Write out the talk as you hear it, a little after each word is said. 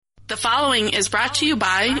The following is brought to you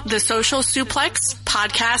by the Social Suplex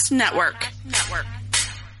Podcast Network.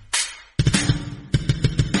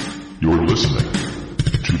 You're listening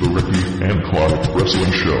to the Ricky and Clive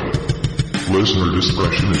Wrestling Show. Listener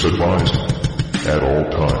discretion is advised at all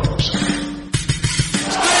times.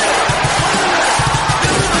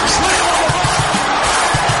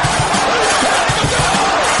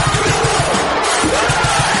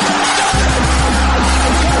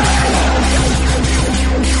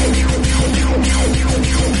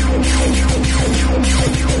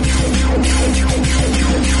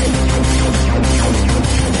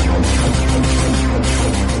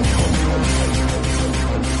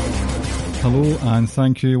 Hello and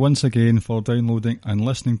thank you once again for downloading and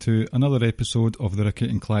listening to another episode of the Ricky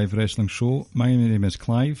and Clive Wrestling Show. My name is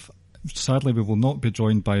Clive. Sadly, we will not be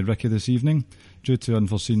joined by Ricky this evening. Due to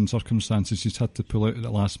unforeseen circumstances, he's had to pull out at the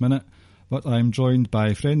last minute. But I am joined by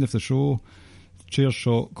a friend of the show, Chair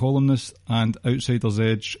Shot columnist and Outsider's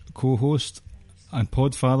Edge co-host and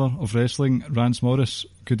podfather of wrestling, Rance Morris.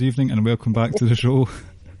 Good evening and welcome back to the show.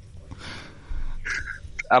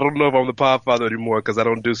 I don't know if I'm the podfather anymore because I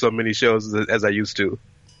don't do so many shows as I used to.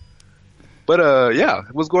 But yeah,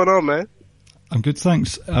 what's going on, man? I'm good,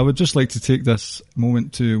 thanks. I would just like to take this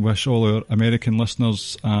moment to wish all our American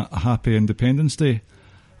listeners a happy Independence Day,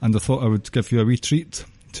 and I thought I would give you a wee treat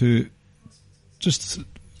to just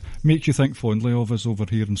make you think fondly of us over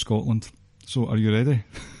here in Scotland. So, are you ready?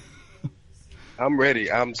 I'm ready.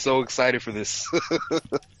 I'm so excited for this.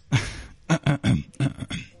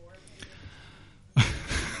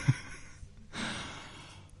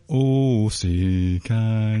 Oh, see,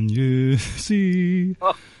 can you see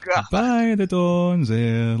by the dawn's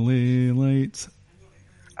early light?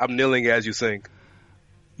 I'm kneeling as you sing.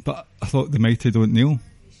 But I thought the mighty don't kneel.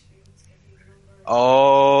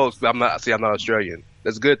 Oh, I'm not Australian.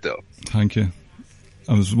 That's good, though. Thank you.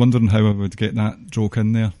 I was wondering how I would get that joke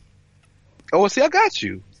in there. Oh, see, I got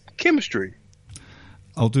you. Chemistry.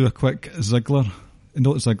 I'll do a quick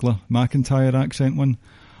McIntyre accent one.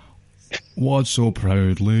 What so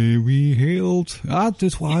proudly we hailed at the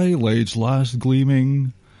twilight's last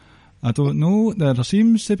gleaming. I don't know, there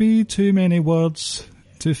seems to be too many words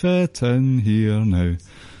to fit in here now.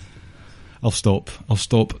 I'll stop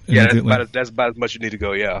immediately. Yeah, that's about as much you need to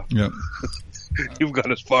go, yeah. Yep. You've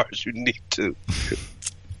gone as far as you need to.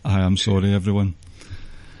 I am sorry, everyone.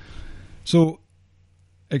 So,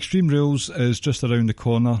 Extreme Rules is just around the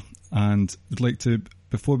corner, and I'd like to,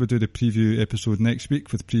 before we do the preview episode next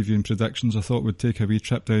week with preview and predictions, I thought we'd take a wee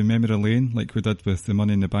trip down memory lane like we did with the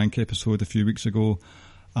Money in the Bank episode a few weeks ago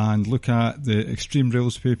and look at the Extreme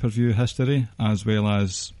Rules pay-per-view history as well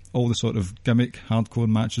as all the sort of gimmick hardcore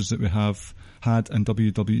matches that we have had in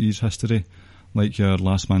WWE's history, like your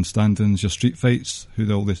Last Man Standings, your street fights,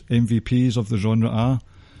 who all the MVPs of the genre are.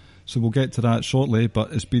 So we'll get to that shortly,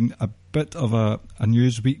 but it's been a bit of a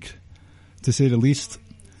news week, to say the least.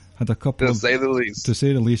 Had a couple to say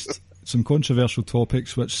the least, some controversial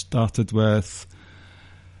topics, which started with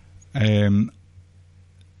Kenny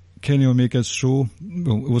Omega's show.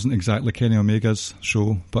 Well, it wasn't exactly Kenny Omega's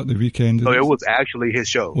show, but the weekend. No, it was actually his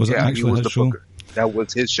show. Was it actually his show? Booker. That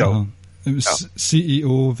was his show. It was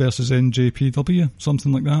CEO versus NJPW,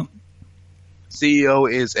 something like that. CEO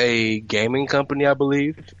is a gaming company, I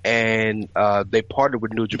believe, and they partnered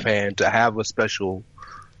with New Japan to have a special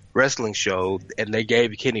wrestling show, and they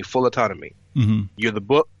gave Kenny full autonomy. Mm-hmm. You're the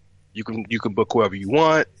book. You can book whoever you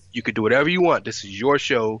want. You can do whatever you want. This is your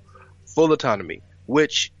show, full autonomy,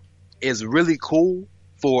 which is really cool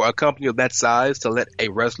for a company of that size to let a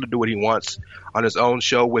wrestler do what he wants on his own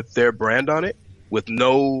show with their brand on it, with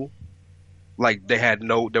no, like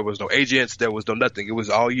there was no agents, there was no nothing. It was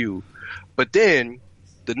all you. But then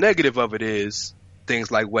the negative of it is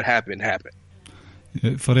things like what happened.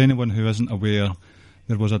 For anyone who isn't aware,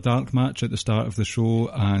 there was a dark match at the start of the show,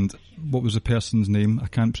 and what was the person's name?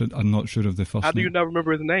 I'm not sure of the first name. How do you not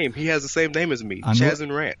remember his name? He has the same name as me,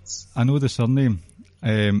 Chazin Rance. I know the surname.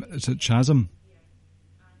 Is it Chasm?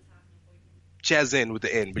 Chazin with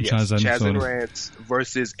the N, but yes. Chazin Rance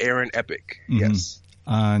versus Aaron Epic. Mm-hmm. Yes.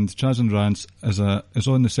 And Chazin Rance is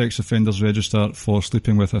on the sex offenders register for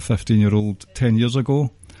sleeping with a 15-year-old 10 years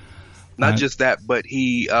ago. Not just that, but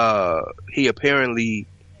he apparently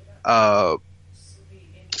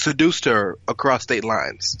seduced her across state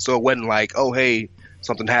lines. So it wasn't like, oh hey,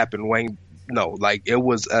 something happened, Wayne. No, like it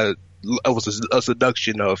was a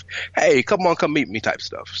seduction of, hey, come meet me type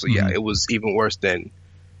stuff. So yeah, it was even worse than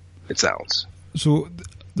it sounds. So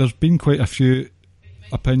there's been quite a few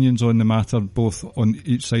opinions on the matter, both on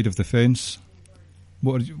each side of the fence.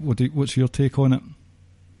 What's your take on it?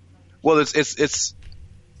 Well, it's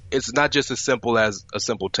it's not just as simple as a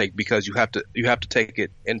simple take, because you have to take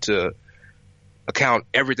it into account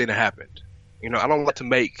everything that happened. You know, I don't like to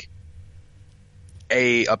make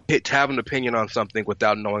have an opinion on something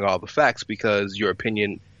without knowing all the facts, because your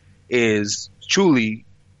opinion isn't truly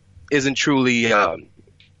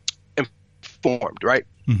informed, right?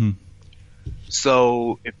 Mm-hmm.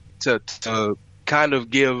 So to kind of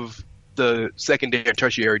give the secondary and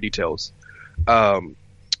tertiary details,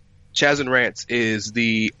 Chaz and Rance is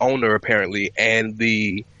the owner apparently and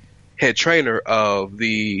the head trainer of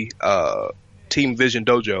the Team Vision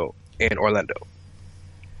Dojo in Orlando.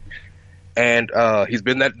 And he's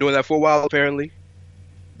been doing that for a while, apparently.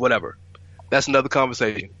 Whatever. That's another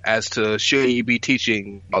conversation as to should he be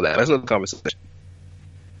teaching all that. That's another conversation.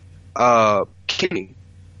 Kenny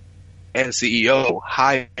and CEO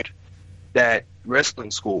hired that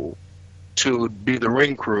wrestling school to be the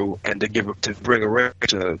ring crew and to bring a ring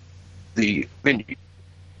to the venue.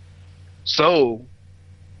 So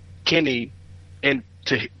Kenny, and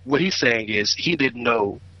what he's saying is he didn't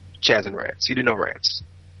know Chaz and Rance. He didn't know Rance.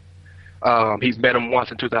 He's met him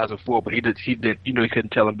once in 2004, but he did. You know, he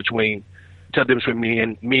couldn't tell the difference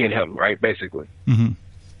between me and him, right? Basically.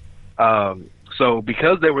 Mm-hmm. So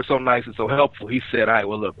because they were so nice and so helpful, he said, "All right,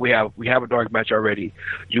 well, look, we have a dark match already.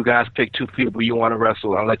 You guys pick 2 people you want to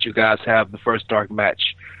wrestle. I'll let you guys have the first dark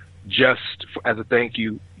match, just as a thank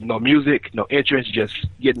you. No music, no entrance, just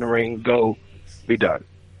get in the ring, go, be done."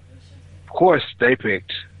 Of course, they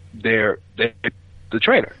picked the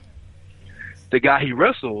trainer. The guy he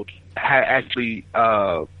wrestled had actually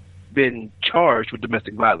been charged with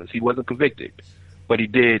domestic violence. He wasn't convicted, but he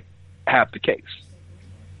did have the case.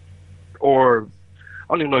 Or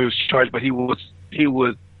I don't even know if he was charged, but he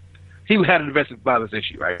had a domestic violence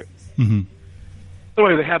issue, right? Mm-hmm. So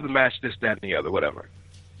anyway, they have the match, this, that, and the other, whatever.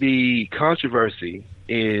 The controversy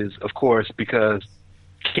is, of course, because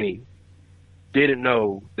Kenny didn't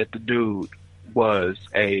know that the dude was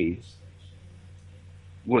a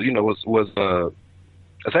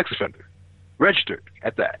sex offender, registered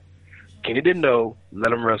at that. Kenny didn't know,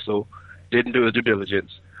 let him wrestle, didn't do his due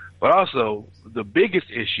diligence. But also, the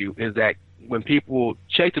biggest issue is that when people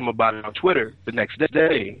checked him about it on Twitter the next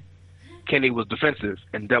day, Kenny was defensive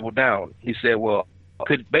and doubled down. He said, well, I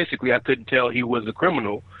couldn't tell he was a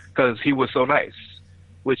criminal because he was so nice,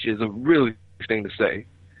 which is a really thing to say.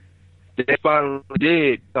 They finally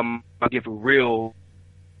did come and give a real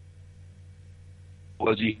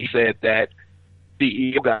apology. He said that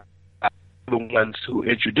the CEO guy were the ones who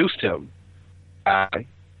introduced him,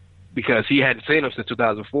 because he hadn't seen him since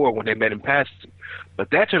 2004 when they met in passing. But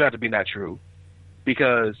that turned out to be not true,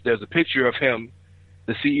 because there's a picture of him,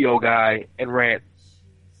 the CEO guy, and Rance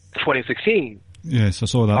 2016. Yes, I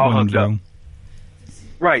saw that one as well.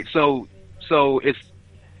 Right. So it's,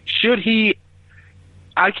 should he?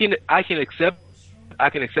 I can accept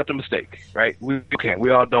a mistake, right? We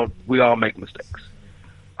all make mistakes.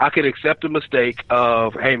 I can accept a mistake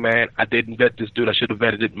of, hey man, I didn't vet this dude, I should have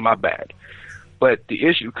vetted it, my bad. But the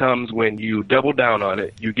issue comes when you double down on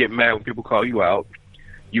it, you get mad when people call you out,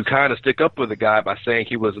 you kind of stick up for the guy by saying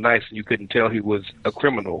he was nice and you couldn't tell he was a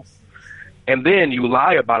criminal, and then you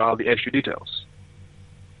lie about all the extra details.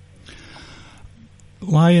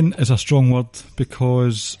 Lying is a strong word,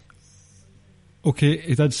 because okay,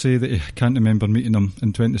 he did say that he can't remember meeting him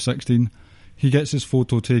in 2016. He gets his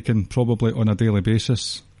photo taken probably on a daily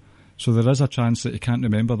basis, so there is a chance that he can't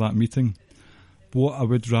remember that meeting. What I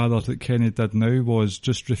would rather that Kenny did now was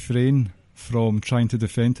just refrain from trying to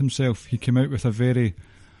defend himself. He came out with a very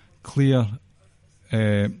clear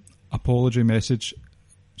apology message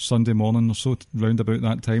Sunday morning or so, round about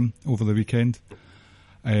that time, over the weekend.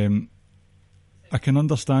 I can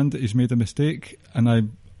understand that he's made a mistake, and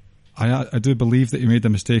I do believe that he made a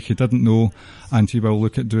mistake. He didn't know, and he will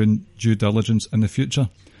look at doing due diligence in the future.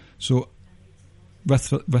 So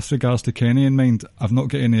with regards to Kenny in mind, I've not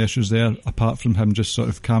got any issues there, apart from him just sort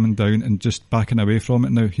of calming down and just backing away from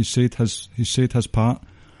it now. He's said his part.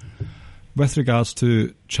 With regards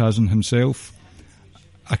to Chazin himself,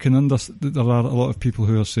 I can understand that there are a lot of people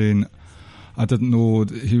who are saying, I didn't know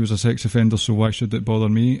he was a sex offender, so why should it bother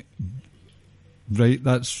me? Right,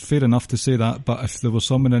 that's fair enough to say that, but if there was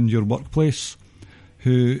someone in your workplace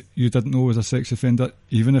who you didn't know was a sex offender,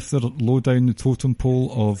 even if they're low down the totem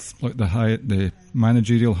pole of like the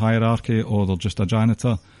managerial hierarchy, or they're just a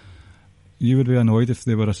janitor, you would be annoyed if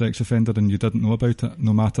they were a sex offender and you didn't know about it,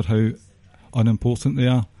 no matter how unimportant they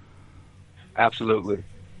are. Absolutely.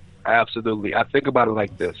 I think about it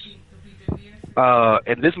like this,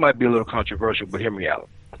 and this might be a little controversial, but hear me out.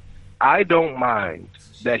 I don't mind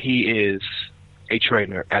that he is a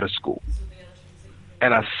trainer at a school.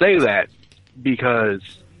 And I say that because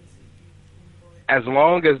as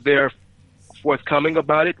long as they're forthcoming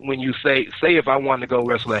about it, when you say if I want to go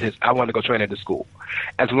wrestle I want to go train at the school,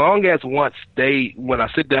 as long as when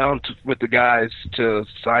I sit down with the guys to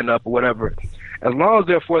sign up or whatever, as long as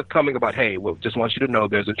they're forthcoming about, hey, well, just want you to know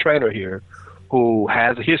there's a trainer here who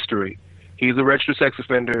has a history. He's a registered sex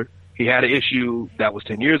offender. He had an issue that was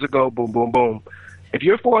 10 years ago, boom, boom, boom. If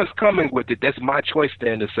you're forthcoming with it, that's my choice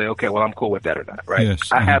then to say, okay, well, I'm cool with that or not, right?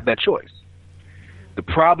 Yes, I have that choice. The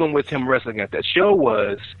problem with him wrestling at that show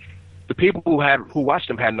was the people who watched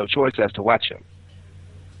him had no choice as to watch him.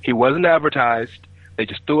 He wasn't advertised. They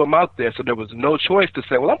just threw him out there, so there was no choice to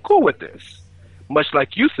say, well, I'm cool with this. Much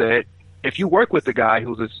like you said, if you work with a guy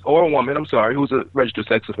or a woman, who's a registered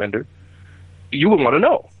sex offender, you would want to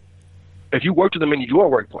know if you worked with them in your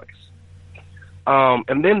workplace.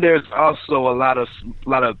 And then there's also a lot of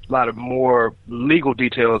more legal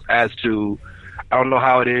details as to, I don't know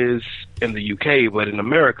how it is in the UK, but in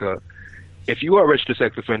America, if you are a registered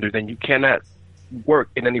sex offender, then you cannot work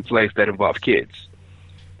in any place that involves kids.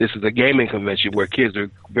 This is a gaming convention where kids are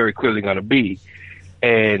very clearly going to be,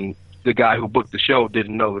 and the guy who booked the show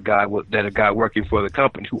didn't know that a guy working for the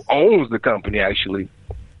company, who owns the company actually,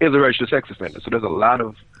 is a registered sex offender. So there's a lot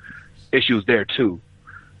of issues there too.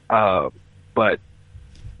 But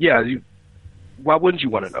yeah, why wouldn't you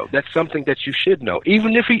want to know? That's something that you should know.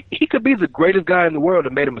 Even if he could be the greatest guy in the world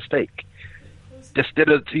and made a mistake.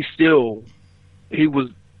 He was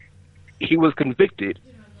convicted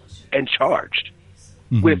and charged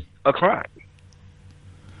with a crime.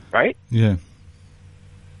 Right? Yeah.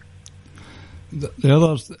 The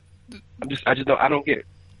others, I don't get it.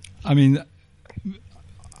 I mean,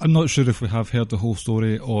 I'm not sure if we have heard the whole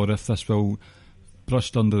story or if this will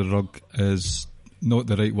brushed under the rug is not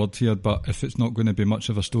the right word here, but if it's not going to be much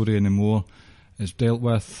of a story anymore, it's dealt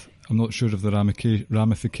with. I'm not sure of the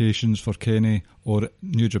ramifications for Kenny or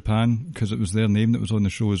New Japan, because it was their name that was on the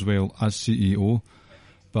show as well as CEO.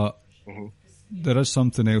 But there is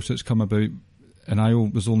something else that's come about, and I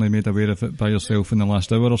was only made aware of it by yourself in the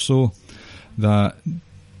last hour or so, that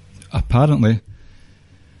apparently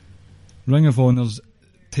Ring of Honor's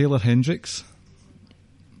Taylor Hendricks,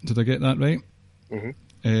 did I get that right?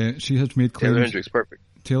 She has made claims. Taylor Hendricks, perfect.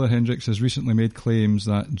 Taylor Hendricks has recently made claims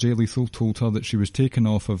that Jay Lethal told her that she was taken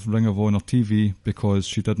off of Ring of Honor TV because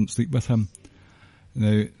she didn't sleep with him.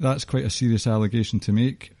 Now, that's quite a serious allegation to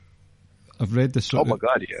make. I've read this. Oh my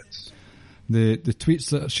God, yes. The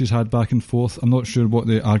tweets that she's had back and forth, I'm not sure what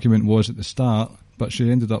the argument was at the start, but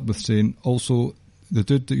she ended up with saying, also, the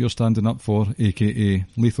dude that you're standing up for, aka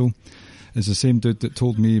Lethal, is the same dude that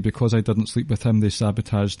told me because I didn't sleep with him, they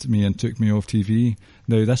sabotaged me and took me off TV.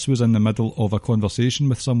 Now, this was in the middle of a conversation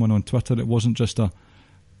with someone on Twitter. It wasn't just a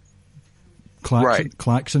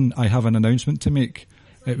klaxon, I have an announcement to make.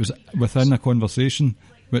 It was within a conversation,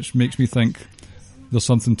 which makes me think there's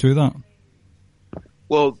something to that.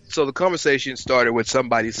 Well, so the conversation started with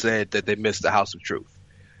somebody said that they missed the House of Truth.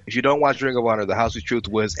 If you don't watch Ring of Honor, the House of Truth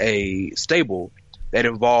was a stable that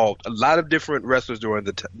involved a lot of different wrestlers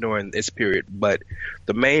during this period, but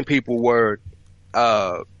the main people were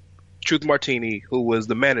Truth Martini, who was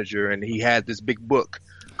the manager, and he had this big book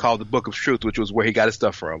called the Book of Truth, which was where he got his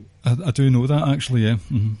stuff from. I do know that, actually, yeah.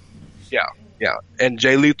 Mm-hmm. Yeah. And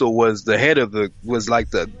Jay Lethal was the head of was like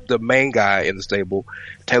the main guy in the stable.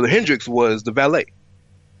 Taylor Hendricks was the valet.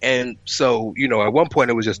 And so, at one point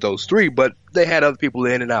it was just those three, but they had other people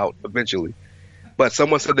in and out eventually. But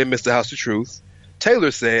someone said they missed the House of Truth. Taylor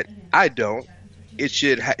said, I don't. It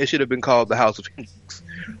should have been called the House of Hendricks.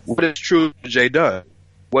 What is Truth Jay done?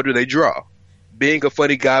 What do they draw? Being a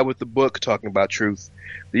funny guy with the book talking about truth.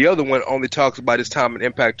 The other one only talks about his time in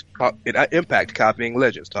Impact copying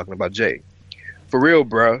Legends, talking about Jay. For real,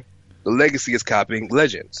 bruh, the legacy is copying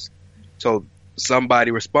Legends. So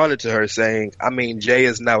somebody responded to her saying, Jay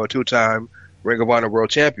is now a 2-time Ring of Honor World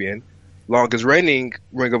Champion, longest reigning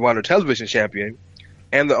Ring of Honor Television Champion,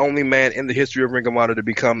 and the only man in the history of Ring of Honor to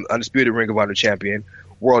become undisputed Ring of Honor Champion,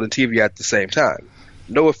 World and TV at the same time.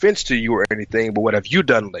 No offense to you or anything, but what have you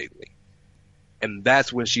done lately? And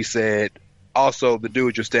that's when she said, also, the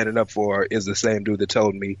dude you're standing up for is the same dude that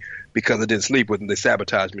told me because I didn't sleep with him, they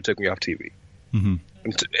sabotaged me, took me off TV. Mm-hmm.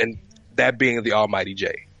 And that being the almighty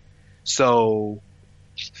Jay. So,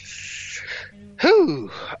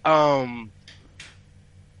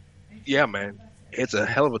 yeah, man, it's a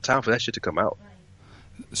hell of a time for that shit to come out.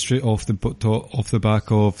 Straight off the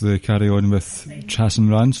back of the Carry On with Chas and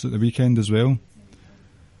Rance at the weekend as well.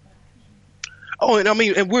 Oh,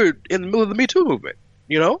 and we're in the middle of the Me Too movement,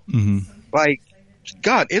 Mm-hmm. Like,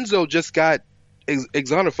 God, Enzo just got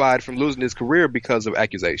exonerated from losing his career because of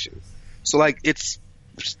accusations. So, like, it's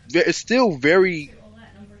still very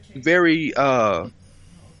very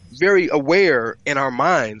aware in our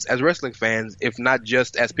minds as wrestling fans, if not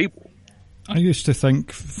just as people. I used to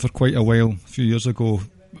think for quite a while, a few years ago,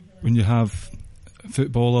 when you have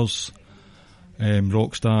footballers,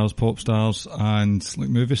 rock stars, pop stars, and like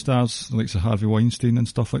movie stars, like Harvey Weinstein and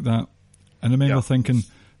stuff like that, and I remember thinking,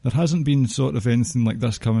 there hasn't been sort of anything like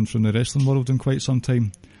this coming from the wrestling world in quite some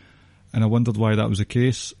time, and I wondered why that was the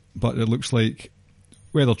case, but it looks like,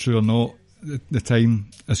 whether true or not, the time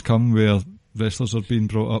has come where wrestlers are being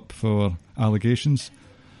brought up for allegations,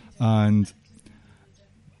 and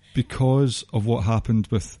because of what happened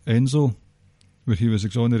with Enzo, where he was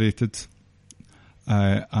exonerated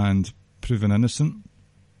and proven innocent,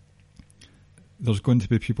 there's going to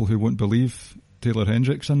be people who won't believe Taylor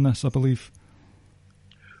Hendricks in this, I believe.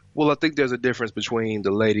 Well, I think there's a difference between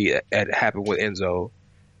the lady that happened with Enzo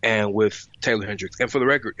and with Taylor Hendricks. And for the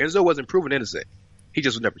record, Enzo wasn't proven innocent. He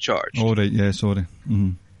just was never charged. Oh, right, yeah, sorry.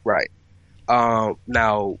 Mm-hmm. Right.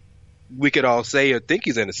 Now, we could all say or think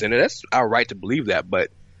he's innocent, and that's our right to believe that,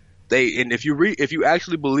 but if you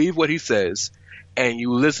actually believe what he says, and you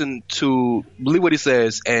believe what he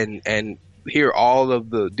says and hear all of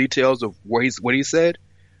the details of what he said,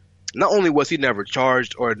 not only was he never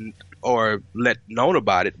charged or let known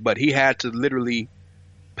about it, but he had to literally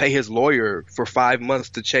pay his lawyer for 5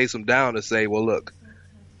 months to chase him down to say, well, look,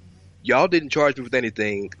 y'all didn't charge me with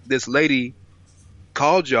anything. This lady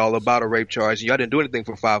called y'all about a rape charge, and y'all didn't do anything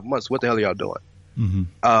for 5 months. What the hell are y'all doing? Mm-hmm.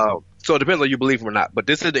 So it depends on you believe him or not. But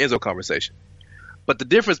this is the Enzo conversation. But the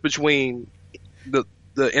difference between the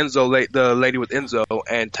lady with Enzo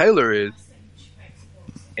and Taylor is,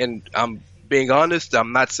 and I'm being honest,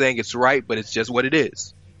 I'm not saying it's right, but it's just what it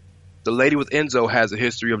is. The lady with Enzo has a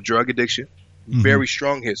history of drug addiction, very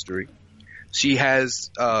strong history. She has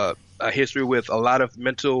a history with a lot of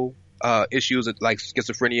mental issues like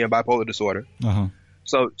schizophrenia and bipolar disorder. Uh-huh.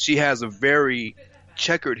 So she has a very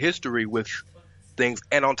checkered history with things.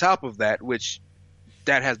 And on top of that,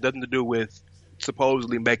 that has nothing to do with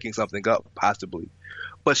supposedly making something up, possibly.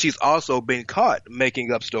 But she's also been caught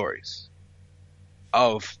making up stories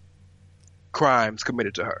of crimes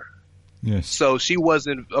committed to her. Yes. So she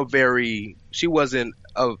wasn't a very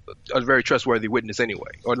trustworthy witness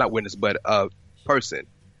anyway, or not witness, but a person.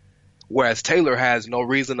 Whereas Taylor has no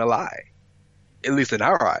reason to lie, at least in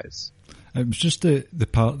our eyes. It was just the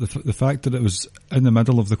fact that it was in the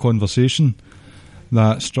middle of the conversation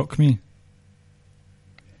that struck me.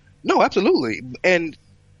 No, absolutely. And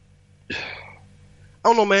I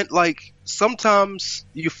don't know, man, like sometimes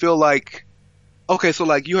you feel like, okay, so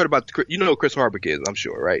like you heard about, you know who Chris Hardwick is, I'm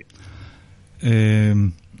sure, right?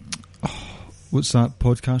 What's that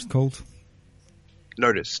podcast called?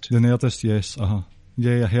 Nerdist. The Nerdist, yes.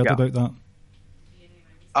 Yeah, I heard about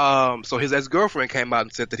that. So his ex-girlfriend came out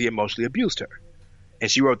and said that he emotionally abused her. And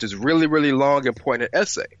she wrote this really, really long and pointed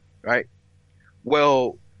essay, right?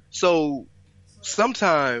 Well, so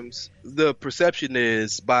sometimes the perception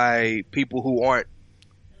is by people who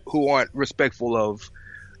aren't respectful of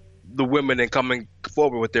the women and coming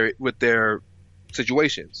forward with their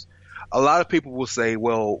situations. A lot of people will say,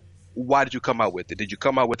 well, why did you come out with it? Did you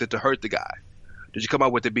come out with it to hurt the guy? Did you come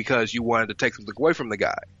out with it because you wanted to take something away from the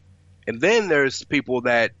guy? And then there's people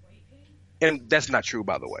that, and that's not true,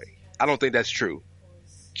 by the way. I don't think that's true,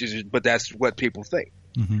 but that's what people think.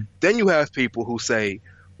 Mm-hmm. Then you have people who say,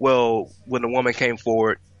 well, when the woman came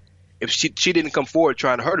forward, if she didn't come forward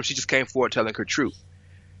trying to hurt him, she just came forward telling her truth.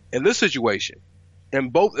 In this situation,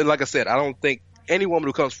 and like I said, I don't think any woman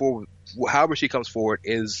who comes forward, however she comes forward,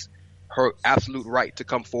 is her absolute right to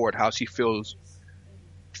come forward how she feels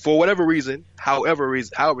for whatever reason, however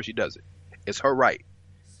she does it. It's her right.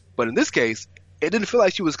 But in this case, it didn't feel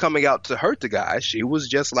like she was coming out to hurt the guy. She was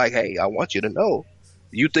just like, hey, I want you to know,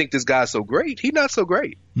 you think this guy's so great. He's not so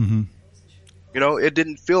great. Mm-hmm. You know, it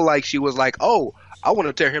didn't feel like she was like, oh, I want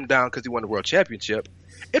to tear him down because he won the world championship.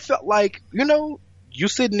 It felt like, you know, you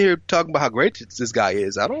sitting here talking about how great this guy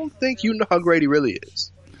is. I don't think you know how great he really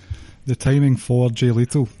is. The timing for Jay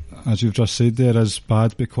Lethal, as you've just said there, is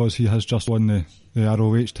bad because he has just won the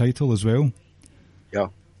ROH title as well.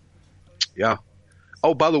 Yeah.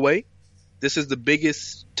 Oh, by the way, this is the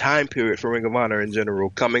biggest time period for Ring of Honor in general,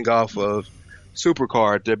 coming off of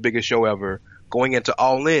Supercard, their biggest show ever, going into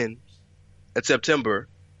All In at September,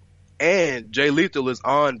 and Jay Lethal is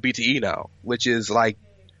on BTE now, which is like,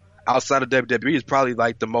 outside of WWE, is probably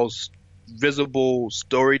like the most visible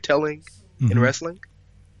storytelling in wrestling.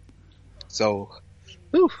 So,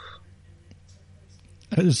 whew.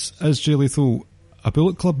 Is Jay Lethal a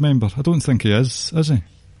Bullet Club member? I don't think he is he?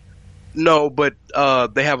 No, but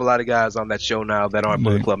they have a lot of guys on that show now that aren't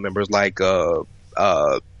Bullet Club members, like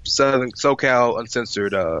Southern SoCal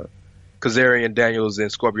Uncensored. Kazarian Daniels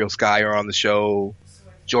and Scorpio Sky are on the show.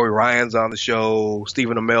 Joey Ryan's on the show.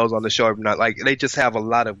 Stephen Amell's on the show. Not like they just have a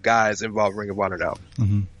lot of guys involved in Ring of Honor now.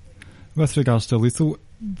 Mm-hmm. With regards to Lethal,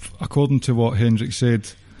 according to what Hendrik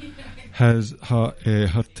said, her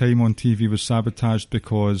time on TV was sabotaged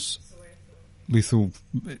because Lethal,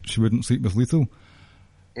 she wouldn't sleep with Lethal.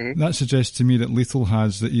 Mm-hmm. That suggests to me that Lethal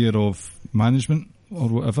has the ear of management or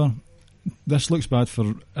whatever. This looks bad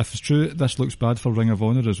for, if it's true, this looks bad for Ring of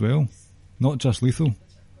Honor as well, not just Lethal.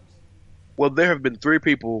 Well, there have been 3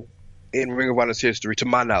 people in Ring of Honor's history, to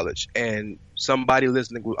my knowledge, and somebody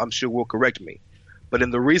listening, I'm sure, will correct me, but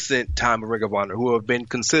in the recent time of Ring of Honor, who have been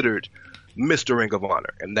considered Mr. Ring of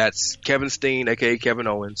Honor, and that's Kevin Steen, aka Kevin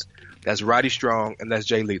Owens, that's Roddy Strong, and that's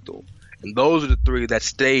Jay Lethal. And those are the 3 that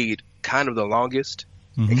stayed kind of the longest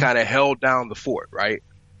and kind of held down the fort, right?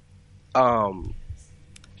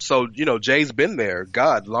 So, Jay's been there,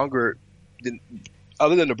 God, longer than,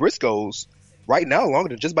 other than the Briscoes, right now, longer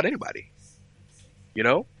than just about anybody.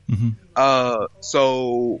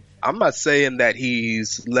 So I'm not saying that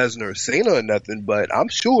he's Lesnar or Cena or nothing, but I'm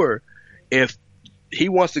sure if he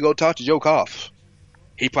wants to go talk to Joe Koff,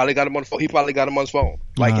 he probably got him on the phone. He probably got him on his phone.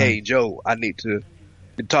 Like, hey, Joe, I need to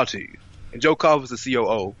talk to you. And Joe Koff is the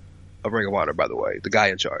COO of Ring of Honor, by the way, the guy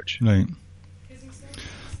in charge. Right.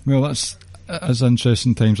 Well, that's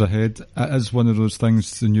interesting times ahead. It is one of those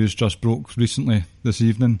things. The news just broke recently this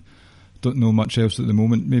evening. Don't know much else at the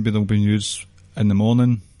moment. Maybe there'll be news in the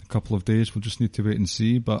morning, a couple of days. We'll just need to wait and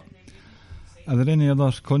see. But are there any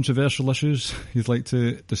other controversial issues you'd like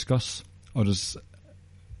to discuss, or is?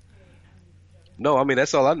 No, I mean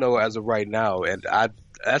that's all I know as of right now, and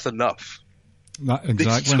that's enough. That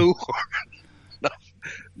exactly. Too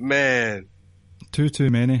man. Too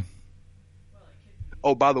many.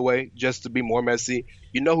 Oh, by the way, just to be more messy,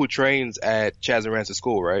 you know who trains at Chaz and Rance's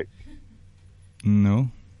school, right? No.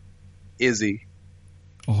 Izzy.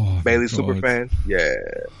 Oh, Bailey superfan. Yeah.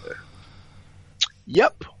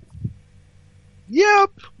 Yep.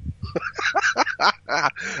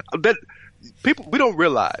 That people, we don't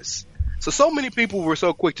realize. So many people were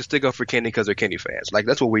so quick to stick up for Kenny because they're Kenny fans. Like,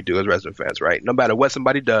 that's what we do as wrestling fans, right? No matter what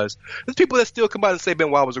somebody does, there's people that still come out and say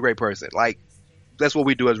Benoit was a great person. Like, that's what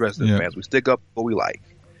we do as wrestling fans. We stick up for what we like.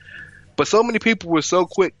 But so many people were so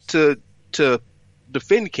quick to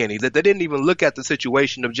defend Kenny that they didn't even look at the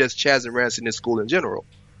situation of just Chaz and Rance in his school in general.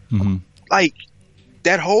 Mm-hmm. Like,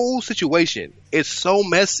 that whole situation is so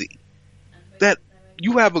messy that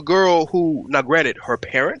you have a girl who, now granted, her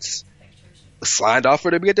parents signed off for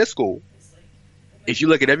her to be at that school. If you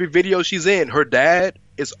look at every video she's in, her dad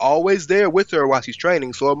is always there with her while she's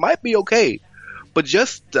training, so it might be okay. But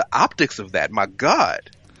just the optics of that, my God.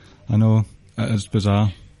 I know, it is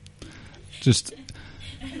bizarre. Just,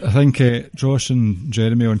 I think Josh and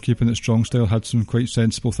Jeremy on Keeping It Strong Style had some quite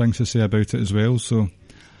sensible things to say about it as well, so...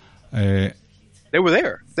 they were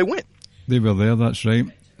there. They went. They were there, that's right.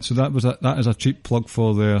 So that is a cheap plug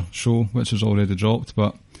for their show, which is already dropped,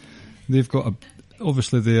 but they've got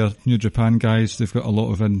obviously they're New Japan guys, they've got a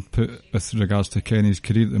lot of input with regards to Kenny's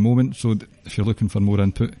career at the moment, so if you're looking for more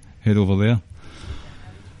input, head over there.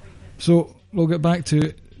 So we'll get back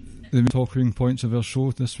to the talking points of our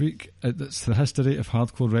show this week. It's the history of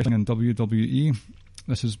hardcore wrestling in WWE.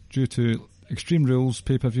 This is due to Extreme Rules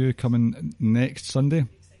pay-per-view coming next Sunday.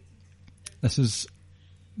 This is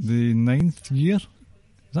the 9th year,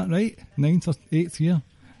 is that right? 9th or 8th year?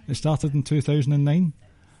 It started in 2009.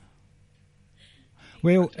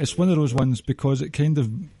 Well, it's one of those ones because it kind of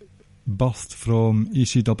birthed from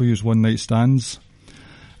ECW's One Night Stands,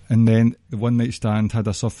 and then the One Night Stand had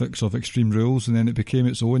a suffix of Extreme Rules, and then it became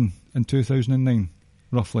its own in 2009,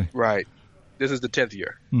 roughly. Right. This is the 10th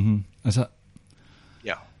year. Mm-hmm. Is it?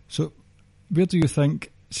 Yeah. So, where do you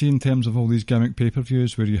think, see in terms of all these gimmick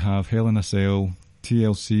pay-per-views where you have Hell in a Cell,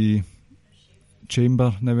 TLC,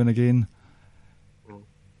 Chamber now and again,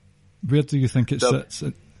 where do you think it sits?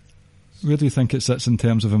 Where do you think it sits in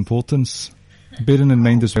terms of importance? Bearing in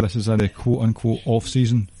mind as well, this is a quote-unquote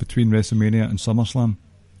off-season between WrestleMania and SummerSlam.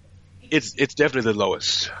 It's definitely the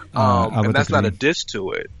lowest. And that's agree. not a diss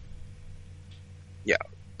to it. Yeah,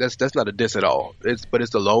 that's not a diss at all. But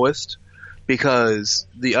it's the lowest because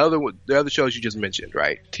the other shows you just mentioned,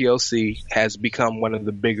 right? TLC has become one of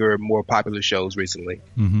the bigger, more popular shows recently.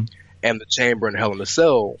 Mm-hmm. And the Chamber and Hell in a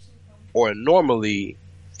Cell are normally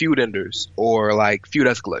feud enders or like feud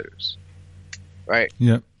escalators. Right.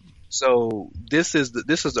 Yep. So this is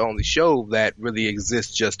the only show that really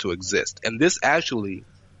exists just to exist, and this actually,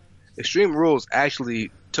 Extreme Rules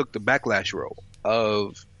actually took the backlash role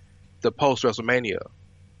of the post WrestleMania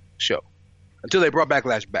show. until they brought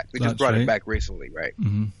Backlash back. They just brought it back recently, right?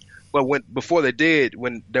 Mm-hmm. But before they did,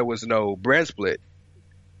 when there was no brand split,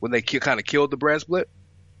 when they kind of killed the brand split,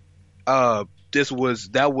 that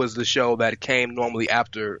was the show that came normally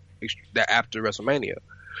after WrestleMania.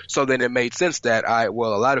 So then it made sense that a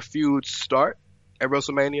lot of feuds start at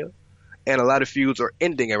WrestleMania, and a lot of feuds are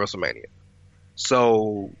ending at WrestleMania.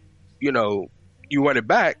 So, you run it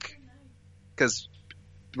back because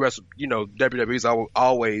WWE's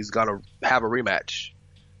always gonna have a rematch.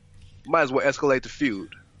 Might as well escalate the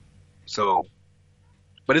feud. So,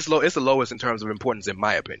 but it's the lowest in terms of importance, in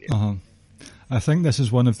my opinion. Uh-huh. I think this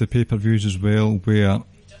is one of the pay-per-views as well where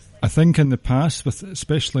I think in the past, with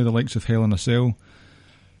especially the likes of Hell in a Cell,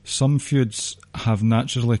 some feuds have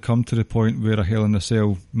naturally come to the point where a Hell in a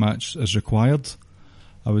Cell match is required.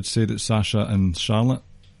 I would say that Sasha and Charlotte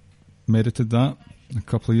merited that a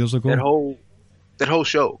couple of years ago. That whole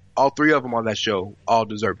show, all three of them on that show, all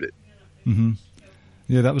deserved it. Mm-hmm.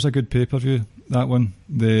 Yeah, that was a good pay-per-view, that one.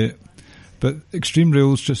 But Extreme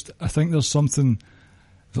Rules, I think there's something,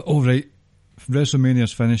 right,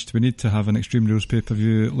 WrestleMania's finished, we need to have an Extreme Rules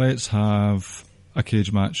pay-per-view, let's have a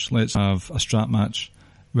cage match, let's have a strap match,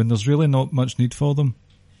 when there's really not much need for them.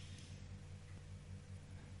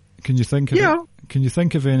 Can you think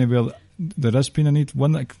of anywhere there has been a need?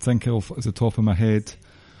 One that I can think of at the top of my head,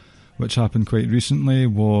 which happened quite recently,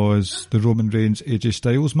 was the Roman Reigns AJ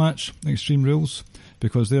Styles match, Extreme Rules,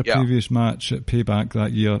 because their previous match at Payback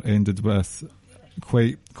that year ended with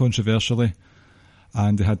quite controversially,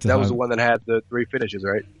 and they had to. That was the one that had the 3 finishes,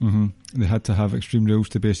 right? Mm-hmm. They had to have Extreme Rules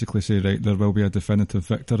to basically say, right, there will be a definitive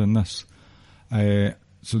victor in this.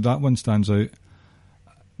 So that one stands out.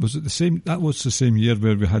 Was it the same? That was the same year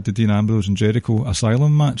where we had the Dean Ambrose and Jericho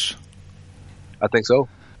Asylum match. I think so.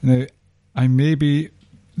 Now, I may be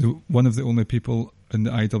one of the only people in the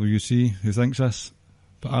IWC who thinks this,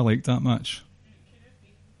 but I liked that match.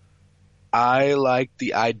 I like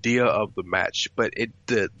the idea of the match, but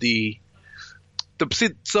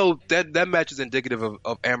so that match is indicative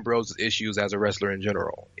of Ambrose's issues as a wrestler in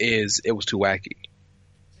general. It was too wacky,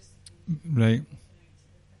 right?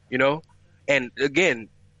 And again,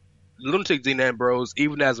 Lunatic Dean Ambrose,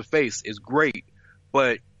 even as a face, is great,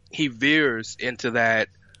 but he veers into that.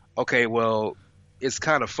 Okay, well, it's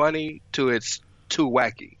kind of funny to it's too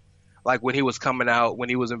wacky. Like when he was coming out, when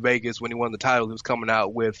he was in Vegas, when he won the title, he was coming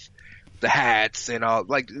out with the hats and all.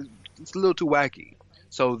 Like, it's a little too wacky.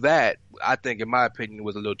 So that, I think, in my opinion,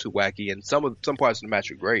 was a little too wacky. And some parts of the match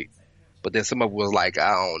were great, but then some of it was like,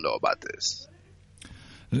 I don't know about this.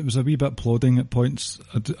 It was a wee bit plodding at points.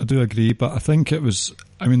 I do agree, but I think it was.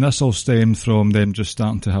 I mean, this all stemmed from them just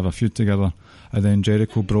starting to have a feud together, and then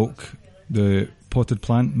Jericho broke the potted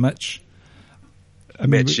plant, Mitch.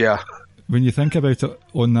 Mitch, yeah. When you think about it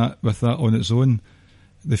with that on its own,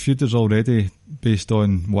 the feud is already based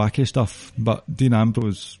on wacky stuff, but Dean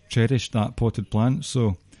Ambrose cherished that potted plant,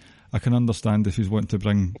 so I can understand if he's wanting to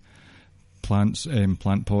bring plants,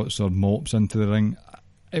 plant pots or mops into the ring.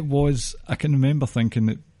 I can remember thinking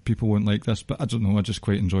that people won't like this, but I don't know, I just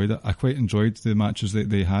quite enjoyed it. I quite enjoyed the matches that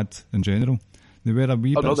they had in general. They were a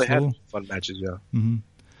wee bit slow. They had fun matches, yeah. Mm-hmm.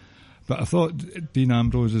 But I thought Dean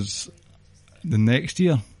Ambrose is the next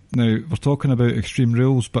year. Now, we're talking about Extreme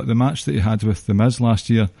Rules, but the match that he had with The Miz last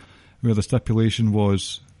year, where the stipulation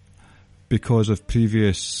was because of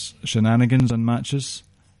previous shenanigans in matches,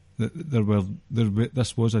 that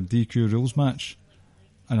this was a DQ rules match.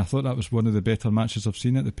 And I thought that was one of the better matches I've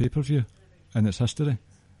seen at the pay-per-view in its history.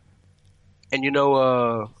 And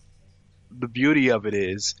the beauty of it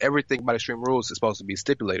is everything about Extreme Rules is supposed to be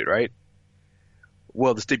stipulated, right?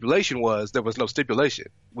 Well, the stipulation was there was no stipulation,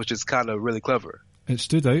 which is kind of really clever. It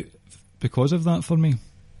stood out because of that for me.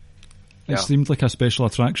 It seemed like a special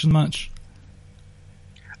attraction match.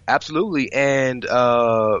 Absolutely. And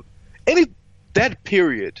that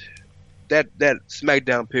period, that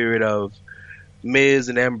SmackDown period of Miz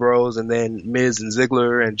and Ambrose and then Miz and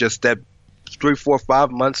Ziggler and just that 3, 4,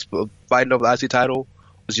 5 months of fighting over the IC title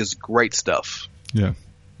was just great stuff. Yeah.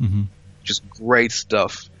 Mm-hmm. Just great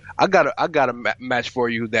stuff. I got a match for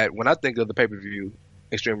you that when I think of the pay-per-view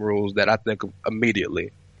Extreme Rules that I think of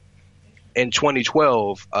immediately. In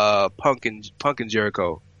 2012, Punk and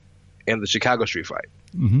Jericho in the Chicago Street Fight.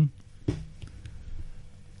 Mm-hmm.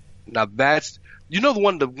 Now that's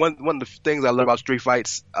one of the things I love about street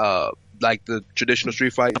fights, like the traditional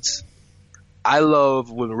street fights. I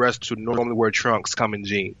love when wrestlers who normally wear trunks come in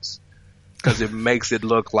jeans because it makes it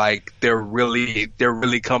look like they're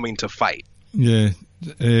really coming to fight. Yeah,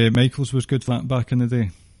 Michaels was good for that back in the day.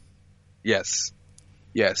 Yes.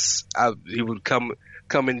 He would come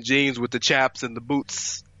in jeans with the chaps and the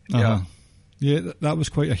boots. Uh-huh. Yeah, Yeah, that was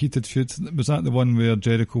quite a heated feud. Was that the one where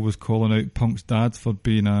Jericho was calling out Punk's dad for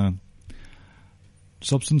being a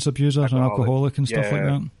substance abuser and alcoholic and stuff like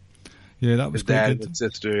that? Yeah, that was his quite dad good. and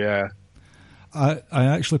sister, yeah. I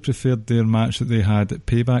actually preferred their match that they had at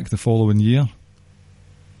Payback the following year.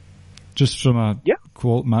 Just from a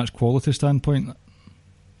match quality standpoint.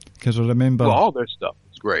 Because I remember... Well, all their stuff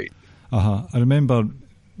was great. I remember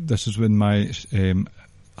this is when my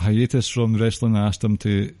hiatus from wrestling, I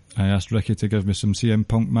asked Ricky to give me some CM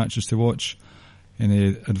Punk matches to watch, and he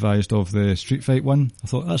advised of the Street Fight one. I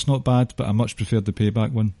thought, that's not bad, but I much preferred the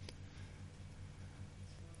Payback one.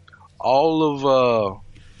 All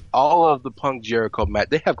of the Punk Jericho match,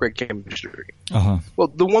 they have great chemistry. Well,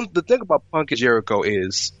 the thing about Punk and Jericho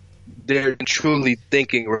is they're truly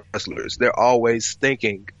thinking wrestlers. They're always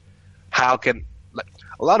thinking, how can, like,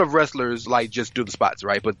 a lot of wrestlers like just do the spots,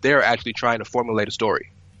 right? But they're actually trying to formulate a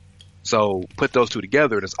story. So put those two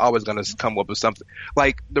together, and it's always going to come up with something.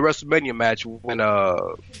 Like the WrestleMania match when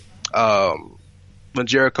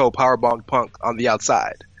Jericho powerbombed Punk on the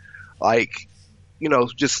outside. Like,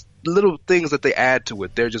 just little things that they add to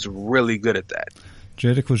it. They're just really good at that.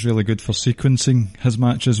 Jericho's really good for sequencing his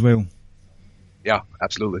match as well. Yeah,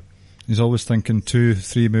 absolutely. He's always thinking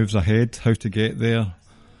 2-3 moves ahead, how to get there,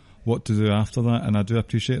 what to do after that, and I do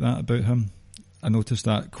appreciate that about him. I noticed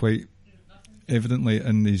that quite evidently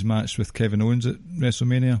in his match with Kevin Owens at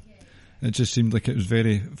WrestleMania. It just seemed like it was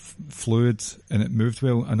very fluid and it moved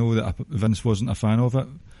well. I know that Vince wasn't a fan of it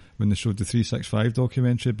when they showed the 365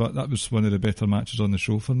 documentary, but that was one of the better matches on the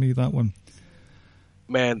show for me, that one.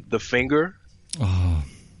 Man, the finger. Oh.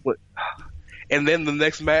 And then the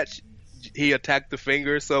next match, he attacked the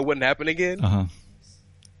finger so it wouldn't happen again.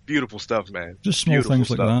 Beautiful stuff, man. Just small things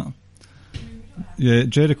like that. Yeah,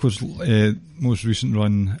 Jericho's most recent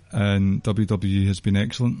run in WWE has been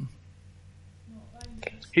excellent.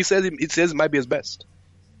 He says it might be his best.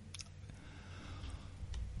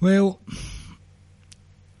 Well,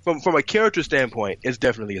 from a character standpoint, it's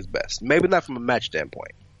definitely his best. Maybe not from a match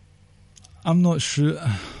standpoint. I'm not sure.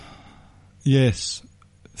 Yes,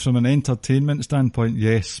 from an entertainment standpoint,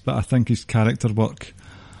 yes, but I think his character work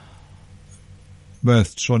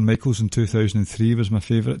with Shawn Michaels in 2003 was my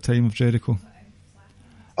favourite time of Jericho.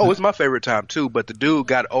 Oh, it's my favorite time too, but the dude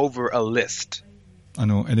got over a list. I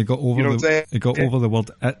know, and he got over over the word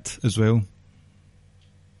 "it" as well.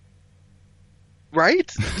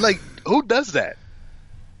 Right? Like, who does that?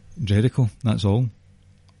 Jericho, that's all.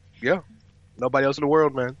 Yeah. Nobody else in the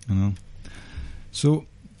world, man. I know. So,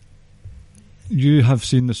 you have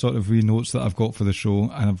seen the sort of wee notes that I've got for the show,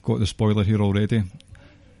 and I've got the spoiler here already.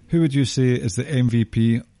 Who would you say is the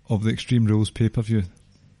MVP of the Extreme Rules pay-per-view?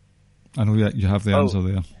 I know you have the answer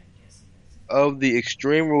there. Of the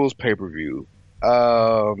Extreme Rules pay-per-view,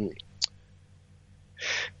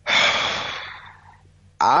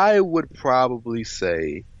 I would probably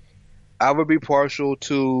say I would be partial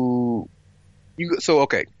to you. So,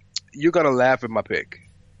 okay, you're going to laugh at my pick.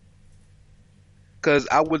 Because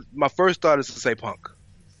my first thought is to say Punk.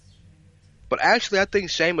 But actually, I think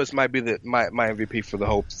Sheamus might be my MVP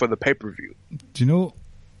for the pay-per-view. Do you know,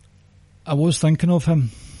 I was thinking of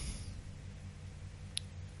him.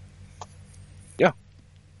 Yeah.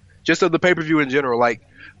 Just of the pay-per-view in general. Like,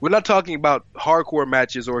 we're not talking about hardcore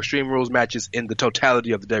matches or Extreme Rules matches in the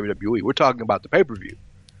totality of the WWE. We're talking about the pay-per-view.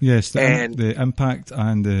 Yes, the impact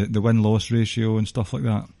and the win-loss ratio and stuff like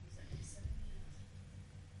that.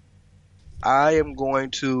 I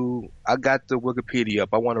got the Wikipedia up.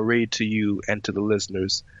 I want to read to you and to the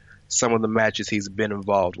listeners some of the matches he's been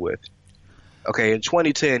involved with. Okay, in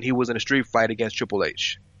 2010, he was in a street fight against Triple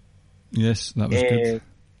H. Yes, that was good.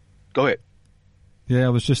 Go ahead. Yeah, I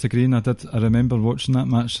was just agreeing. I remember watching that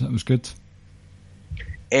match. That was good.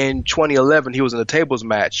 In 2011, he was in a tables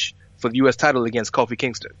match for the U.S. title against Kofi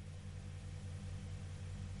Kingston.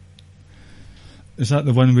 Is that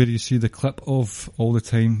the one where you see the clip of all the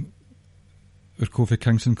time where Kofi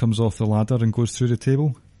Kingston comes off the ladder and goes through the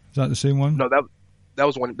table? Is that the same one? No, that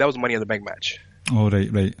was one. That was a Money in the Bank match. Oh,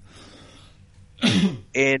 right.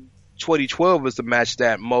 In 2012 is the match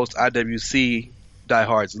that most IWC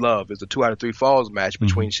diehards love. It's the 2 out of 3 falls match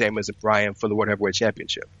between Sheamus and Bryan for the World Heavyweight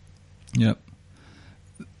Championship. Yep.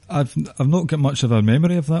 I've not got much of a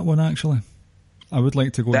memory of that one, actually. I would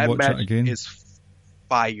like to go and watch it again. That match is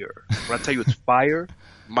fire. When I tell you it's fire,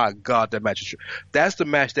 my God, that match is true. That's the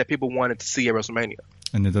match that people wanted to see at WrestleMania.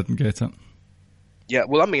 And they didn't get it. Yeah,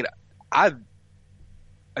 well, I mean, I'm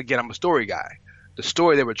a story guy. The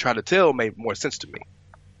story they were trying to tell made more sense to me.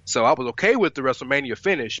 So I was okay with the WrestleMania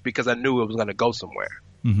finish because I knew it was going to go somewhere.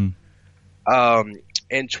 Mm-hmm.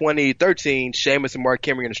 In 2013, Sheamus and Mark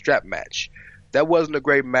Henry in a strap match. That wasn't a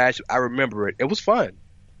great match. I remember it. It was fun. It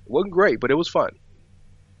wasn't great, but it was fun.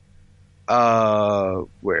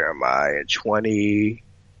 Where am I? In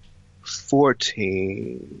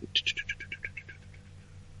 2014.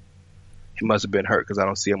 He must have been hurt because I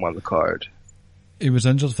don't see him on the card. He was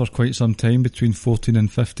injured for quite some time between 14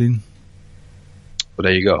 and 15. Well,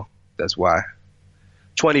 there you go. That's why.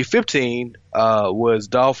 2015 was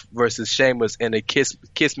Dolph versus Sheamus in a Kiss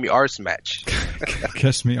Me Arse match.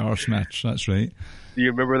 Kiss Me Arse match, that's right. Do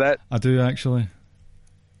you remember that? I do, actually.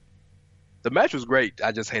 The match was great.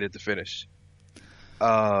 I just hated the finish.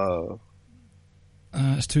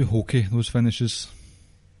 It's too hokey, those finishes.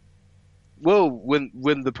 Well,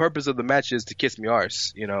 when the purpose of the match is to kiss me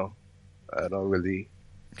arse, I don't really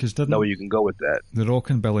know where you can go with that. The Rock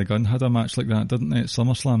and Billy Gunn had a match like that, didn't they, at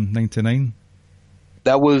SummerSlam 99?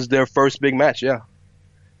 That was their first big match, yeah.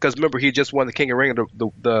 Because remember, he just won the King of Ring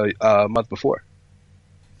the month before.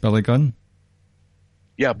 Billy Gunn?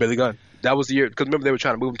 Yeah, Billy Gunn. That was the year, because remember they were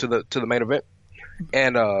trying to move him to the main event,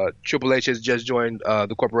 and Triple H has just joined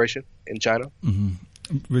the corporation in China.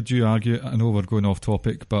 Mm-hmm. Would you argue? I know we're going off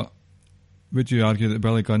topic, but would you argue that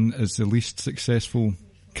Billy Gunn is the least successful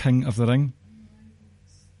King of the Ring?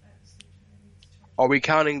 Are we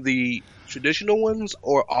counting the traditional ones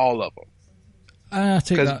or all of them?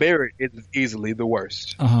 Because Barrett is easily the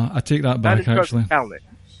worst. I take that back, actually. Talent.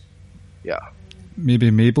 Yeah.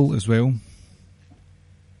 Maybe Mabel as well.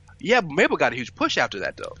 Yeah, but Mabel got a huge push after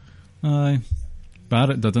that, though. Aye.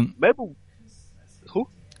 Barrett didn't. Mabel. Who?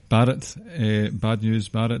 Barrett. Bad News.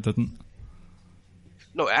 Barrett didn't.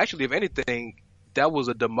 No, actually, if anything, that was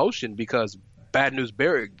a demotion because Bad News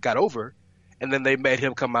Barrett got over, and then they made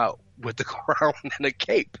him come out with the crown and a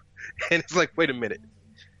cape. And it's like, wait a minute.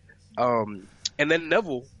 And then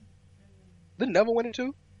Neville. Didn't Neville win it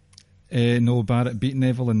too? No, Barrett beat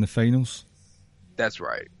Neville in the finals. That's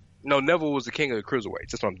right. No, Neville was the king of the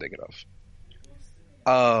cruiserweights. That's what I'm thinking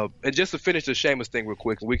of. And just to finish the Sheamus thing real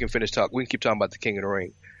quick, we can keep talking about the King of the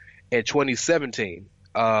Ring. In 2017,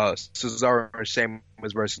 Cesaro and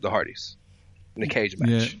Sheamus versus the Hardys in a cage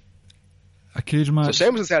match. Yeah, a cage match. So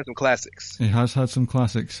Sheamus has had some classics. He has had some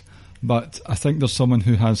classics, but I think there's someone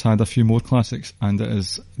who has had a few more classics, and it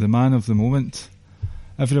is the man of the moment,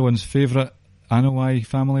 everyone's favourite Anoa'i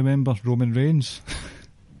family member, Roman Reigns.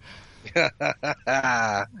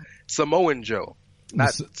 Samoan Joe.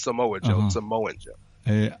 Not Samoa Joe, Samoan Joe.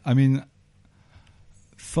 I mean,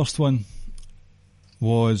 first one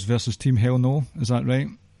was versus Team Hell No, is that right?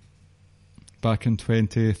 Back in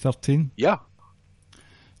 2013? Yeah.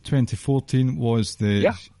 2014 was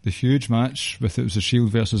the huge match with it was the Shield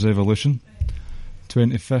versus Evolution.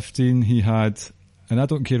 2015 he had, and I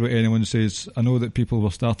don't care what anyone says, I know that people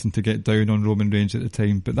were starting to get down on Roman Reigns at the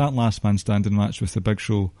time, but that last man standing match with the Big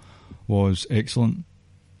Show was excellent.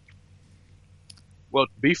 Well,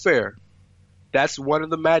 to be fair, that's one of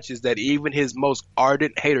the matches that even his most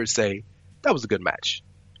ardent haters say, that was a good match.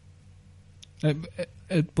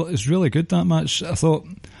 It's really good, that match. I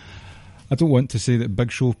don't want to say that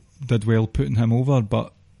Big Show did well putting him over,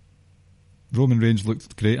 but Roman Reigns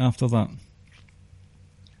looked great after that.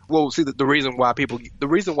 Well, see, the reason why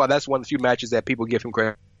that's one of the few matches that people give him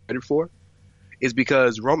credit for is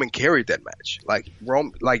because Roman carried that match.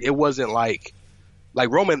 It wasn't like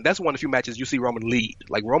Roman. That's one of the few matches you see Roman lead.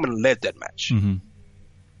 Like Roman led that match. Mm-hmm.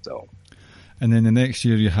 So. And then the next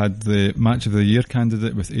year you had the Match of the Year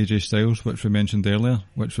candidate with AJ Styles, which we mentioned earlier,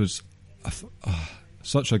 which was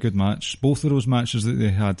such a good match. Both of those matches that they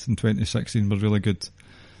had in 2016 were really good.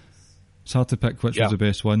 It's hard to pick which was the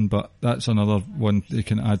best one, but that's another one you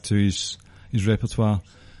can add to his repertoire.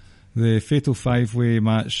 The Fatal 5-Way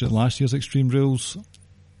match at last year's Extreme Rules,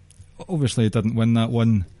 obviously he didn't win that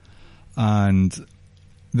one, and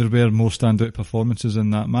there were more standout performances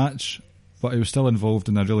in that match, but he was still involved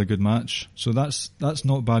in a really good match, so that's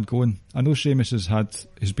not bad going. I know Sheamus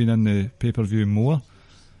has been in the pay-per-view more,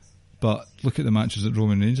 but look at the matches that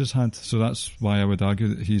Roman Reigns has had, so that's why I would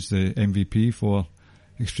argue that he's the MVP for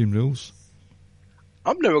Extreme Rules.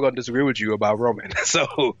 I'm never going to disagree with you about Roman,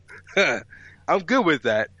 so I'm good with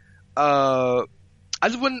that. I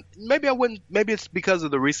wouldn't. Maybe it's because of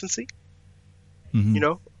the recency.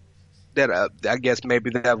 Mm-hmm. That I guess maybe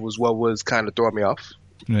that was what was kind of throwing me off.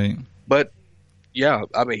 Right. But yeah,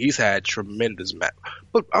 I mean he's had tremendous match.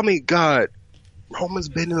 But I mean, God, Roman's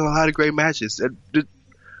been in a lot of great matches.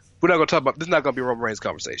 We're not going to talk about this. Is not going to be a Roman Reigns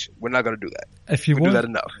conversation. We're not going to do that. If you want, do that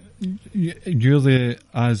enough. You're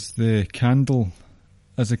as the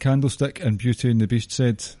candlestick, and Beauty and the Beast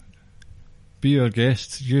said, be our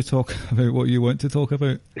guest. You talk about what you want to talk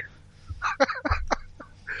about.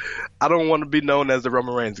 I don't want to be known as the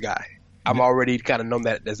Roman Reigns guy. I'm already kind of known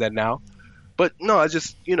as that now. But no, I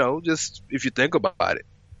just just if you think about it,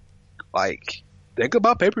 like think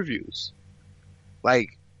about pay-per-views.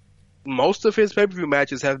 Like most of his pay-per-view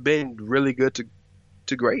matches have been really good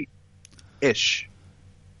to great-ish.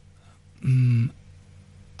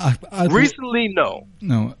 Recently, no.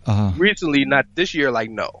 No. Recently, not this year.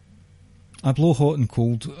 Like no. I blow hot and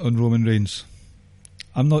cold on Roman Reigns.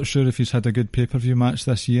 I'm not sure if he's had a good pay-per-view match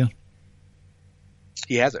this year.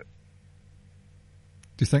 He hasn't.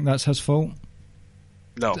 Do you think that's his fault?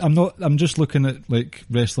 No. I'm just looking at like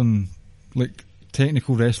wrestling, like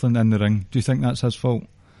technical wrestling in the ring. Do you think that's his fault?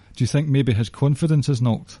 Do you think maybe his confidence is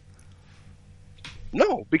knocked?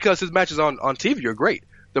 No, because his matches on TV are great.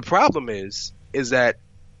 The problem is that,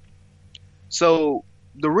 so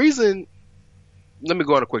the reason, let me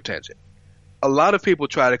go on a quick tangent. A lot of people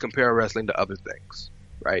try to compare wrestling to other things,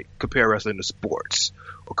 right? Compare wrestling to sports,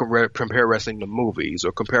 or compare wrestling to movies,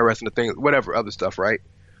 or compare wrestling to things, whatever other stuff, right?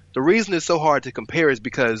 The reason it's so hard to compare is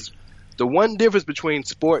because the one difference between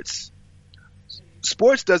sports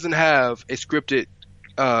doesn't have a scripted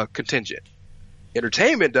contingent.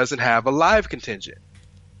 Entertainment doesn't have a live contingent,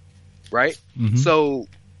 right? Mm-hmm. So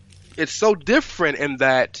it's so different in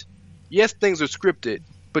that, yes, things are scripted,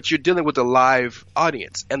 but you're dealing with a live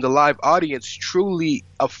audience, and the live audience truly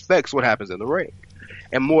affects what happens in the ring.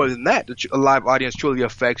 And more than that, a live audience truly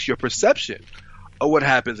affects your perception of what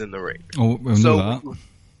happens in the ring. Oh, we know that.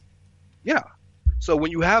 Yeah. So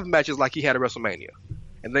when you have matches like he had at WrestleMania,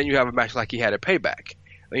 and then you have a match like he had at Payback,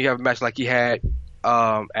 then you have a match like he had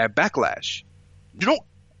at Backlash,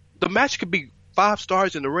 the match could be 5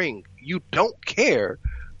 stars in the ring. You don't care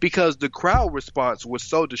because the crowd response was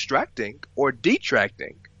so distracting or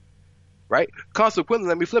detracting, right? Consequently,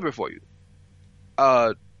 let me flip it for you.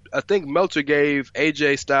 I think Meltzer gave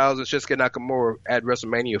AJ Styles and Shinsuke Nakamura at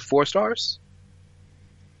WrestleMania 4 stars.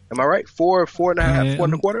 Am I right? 4.5,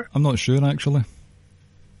 4.25? I'm not sure, actually.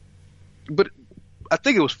 But I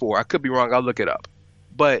think it was 4. I could be wrong. I'll look it up.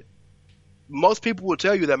 But most people will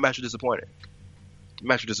tell you that match was disappointing. The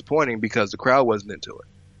match was disappointing because the crowd wasn't into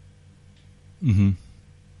it. Mm-hmm.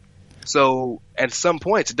 So at some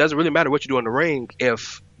points, it doesn't really matter what you do in the ring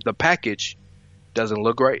if the package doesn't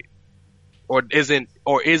look great, or if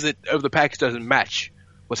the package doesn't match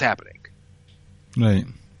what's happening. Right.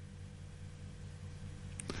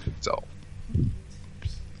 So,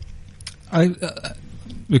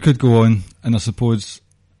 we could go on, and I suppose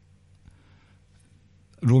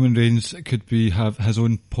Roman Reigns could have his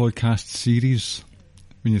own podcast series.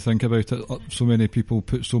 When you think about it, so many people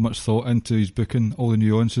put so much thought into his booking, all the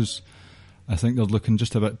nuances. I think they're looking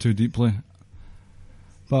just a bit too deeply.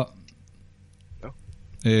 But,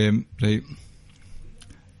 right,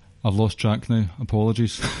 I've lost track now.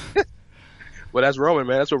 Apologies. Well, that's Roman,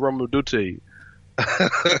 man. That's what Roman will do to you.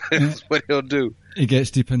 That's what he'll do. He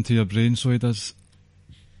gets deep into your brain, so he does.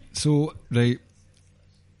 So, right,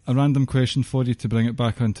 a random question for you to bring it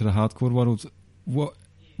back onto the hardcore world.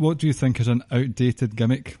 What do you think is an outdated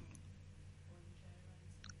gimmick?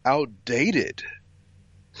 Outdated?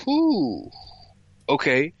 Whew.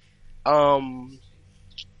 Okay. Damn,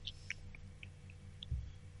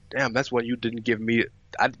 that's one you didn't give me.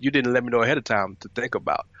 You didn't let me know ahead of time to think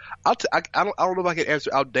about. I don't know if I can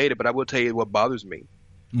answer outdated, but I will tell you what bothers me.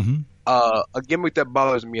 Mm-hmm. A gimmick that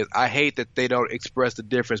bothers me is I hate that they don't express the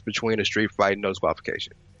difference between a street fight and no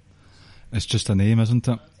disqualification. It's just a name, isn't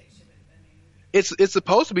it? It's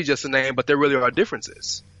supposed to be just a name, but there really are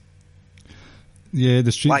differences. Yeah,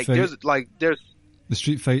 the street fight. There's the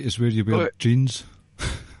street fight is where you wear jeans.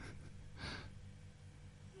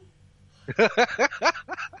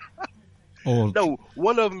 No,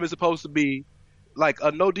 one of them is supposed to be like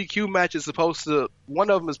a no DQ match is supposed to. One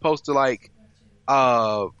of them is supposed to like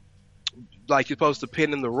you're supposed to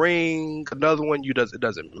pin in the ring. Another one it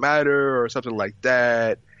doesn't matter or something like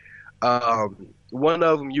that. One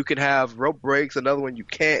of them you can have rope breaks. Another one you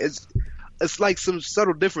can't. It's like some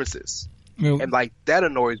subtle differences, and like that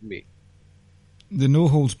annoys me. The no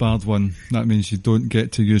holds barred one, that means you don't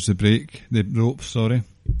get to use the rope. Sorry.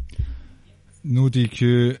 No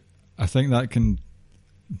DQ. I think that can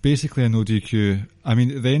basically a no DQ. I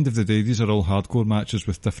mean, at the end of the day, these are all hardcore matches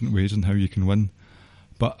with different ways on how you can win.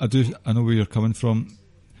 But I know where you're coming from.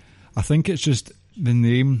 I think it's just the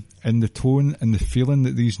name and the tone and the feeling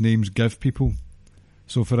that these names give people.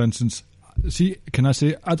 So, for instance, can I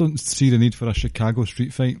say, I don't see the need for a Chicago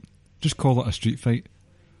street fight. Just call it a street fight.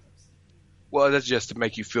 Well, that's just to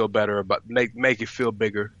make you feel better, make it feel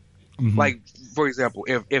bigger. Mm-hmm. Like, for example,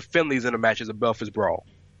 if Finley's in a match, it's a Belfast Brawl.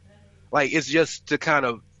 Like, it's just to kind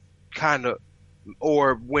of,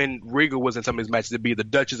 or when Regal was in some of his matches, it'd be the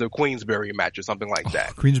Duchess of Queensberry match or something like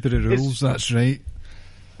that. Queensberry rules, that's right.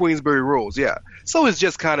 Queensberry rules, yeah. So it's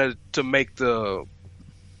just kind of to make the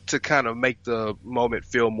moment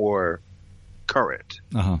feel more current.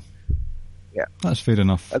 Yeah, that's fair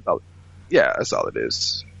enough. That's all it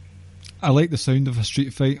is. I like the sound of a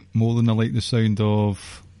street fight more than I like the sound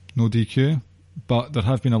of no DQ, but there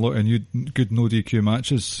have been a lot of new good no DQ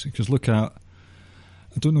matches. Because look at,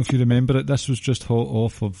 I don't know if you remember it, this was just hot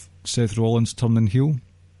off of Seth Rollins turning heel,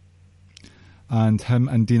 and him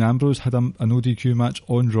and Dean Ambrose had a no DQ match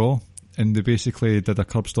on Raw, and they basically did a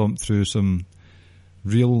curb stomp through some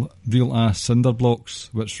real ass cinder blocks,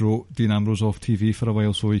 which wrote Dean Ambrose off TV for a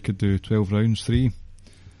while so he could do 12 rounds free.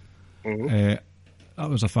 That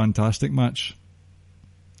was a fantastic match.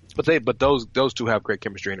 But those two have great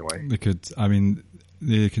chemistry anyway.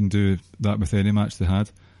 They can do that with any match they had.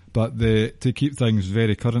 But to keep things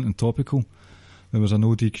very current and topical, there was a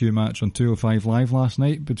no DQ match on 205 Live last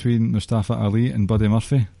night between Mustafa Ali and Buddy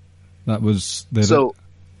Murphy. That was that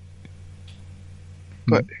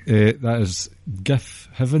is GIF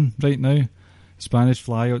heaven right now. Spanish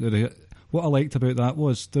Fly out there. What I liked about that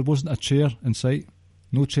was there wasn't a chair in sight.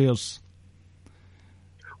 No chairs.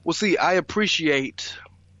 Well, see, I appreciate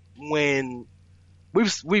when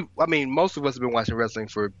most of us have been watching wrestling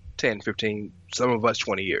for 10, 15, some of us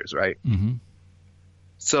 20 years, right? Mm-hmm.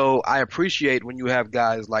 So I appreciate when you have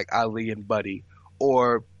guys like Ali and Buddy,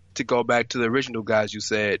 or to go back to the original guys you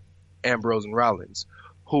said, Ambrose and Rollins,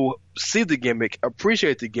 who see the gimmick,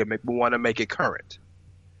 appreciate the gimmick, but want to make it current.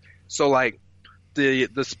 So like the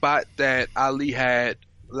spot that Ali had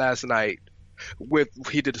last night,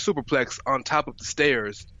 he did a superplex on top of the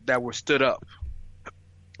stairs that were stood up.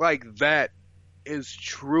 Like, that is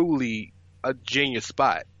truly a genius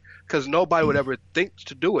spot, because nobody would ever think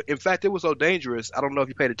to do it. In fact, it was so dangerous, I don't know if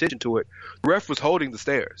you paid attention to it, the ref was holding the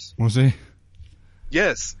stairs. Was he?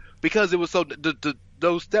 Yes, because it was so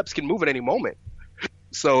those steps can move at any moment.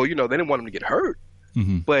 So, they didn't want him to get hurt.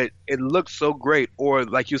 Mm-hmm. But it looked so great. Or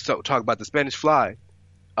like you talk about the Spanish Fly,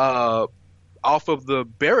 off of the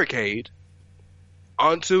barricade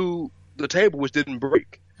onto the table, which didn't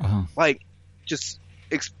break. Like, just,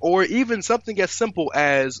 or even something as simple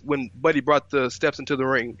as when Buddy brought the steps into the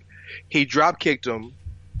ring, he drop kicked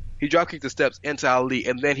the steps into Ali,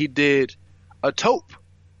 and then he did a tope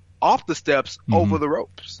off the steps over the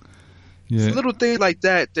ropes. Yeah. It's little things like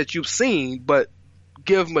that you've seen, but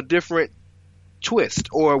give them a different twist.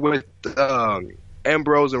 Or with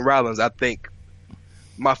Ambrose and Rollins, I think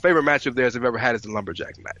my favorite match of theirs I've ever had is the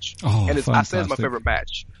Lumberjack match. And I say it's my favorite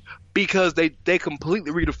match because they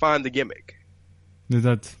completely redefined the gimmick. They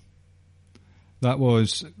did. That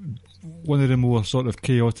was one of the more sort of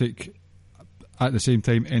chaotic, at the same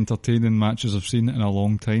time entertaining matches I've seen in a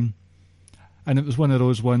long time. And it was one of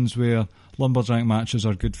those ones where Lumberjack matches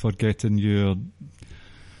are good for getting your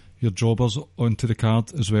jobbers onto the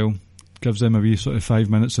card as well. Gives them a wee sort of 5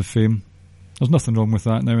 minutes of fame. There's nothing wrong with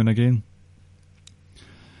that now and again.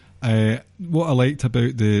 What I liked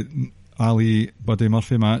about the Ali Buddy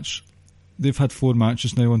Murphy match, they've had 4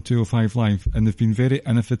 matches now on 205 Live, and they've been very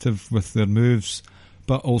innovative with their moves,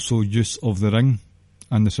 but also use of the ring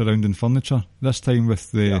and the surrounding furniture. This time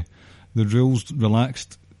with the rules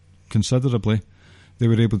relaxed considerably, they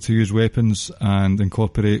were able to use weapons and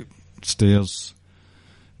incorporate stairs,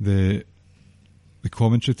 the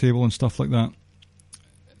commentary table and stuff like that.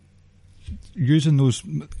 Using those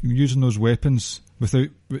weapons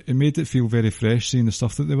it made it feel very fresh, seeing the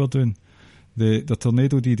stuff that they were doing. The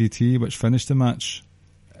tornado DDT, which finished the match,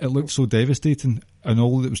 it looked so devastating, and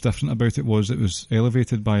all that was different about it was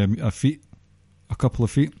elevated by a couple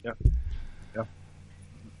of feet. Yeah.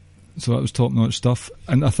 So that was top notch stuff.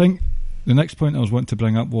 And I think the next point I was wanting to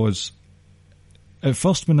bring up was, at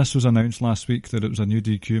first when this was announced last week that it was a no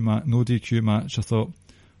DQ match, I thought,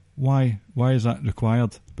 why is that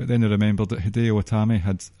required? But then I remembered that Hideo Itami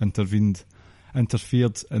had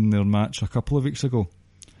interfered in their match a couple of weeks ago,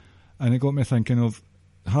 and it got me thinking of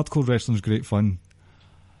hardcore wrestling's great fun.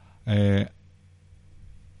 I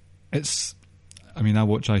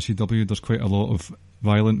watch ICW. There's quite a lot of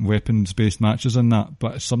violent weapons based matches in that,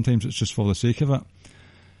 but sometimes it's just for the sake of it.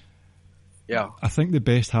 Yeah, I think the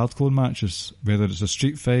best hardcore matches, whether it's a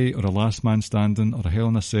street fight or a last man standing or a Hell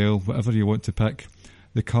in a Cell, whatever you want to pick,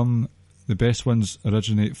 the best ones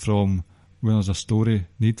originate from when there's a story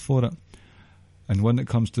need for it. And one that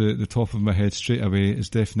comes to the top of my head straight away is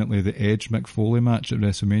definitely the Edge Mick Foley match at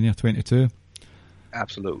WrestleMania 22.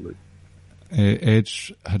 Absolutely.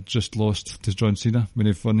 Edge had just lost to John Cena when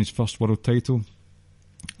he won his first world title,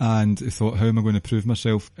 and he thought, how am I going to prove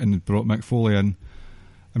myself? And brought Mick Foley in.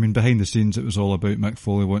 I mean, behind the scenes it was all about Mick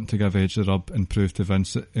Foley wanting to give Edge the rub and prove to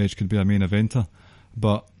Vince that Edge could be a main eventer,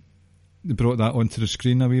 but they brought that onto the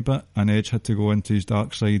screen a wee bit, and Edge had to go into his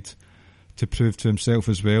dark side to prove to himself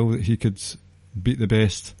as well that he could beat the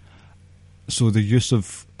best. So the use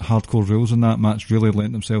of hardcore rules in that match really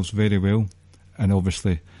lent themselves very well. And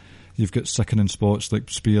obviously, you've got sickening spots like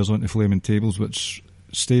spears onto flaming tables, which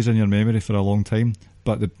stays in your memory for a long time.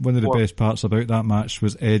 But one of the best parts about that match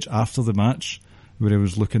was Edge after the match, where he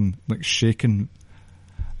was looking like shaking.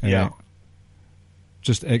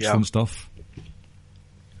 Just excellent stuff.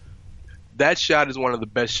 That shot is one of the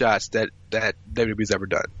best shots that WWE's ever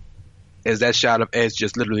done. Is that shot of Edge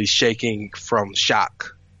just literally shaking from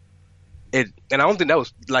shock. And I don't think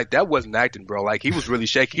that wasn't acting, bro. Like, he was really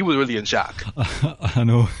shaking. He was really in shock. I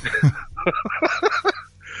know.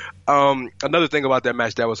 Another thing about that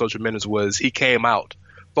match that was so tremendous was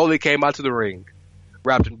Foley came out to the ring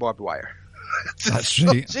wrapped in barbed wire. That's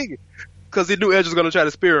right. Because he knew Edge was going to try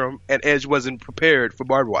to spear him, and Edge wasn't prepared for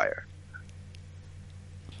barbed wire.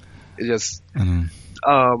 It just, I'm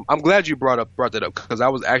glad you brought that up, because I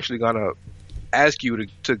was actually going to ask you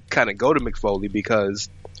to kind of go to Mick Foley, because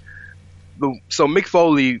so Mick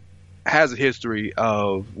Foley has a history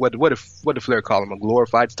of what did Flair call him, a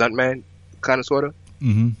glorified stuntman, kind of, sort of,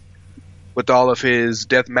 with all of his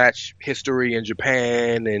deathmatch history in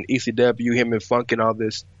Japan and ECW, him and Funk and all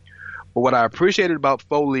this. But what I appreciated about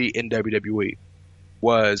Foley in WWE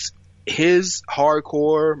was his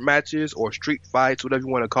hardcore matches or street fights, whatever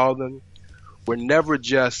you want to call them, were never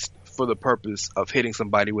just for the purpose of hitting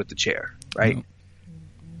somebody with the chair, right? Mm-hmm.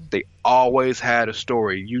 They always had a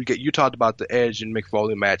story. You talked about the Edge and Mick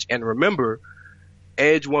Foley match, and remember,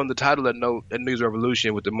 Edge won the title at New Year's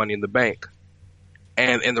Revolution with the Money in the Bank,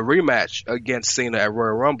 and in the rematch against Cena at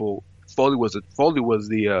Royal Rumble, Foley was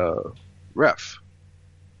the ref.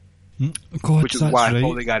 God, which is why right.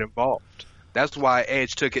 Foley got involved. That's why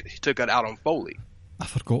Edge took it out on Foley. I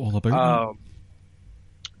forgot all about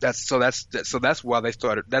that. That's why they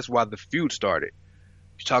started. That's why the feud started.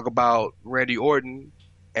 You talk about Randy Orton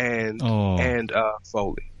and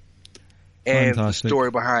Foley, and the story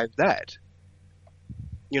behind that.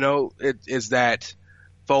 It is that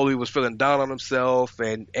Foley was feeling down on himself,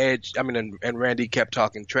 and and Randy kept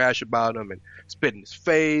talking trash about him and spitting in his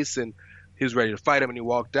face, and he was ready to fight him, and he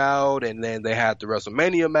walked out, and then they had the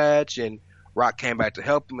WrestleMania match, and Rock came back to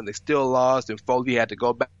help him, and they still lost, and Foley had to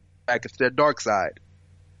go back into their dark side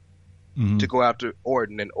to go after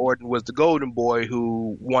Orton, and Orton was the golden boy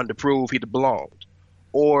who wanted to prove he belonged.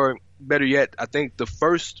 Or, better yet, I think the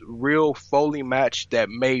first real Foley match that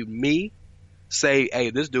made me say, hey,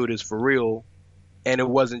 this dude is for real, and it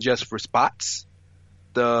wasn't just for spots,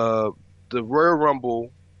 the Royal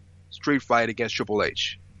Rumble street fight against Triple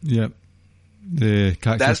H. Yep.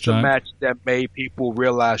 That's the match that made people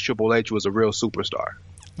realize Triple H was a real superstar.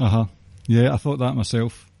 Yeah, I thought that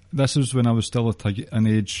myself. This was when I was still at an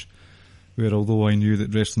age where, although I knew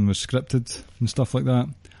that wrestling was scripted and stuff like that,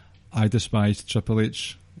 I despised Triple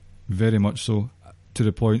H very much so, to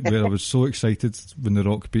the point where I was so excited when The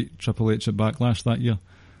Rock beat Triple H at Backlash that year.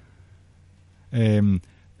 We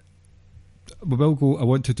will go. I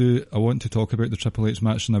want to talk about the Triple H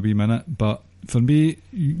match in a wee minute, but for me,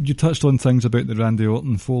 you touched on things about the Randy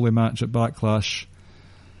Orton Foley match at Backlash.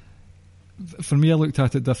 For me, I looked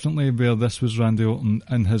at it differently, where this was Randy Orton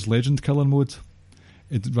in his Legend Killer mode.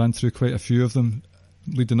 It ran through quite a few of them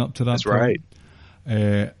leading up to that. That's point.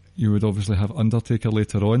 Right. You would obviously have Undertaker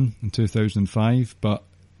later on in 2005, but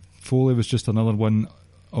Foley was just another one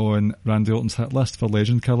on Randy Orton's hit list for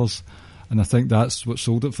Legend Killers, and I think that's what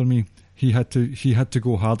sold it for me. He had to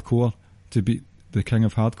go hardcore to beat the King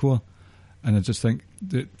of Hardcore, and I just think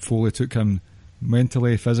that Foley took him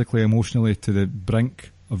mentally, physically, emotionally to the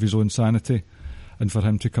brink of his own sanity, and for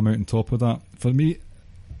him to come out on top of that, for me,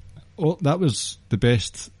 that was the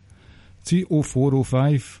best. See,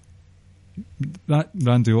 04-05, that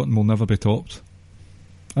Randy Orton will never be topped.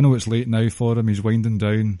 I know it's late now for him, he's winding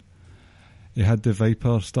down. He had the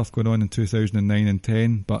Viper stuff going on in 2009 and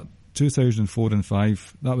 10, but 2004 and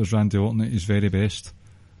 5, that was Randy Orton at his very best.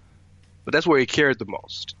 But that's where he cared the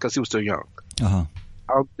most, because he was still young. I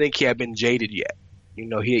don't think he had been jaded yet.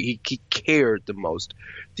 He cared the most.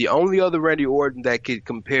 The only other Randy Orton that could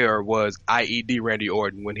compare was IED Randy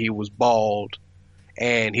Orton, when he was bald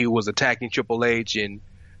and he was attacking Triple H and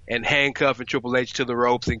handcuffing Triple H to the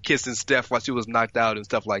ropes and kissing Steph while she was knocked out and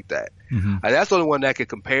stuff like that. That's the only one that could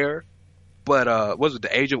compare. But was it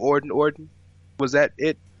the Age of Orton? Was that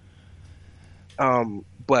it?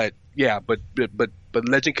 But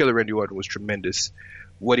Legend Killer Randy Orton was tremendous.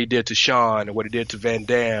 What he did to Shawn and what he did to Van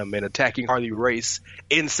Dam and attacking Harley Race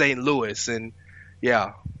in St. Louis, and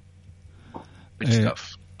good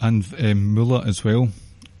stuff. And Moolah as well,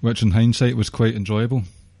 which in hindsight was quite enjoyable.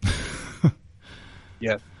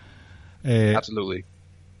 Yeah. Absolutely.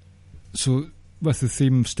 So, with the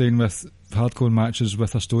theme staying with hardcore matches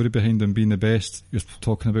with a story behind them being the best, you're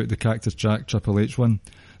talking about the Cactus Jack Triple H one.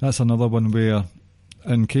 That's another one where,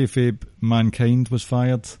 in kayfabe, Mankind was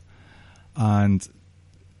fired, and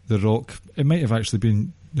The Rock, it might have actually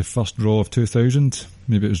been the first Raw of 2000,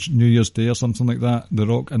 maybe it was New Year's Day or something like that. The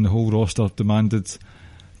Rock and the whole roster demanded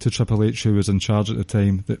to Triple H, who was in charge at the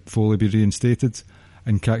time, that Foley be reinstated,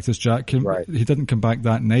 and Cactus Jack came. Right. He didn't come back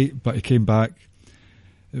that night, but he came back.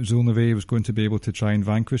 It was the only way he was going to be able to try and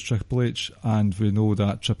vanquish Triple H, and we know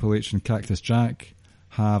that Triple H and Cactus Jack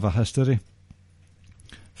have a history.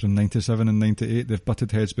 From 97 and 98, they've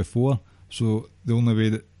butted heads before, so the only way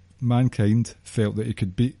that Mankind felt that he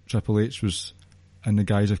could beat Triple H was in the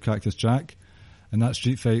guise of Cactus Jack, and that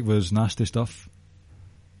street fight was nasty stuff.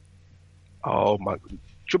 Oh my!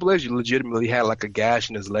 Triple H legitimately had like a gash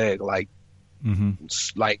in his leg, like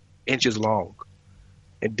inches long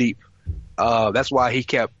and deep. That's why he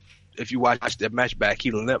kept. If you watch that match back,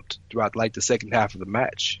 he limped throughout like the second half of the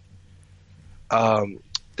match.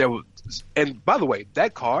 There was, and by the way,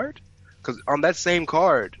 that card, because on that same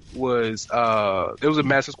card was it was a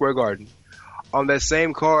Madison Square Garden. On that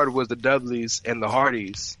same card was the Dudleys and the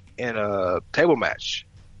Hardys in a table match,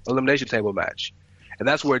 elimination table match, and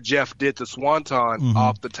that's where Jeff did the swanton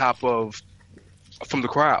off the top from the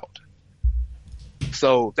crowd.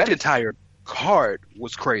 So that entire card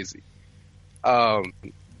was crazy. But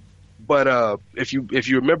if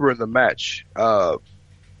you remember in the match,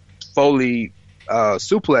 Foley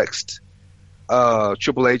suplexed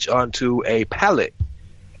Triple H onto a pallet,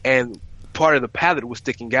 and part of the pallet was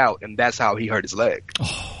sticking out, and that's how he hurt his leg.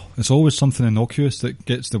 Oh, it's always something innocuous that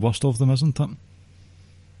gets the worst of them, isn't it?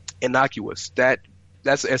 Innocuous.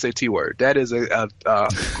 That's an SAT word. That is a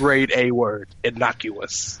grade A word.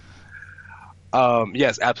 Innocuous.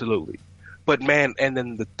 Yes, absolutely. But man, and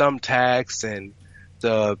then the thumbtacks and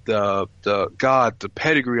the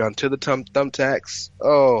pedigree onto the thumbtacks.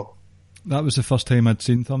 Oh, that was the first time I'd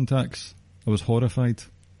seen thumbtacks. I was horrified.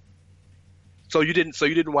 So you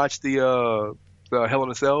didn't watch the Hell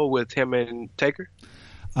in a Cell with him and Taker?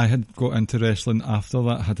 I had got into wrestling after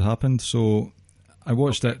that had happened, so I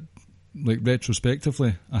watched it like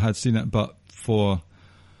retrospectively. I had seen it, but for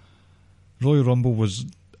Royal Rumble was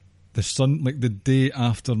the day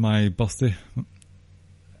after my birthday.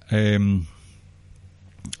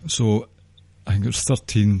 So I think it was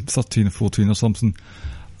 13 or 14 or something,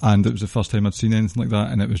 and it was the first time I'd seen anything like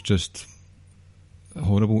that, and it was just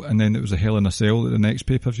horrible. And then it was a Hell in a Cell at the next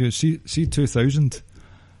pay-per-view. See 2000.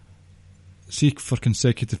 See, for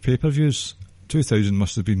consecutive pay-per-views, 2000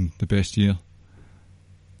 must have been the best year.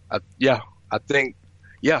 I think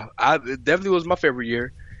it definitely was my favorite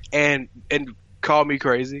year. And call me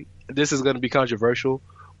crazy, this is going to be controversial,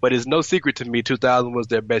 but it's no secret to me 2000 was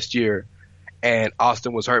their best year, and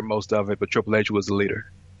Austin was hurt most of it, but Triple H was the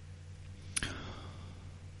leader.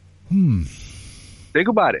 Think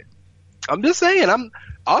about it. I'm just saying,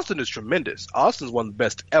 Austin is tremendous. Austin's one of the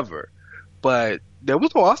best ever, but there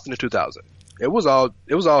was no Austin in 2000. It was all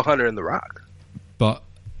Hunter and The Rock. But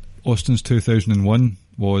Austin's 2001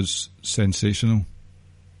 was sensational.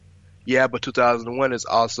 Yeah, but 2001 is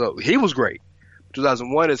also, he was great.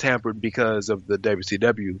 2001 is hampered because of the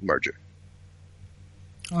WCW merger.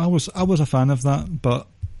 I was a fan of that, but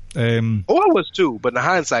I was too. But in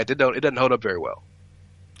hindsight, it doesn't hold up very well.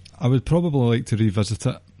 I would probably like to revisit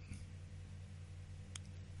it,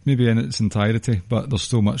 maybe in its entirety. But there's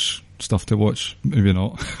so much stuff to watch. Maybe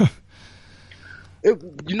not.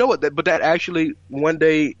 You know what? But that actually, one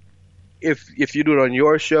day, if you do it on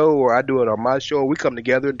your show or I do it on my show, we come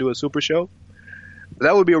together and do a super show.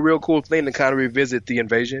 That would be a real cool thing to kind of revisit the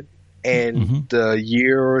Invasion and the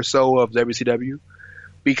year or so of WCW,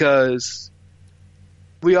 because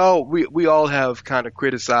we all have kind of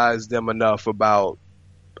criticized them enough about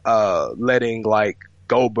letting like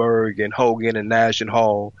Goldberg and Hogan and Nash and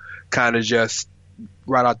Hall kind of just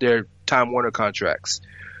write out their Time Warner contracts,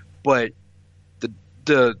 but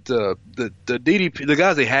the DDP, the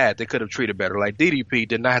guys they could have treated better. Like DDP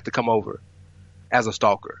did not have to come over as a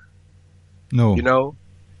stalker. No, you know,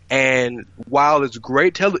 and while it's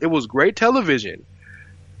great, it was great television.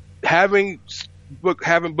 Having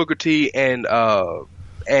Booker T and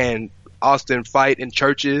Austin fight in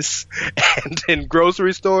churches and in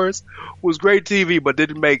grocery stores was great TV, but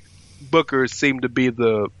didn't make Booker seem to be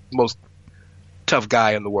the most tough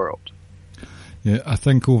guy in the world. Yeah, I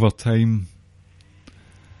think over time.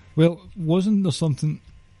 Well, wasn't there something?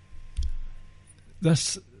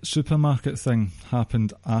 This supermarket thing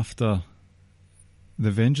happened after the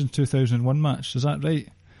Vengeance 2001 match. Is that right?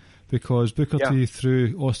 because Booker T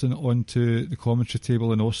threw Austin onto the commentary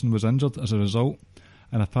table and Austin was injured as a result.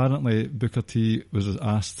 And apparently Booker T was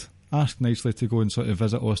asked nicely to go and sort of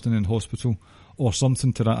visit Austin in hospital or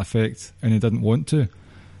something to that effect, and he didn't want to.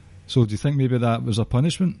 So do you think maybe that was a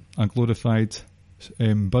punishment, a glorified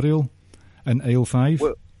burial in aisle 5?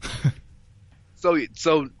 Well,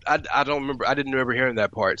 so I don't remember. I didn't remember hearing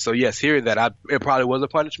that part. So yes, hearing that, it probably was a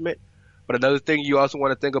punishment. But another thing you also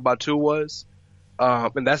want to think about too was,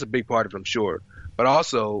 and that's a big part of it, I'm sure. But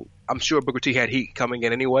also, I'm sure Booker T had heat coming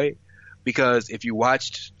in anyway, because if you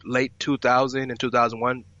watched late 2000 and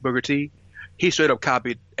 2001 Booker T, he straight up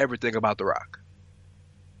copied everything about The Rock.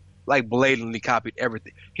 Like blatantly copied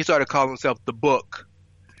everything. He started calling himself The Book,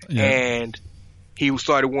 and he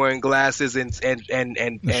started wearing glasses and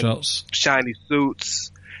shiny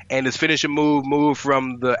suits, and his finishing move moved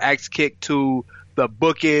from the axe kick to the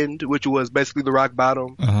bookend, which was basically the rock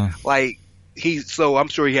bottom. Like so I'm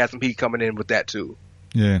sure he had some heat coming in with that too.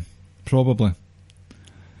 Yeah, probably.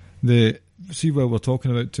 While we're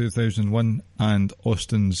talking about 2001 and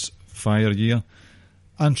Austin's fire year,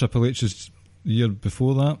 and Triple H's year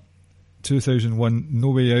before that, 2001 No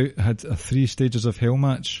Way Out had a 3 stages of hell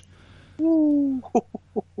match. Ooh,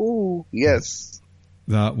 yes.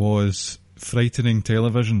 That was frightening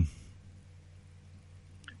television.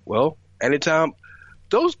 Well, anytime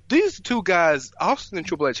these two guys, Austin and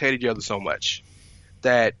Triple H, hated each other so much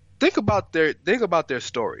that think about their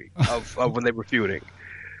story of when they were feuding.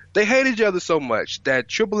 They hated each other so much that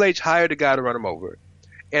Triple H hired a guy to run him over,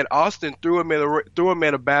 and Austin threw him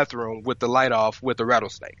in a bathroom with the light off with a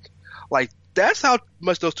rattlesnake. Like, that's how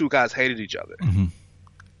much those two guys hated each other. Mm-hmm.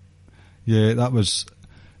 Yeah, that was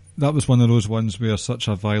one of those ones where such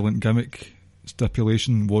a violent gimmick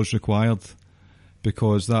stipulation was required,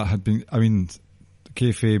 because that had been, I mean,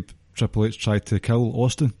 kayfabe, Triple H tried to kill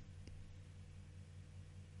Austin.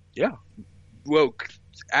 Yeah. Well,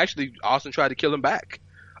 actually, Austin tried to kill him back.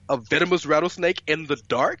 A venomous rattlesnake in the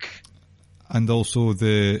dark? And also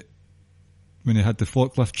when he had the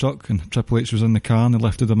forklift truck and Triple H was in the car and they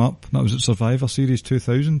lifted him up. That was at Survivor Series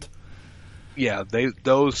 2000. Yeah,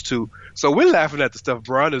 those two. So we're laughing at the stuff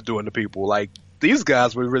Braun is doing to people. Like, these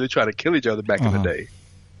guys were really trying to kill each other back in the day.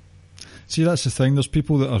 See, that's the thing. There's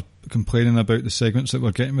people that are complaining about the segments that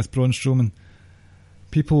we're getting with Braun Strowman.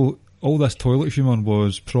 All this toilet humour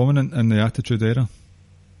was prominent in the Attitude Era.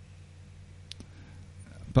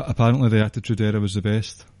 But apparently the Attitude Era was the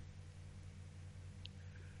best.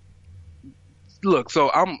 Look, so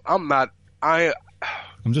I'm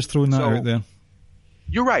just throwing that out there.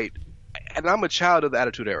 You're right. And I'm a child of the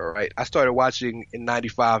Attitude Era, right? I started watching in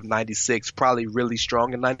 95, 96, probably really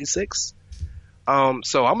strong in 96.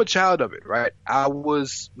 So I'm a child of it, right?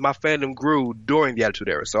 My fandom grew during the Attitude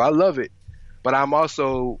Era, so I love it. But I'm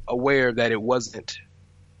also aware that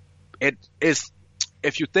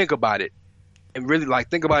if you think about it, and really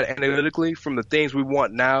think about it analytically, from the things we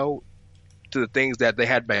want now to the things that they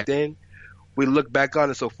had back then, we look back on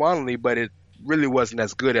it so fondly, but it really wasn't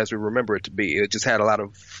as good as we remember it to be. It just had a lot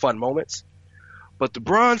of fun moments. But the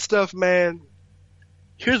Braun stuff, man,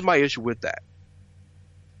 here's my issue with that.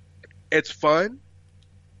 It's fun.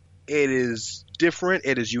 It is different.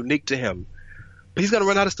 It is unique to him. But he's going to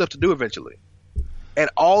run out of stuff to do eventually. And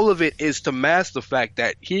all of it is to mask the fact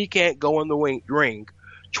that he can't go in the ring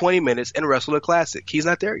 20 minutes and wrestle a classic. He's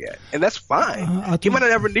not there yet. And that's fine. He might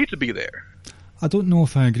not ever need to be there. I don't know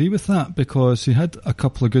if I agree with that, because he had a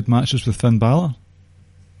couple of good matches with Finn Balor.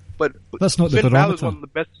 But that's not Finn the barometer. Balor's one of the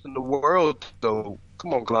best in the world, though.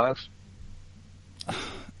 Come on, Clive.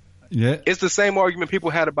 Yeah. It's the same argument people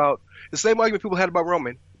had about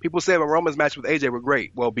Roman. People say Roman's match with AJ were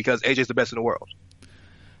great. Well, because AJ's the best in the world.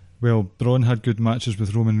 Well, Braun had good matches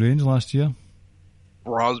with Roman Reigns last year.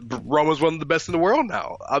 Roman's one of the best in the world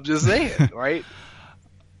now. I'm just saying, right?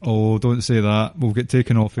 Oh, don't say that. We'll get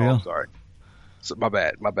taken off air. Oh, sorry. So, my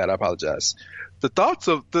bad. I apologize. The thoughts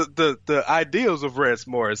of the ideals of Rance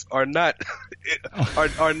Morris are not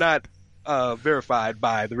verified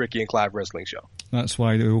by the Ricky and Clive Wrestling Show. That's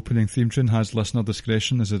why the opening theme tune has listener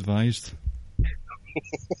discretion is advised.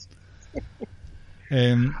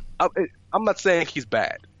 I'm not saying he's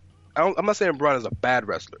bad. I'm not saying Braun is a bad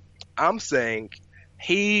wrestler. I'm saying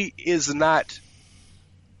he is not.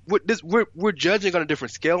 We're judging on a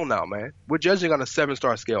different scale now, man. We're judging on a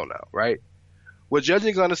 7-star scale now, right? We're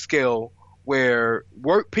judging on a scale where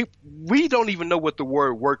we don't even know what the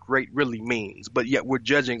word work rate really means, but yet we're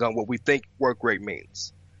judging on what we think work rate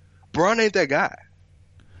means. Braun ain't that guy.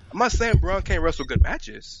 I'm not saying Braun can't wrestle good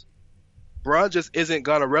matches. Braun just isn't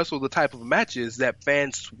gonna wrestle the type of matches that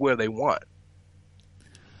fans swear they want.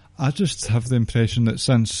 I just have the impression that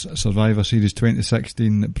since Survivor Series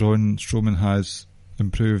 2016, that Braun Strowman has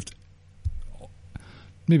improved,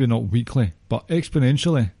 maybe not weekly, but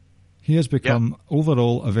exponentially. He has become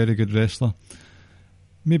overall a very good wrestler.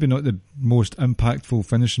 Maybe not the most impactful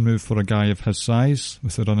finishing move for a guy of his size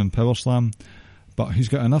with the running power slam, but he's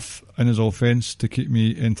got enough in his offense to keep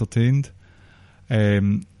me entertained. I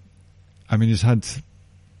mean, he's had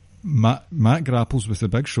Matt grapples with the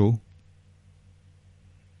Big Show.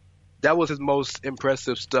 That was his most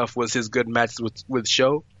impressive stuff, was his good matches with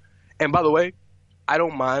Show. And by the way, I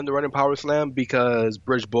don't mind the running power slam because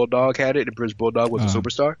British Bulldog had it, and British Bulldog was a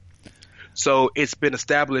superstar. So it's been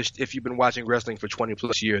established, if you've been watching wrestling for 20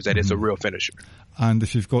 plus years, that it's a real finisher. And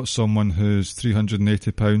if you've got someone who's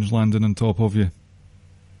 380 pounds landing on top of you,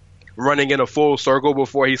 running in a full circle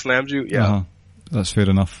before he slams you, that's fair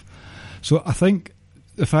enough. So I think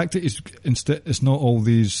the fact that it's not all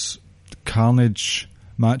these carnage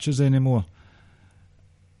matches anymore.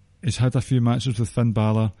 He's had a few matches with Finn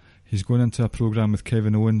Balor. He's going into a program with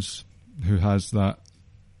Kevin Owens, who has that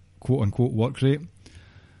quote unquote work rate.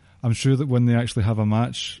 I'm sure that when they actually have a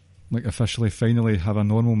match, like officially, finally have a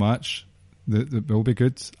normal match, that will be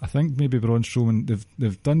good. I think maybe Braun Strowman,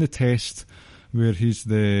 they've done the test where he's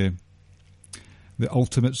the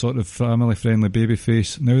ultimate sort of family friendly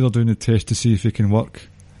babyface. Now they're doing the test to see if he can work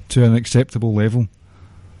to an acceptable level.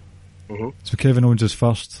 Mm-hmm. So Kevin Owens is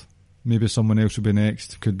first. Maybe someone else will be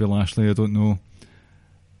next. Could be Lashley, I don't know.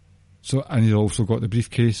 So, and he's also got the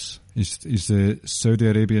briefcase. He's the Saudi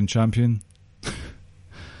Arabian champion.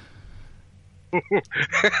 I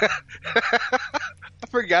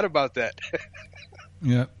forgot about that.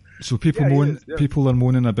 Yeah. So people people are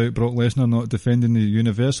moaning about Brock Lesnar not defending the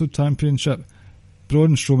Universal Championship.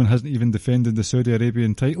 Braun Strowman hasn't even defended the Saudi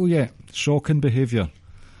Arabian title yet. Shocking behaviour.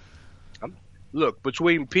 Look,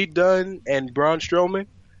 between Pete Dunne and Braun Strowman,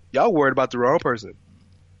 y'all worried about the wrong person.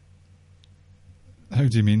 How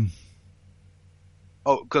do you mean?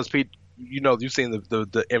 Oh, because Pete, you've seen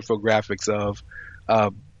the infographics of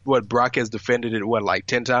what Brock has defended it, like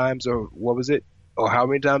 10 times, or what was it? Or how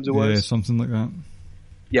many times it was? Yeah, something like that.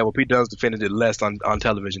 Yeah, well, Pete Dunne's defended it less on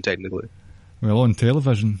television, technically. Well, on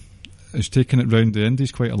television, it's taken it round the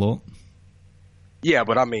indies quite a lot. Yeah,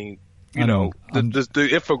 but I mean, the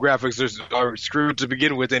infographics are screwed to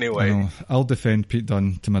begin with anyway. I know. I'll defend Pete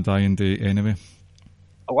Dunne to my dying day anyway.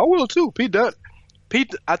 Oh, I will too. Pete Dunne.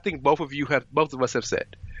 I think both of us have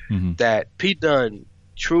said that Pete Dunne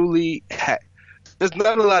truly there's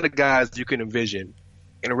not a lot of guys you can envision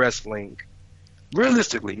in wrestling,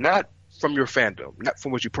 realistically, not from your fandom, not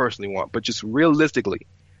from what you personally want, but just realistically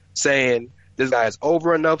saying this guy is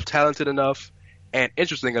over enough, talented enough, and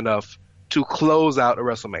interesting enough to close out a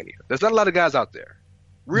WrestleMania. There's not a lot of guys out there.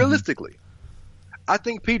 Realistically. I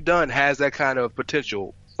think Pete Dunne has that kind of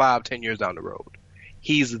potential 5-10 years down the road.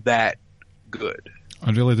 He's that good.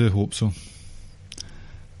 I really do hope so.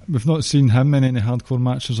 We've not seen him in any hardcore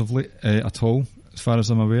matches of late at all, as far as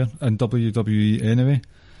I'm aware, in WWE anyway.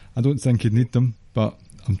 I don't think he'd need them, but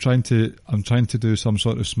I'm trying to do some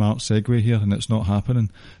sort of smart segue here, and it's not happening.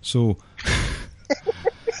 So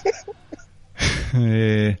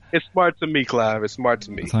it's smart to me, Clive. It's smart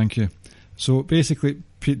to me. Thank you. So basically,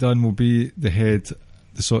 Pete Dunne will be the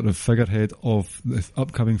sort of figurehead of the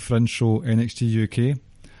upcoming Fringe show NXT UK.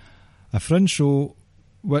 A Fringe show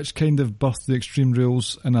which kind of birthed the Extreme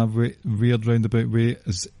Rules in a weird roundabout way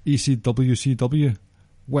is ECWCW,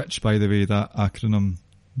 which, by the way, that acronym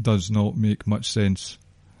does not make much sense.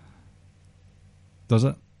 Does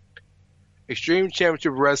it? Extreme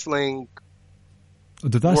Championship Wrestling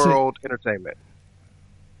World Entertainment.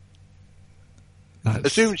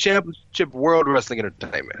 Extreme Championship World Wrestling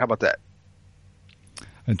Entertainment. How about that?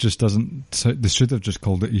 It just doesn't. They should have just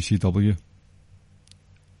called it ECW.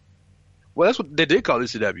 Well, that's what they did call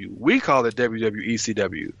ECW. We call it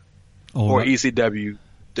WWECW or ECW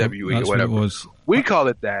WWE or whatever. What it was. We call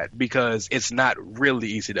it that because it's not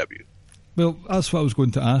really ECW. Well, that's what I was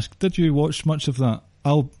going to ask. Did you watch much of that?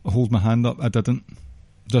 I'll hold my hand up. I didn't.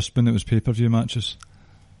 Just when it was pay-per-view matches.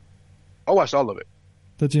 I watched all of it.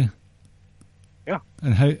 Did you? Yeah.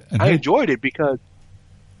 I enjoyed it because...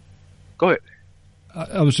 Go ahead.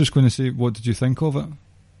 I was just going to say, what did you think of it?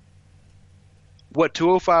 What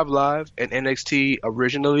 205 Live and NXT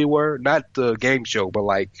originally were, not the game show, but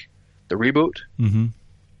like the reboot,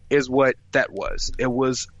 is what that was. It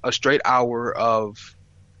was a straight hour of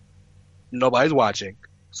nobody's watching,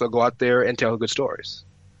 so go out there and tell good stories.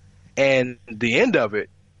 And the end of it,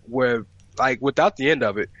 where like without the end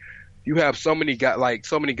of it, you have so many guys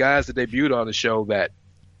that debuted on the show that, you know, they didn't really have a story. They just had a good story. And the end of it, where like without the end of it, you have so many guys that debuted on the show that, you know, they didn't really have a story. And the end of it, where like without the end of it, you have so many guys that debuted on the show that, you know,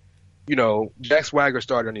 they didn't really have a story. You know, Jack Swagger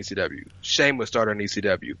started on ECW. Sheamus started on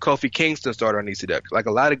ECW. Kofi Kingston started on ECW. Like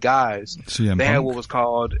a lot of guys, they had what was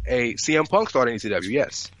called a CM Punk started on ECW.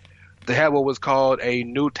 Yes, they had what was called a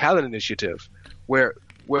new talent initiative, where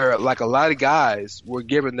like a lot of guys were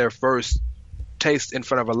given their first taste in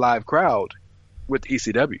front of a live crowd with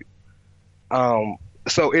ECW.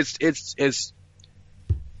 So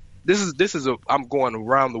I'm going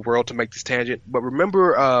around the world to make this tangent, but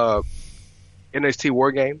remember NXT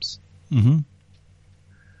War Games? Mm-hmm.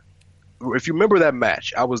 If you remember that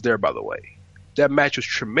match, I was there, by the way. That match was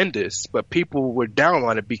tremendous, but people were down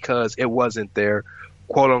on it because it wasn't their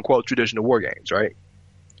quote-unquote traditional War Games, right?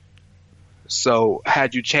 So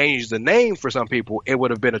had you changed the name for some people, it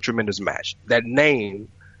would have been a tremendous match. That name,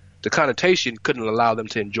 the connotation, couldn't allow them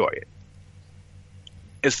to enjoy it.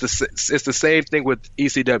 It's the same thing with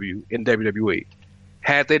ECW in WWE.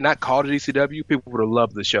 Had they not called it ECW, people would have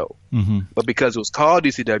loved the show. Mm-hmm. But because it was called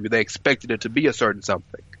ECW, they expected it to be a certain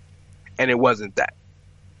something. And it wasn't that.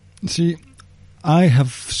 See, I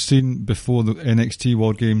have seen before the NXT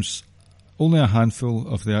War Games only a handful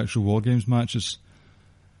of the actual War Games matches.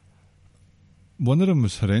 One of them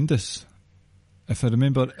was horrendous. If I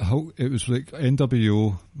remember, it was like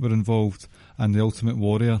NWO were involved and the Ultimate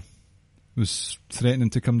Warrior was threatening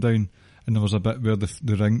to come down, and there was a bit where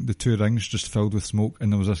the two rings just filled with smoke, and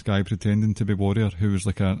there was this guy pretending to be Warrior who was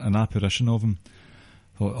like an apparition of him.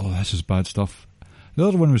 I thought, oh, this is bad stuff. The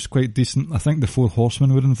other one was quite decent. I think the Four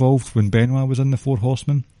Horsemen were involved when Benoit was in the Four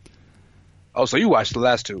Horsemen. Oh, so you watched the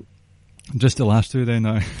last two? Just the last two then,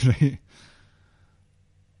 right?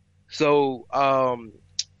 So,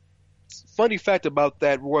 funny fact about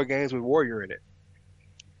that War Games with Warrior in it.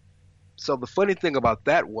 So the funny thing about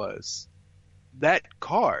that was, that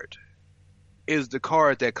card is the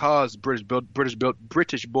card that caused British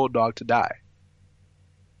Bulldog to die.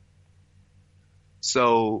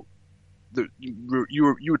 So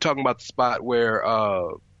you were talking about the spot where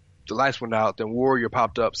the lights went out, then Warrior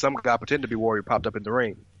popped up. Some guy pretended to be Warrior popped up in the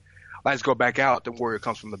ring. Lights go back out, then Warrior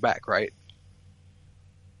comes from the back, right?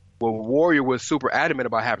 Well, Warrior was super adamant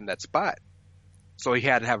about having that spot, so he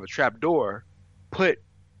had to have a trap door put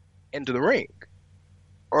into the ring.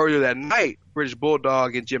 Earlier that night, British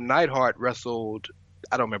Bulldog and Jim Neidhart wrestled.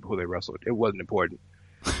 I don't remember who they wrestled. It wasn't important.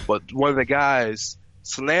 But one of the guys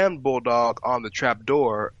slammed Bulldog on the trap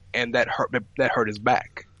door, and that hurt his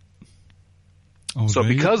back. Oh, so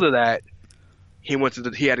really? because of that, he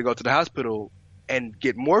had to go to the hospital and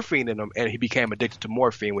get morphine in him, and he became addicted to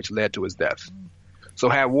morphine, which led to his death. So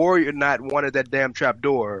had Warrior not wanted that damn trap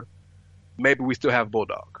door, maybe we still have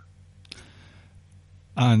Bulldog.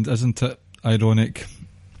 And isn't it ironic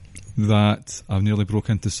that I've nearly broke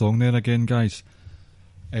into song there again, guys?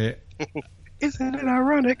 Isn't it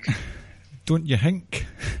ironic? Don't you think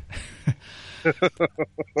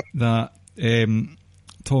that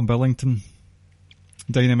Tom Billington,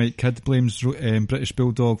 Dynamite Kid, blames British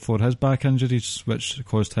Bulldog for his back injuries, which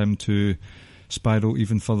caused him to spiral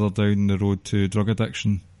even further down the road to drug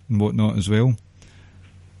addiction and whatnot as well?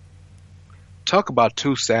 Talk about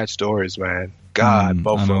two sad stories, man. God,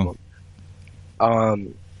 both of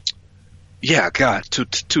them. Yeah, God,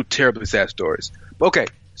 two terribly sad stories. Okay,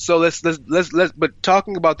 so let's. But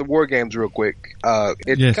talking about the War Games real quick,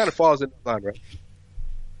 it kind of falls into line,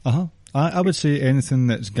 right? I would say anything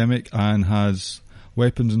that's gimmick and has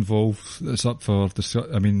weapons involved, it's up for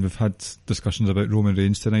I mean, we've had discussions about Roman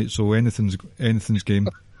Reigns tonight, so anything's game.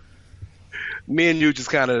 Me and you just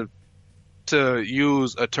kind of, to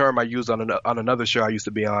use a term I used on another show I used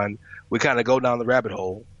to be on, we kind of go down the rabbit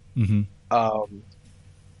hole. Mm-hmm.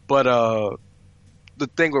 But the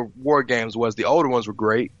thing with War Games was the older ones were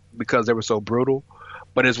great because they were so brutal.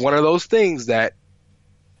 But it's one of those things that,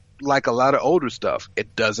 like a lot of older stuff,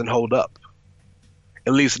 it doesn't hold up.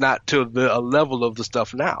 At least not to the level of the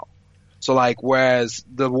stuff now. So, like, whereas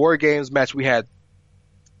the War Games match we had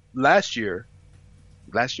last year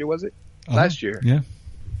was it? Last year. Yeah.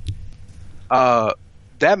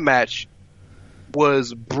 That match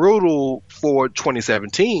was brutal for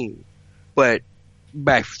 2017, but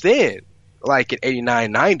back then, like in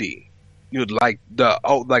 89, 90, you'd like the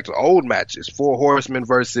old matches, Four Horsemen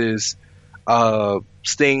versus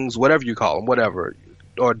Stings, whatever you call them, whatever,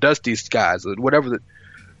 or Dusty's guys, or whatever.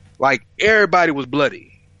 Like, everybody was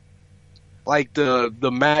bloody. Like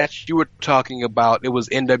the match you were talking about, it was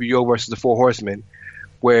NWO versus the Four Horsemen,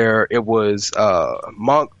 where it was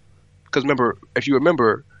Monk. Because remember, if you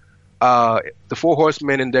remember, the Four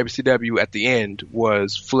Horsemen in WCW at the end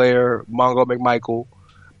was Flair, Mongo McMichael,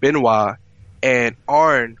 Benoit, and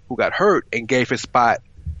Arn, who got hurt and gave his spot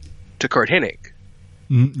to Kurt Hennig.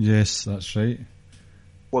 Yes, that's right.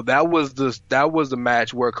 Well, that was the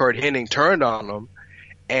match where Kurt Hennig turned on him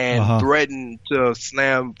and threatened to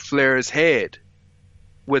slam Flair's head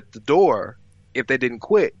with the door if they didn't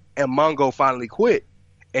quit. And Mongo finally quit,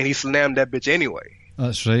 and he slammed that bitch anyway.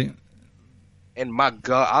 That's right. And my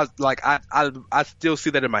God, I was like, I still see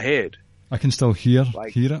that in my head. I can still hear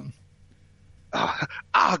it.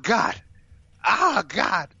 Oh God.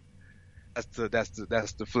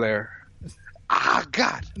 That's the Flair. Ah,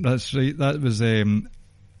 God. That's right. That was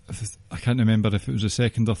I can't remember if it was the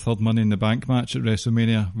second or third Money in the Bank match at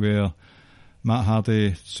WrestleMania where Matt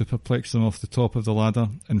Hardy superplexed him off the top of the ladder,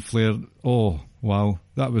 and Flair. Oh wow,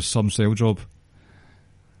 that was some sell job.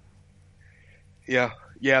 Yeah,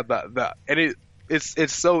 and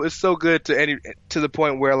it's so good to the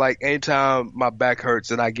point where like anytime my back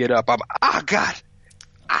hurts and I get up, I'm God.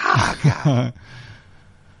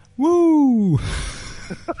 Woo.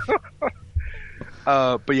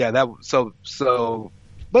 But yeah,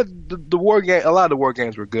 but the war game, a lot of the war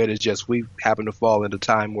games were good. It's just we happened to fall into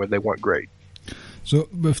time where they weren't great. So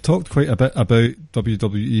we've talked quite a bit about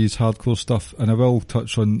WWE's hardcore stuff, and I will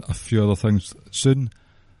touch on a few other things soon.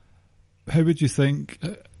 How would you think,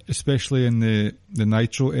 especially in the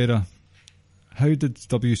Nitro era, how did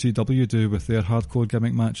WCW do with their hardcore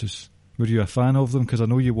gimmick matches? Were you a fan of them? Because I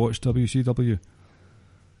know you watched WCW.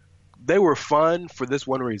 They were fun for this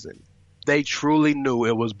one reason. They truly knew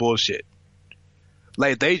it was bullshit.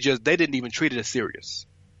 Like they didn't even treat it as serious.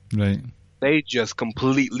 Right. They just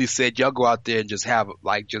completely said, y'all go out there and just have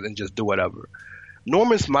just do whatever.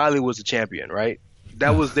 Norman Smiley was the champion, right?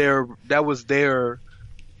 That was their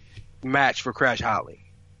match for Crash Holly.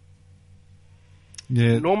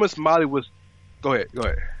 Yeah. Norman Smiley was. Go ahead.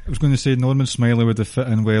 I was going to say Norman Smiley would have fit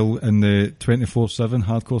in well in the 24/7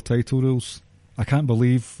 hardcore title rules. I can't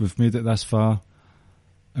believe we've made it this far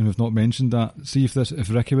and we've not mentioned that. See if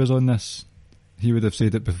Ricky was on this, he would have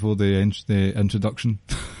said it before the introduction.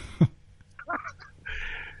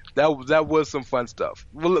 That was some fun stuff.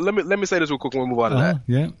 Well, let me say this real quick when we move on to that.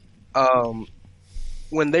 Yeah.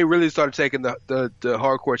 When they really started taking the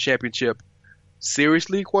hardcore championship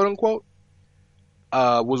seriously, quote unquote,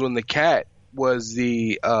 was when the Cat was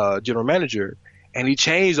the general manager, and he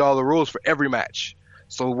changed all the rules for every match.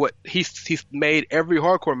 So what he made every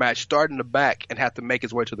hardcore match start in the back and have to make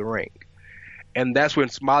his way to the ring, and that's when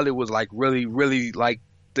Smiley was like really, really like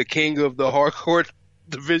the king of the hardcore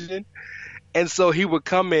division. And so he would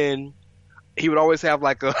come in, he would always have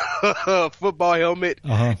like a football helmet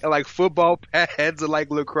and like football pads and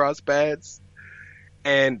like lacrosse pads.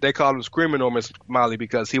 And they called him Screaming Norman Smiley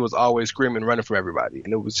because he was always screaming, running from everybody.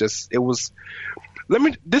 And this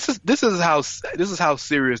is how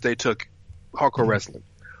serious they took hardcore wrestling.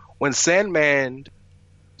 When Sandman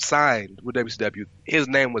signed with WCW, his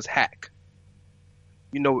name was Hack.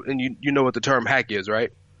 You know what the term hack is,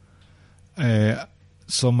 right?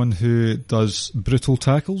 Someone who does brutal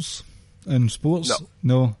tackles in sports?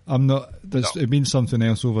 No, I'm not. It means something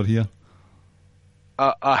else over here.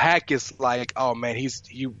 A hack is like, oh man,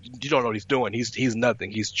 you don't know what he's doing. He's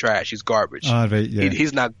nothing. He's trash. He's garbage. Ah, right, yeah.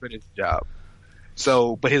 He's not good at his job.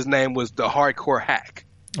 So, but his name was the Hardcore Hack.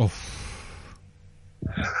 Oh.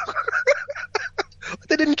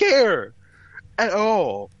 They didn't care at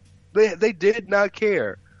all. They did not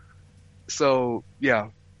care. So yeah.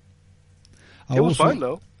 It was fun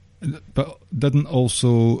though. But didn't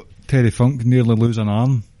also Terry Funk nearly lose an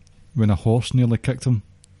arm when a horse nearly kicked him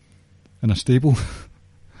in a stable?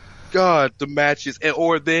 God, the matches,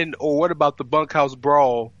 or what about the bunkhouse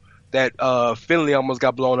brawl that Finlay almost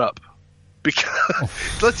got blown up because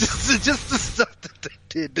just the stuff that they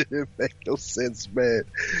did didn't make no sense, man.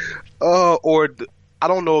 I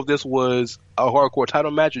don't know if this was a hardcore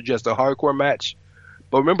title match or just a hardcore match,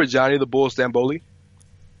 but remember Johnny the Bull Stamboli?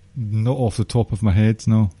 Not off the top of my head,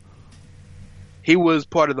 no. He was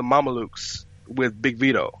part of the Mamalukes with Big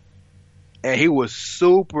Vito, and he was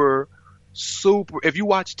super. If you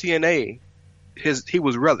watch TNA, he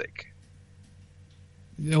was Relic.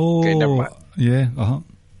 Oh, okay, never mind. Yeah,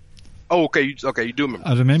 Oh, okay, you do remember.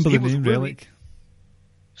 I remember the name Relic.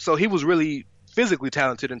 So he was really physically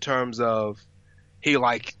talented in terms of he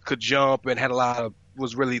like could jump and had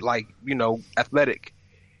was really like athletic.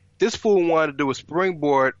 This fool wanted to do a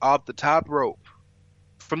springboard off the top rope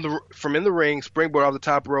from in the ring, springboard off the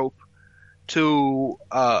top rope to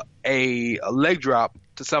a leg drop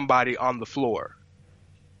to somebody on the floor.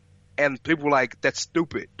 And people were like, that's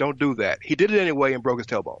stupid. Don't do that. He did it anyway and broke his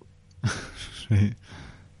tailbone. Right.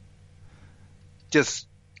 Just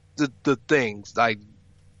the things, like,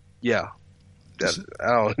 yeah. I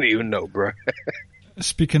don't even know, bro.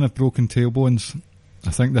 Speaking of broken tailbones,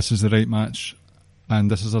 I think this is the right match. and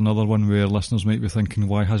this is another one where listeners might be thinking,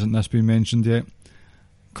 why hasn't this been mentioned yet?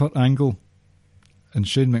 Kurt Angle and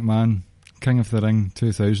Shane McMahon, King of the Ring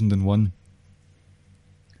 2001.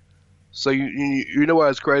 So you know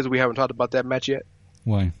what's crazy? We haven't talked about that match yet.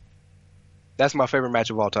 Why? That's my favorite match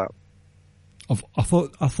of all time. I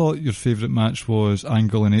thought your favourite match was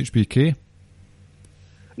Angle and HBK.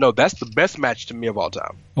 No, that's the best match to me of all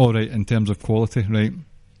time. Oh, right, in terms of quality, right?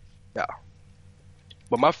 Yeah.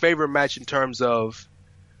 But my favorite match in terms of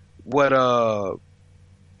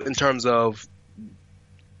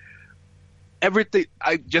everything,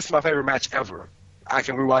 just my favorite match ever. I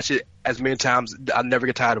can rewatch it as many times. I never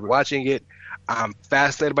get tired of watching it. I'm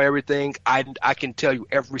fascinated by everything. I can tell you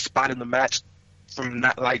every spot in the match from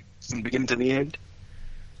beginning to the end.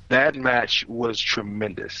 That match was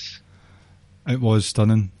tremendous. It was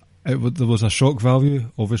stunning. There was a shock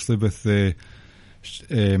value, obviously, with the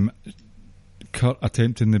Kurt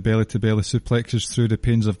attempting the belly-to-belly suplexes through the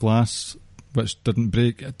panes of glass, which didn't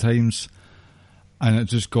break at times, and it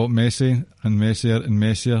just got messy and messier and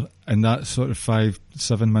messier. And that sort of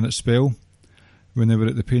 5-7 minute spell when they were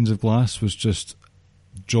at the panes of glass was just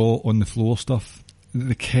jaw on the floor stuff.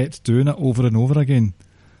 They kept doing it over and over again.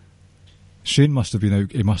 Shane must have been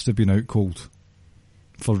out. He must have been out cold,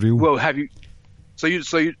 for real. Well, have you? So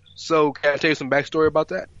can I tell you some backstory about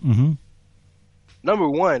that? Mm-hmm. Number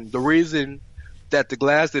one, the reason that the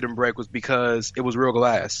glass didn't break was because it was real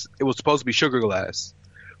glass. It was supposed to be sugar glass,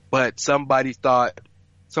 but somebody forgot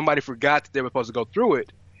that they were supposed to go through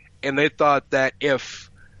it, and they thought that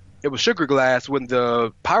if it was sugar glass, when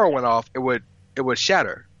the power went off, it would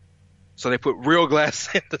shatter. So they put real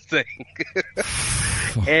glass in the thing.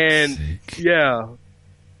 And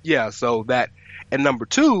yeah. So that, and number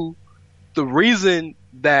two, the reason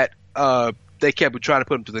that they kept trying to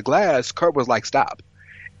put him to the glass, Kurt was like, stop.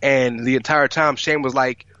 And the entire time Shane was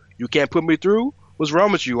like, you can't put me through? What's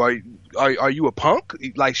wrong with you? Are you a punk?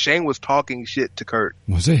 Like, Shane was talking shit to Kurt.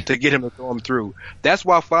 Was he? To get him to throw him through. That's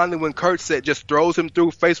why finally when Kurt said just throws him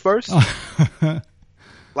through face first,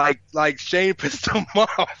 like Shane pissed him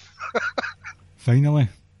off. Finally.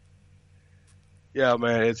 Yeah,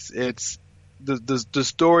 man, it's the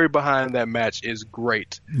story behind that match is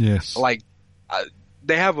great. Yes. Like,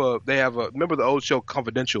 they have a remember the old show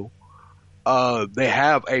Confidential? They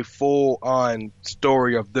have a full on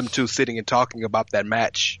story of them two sitting and talking about that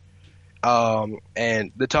match.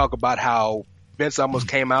 And they talk about how Vince almost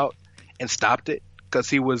came out and stopped it because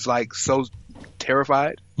he was like so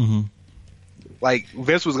terrified. Mm-hmm. Like,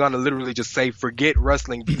 Vince was going to literally just say, forget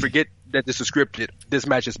wrestling, forget that this is scripted, this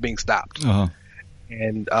match is being stopped. Uh-huh.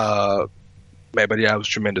 And, man, but yeah, it was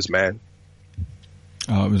tremendous, man.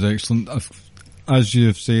 Oh, it was excellent. As you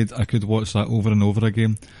have said, I could watch that over and over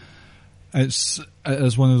again. It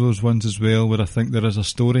is one of those ones as well where I think there is a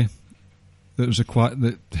story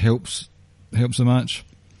that helps the match.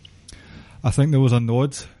 I think there was a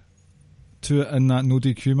nod to it in that no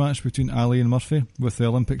DQ match between Ali and Murphy with the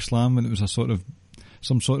Olympic Slam, when it was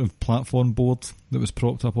some sort of platform board that was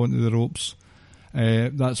propped up onto the ropes.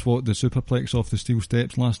 That's what the superplex off the steel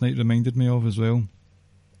steps last night reminded me of as well.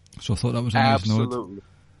 So I thought that was a nice nod. Absolutely.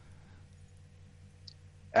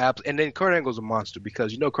 And then Kurt Angle's a monster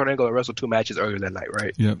because Kurt Angle wrestled 2 matches earlier that night,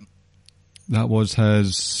 right? Yep. That was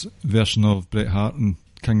his version of Bret Hart in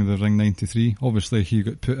King of the Ring 93. Obviously, he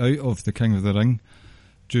got put out of the King of the Ring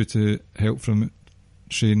due to help from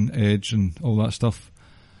Shane, Edge, and all that stuff.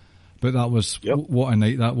 But that was what a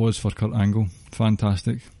night that was for Kurt Angle.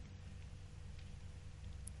 Fantastic.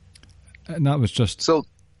 And that was just. So.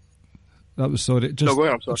 That was sorry. No, go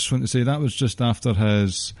ahead. I'm sorry. I just want to say that was just after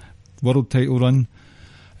his world title run.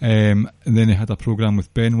 And then he had a program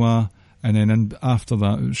with Benoit, and then after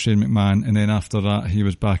that it was Shane McMahon, and then after that he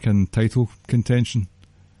was back in title contention.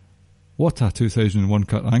 What a 2001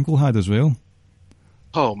 Kurt Angle had as well.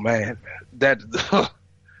 Oh man, that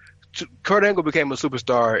Kurt Angle became a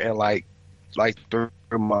superstar in like 3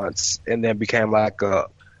 months, and then became like a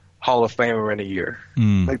Hall of Famer in a year.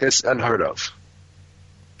 Like, that's unheard of.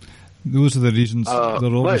 Those are the reasons. They're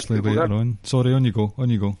obviously later on. Sorry, on you go.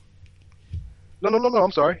 No,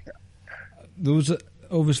 I'm sorry.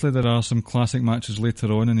 Obviously there are some classic matches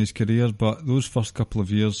later on in his career, but those first couple of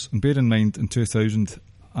years, and bear in mind in 2000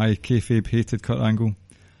 I kayfabe hated Kurt Angle,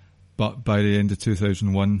 but by the end of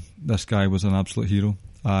 2001 this guy was an absolute hero,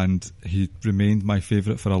 and he remained my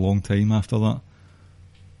favourite for a long time after that.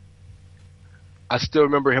 I still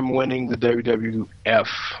remember him winning the WWF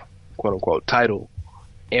quote unquote title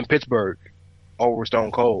in Pittsburgh over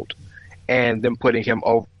Stone Cold, and then putting him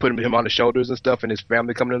on the shoulders and stuff, and his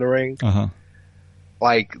family coming in the ring. Uh-huh.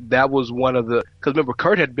 Like, that was one of the, because remember,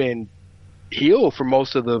 Kurt had been heel for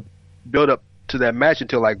most of the build up to that match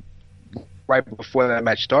until like right before that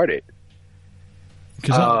match started.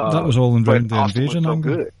 Because that was all around the Austin invasion was so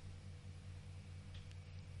angle.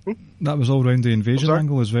 good. That was all around the invasion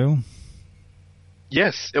angle as well.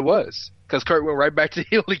 Yes, it was. Because Kurt went right back to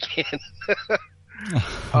heel again.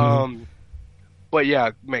 But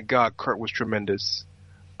yeah, man, God, Kurt was tremendous.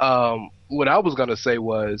 What I was going to say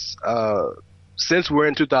was, since we're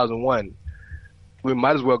in 2001, we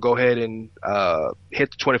might as well go ahead and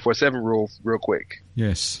hit the 24/7 rule real quick.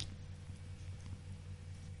 Yes.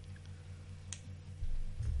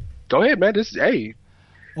 Go ahead, man. Hey.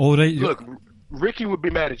 All right. Look, Ricky would be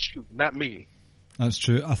mad at you, not me. That's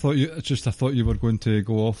true. I thought you were going to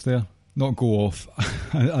go off there. Not go off.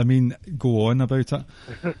 I mean, go on about it.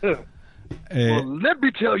 Well, let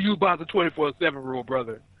me tell you about the 24/7 rule,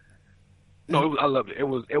 brother. No, I loved it. It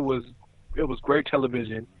was great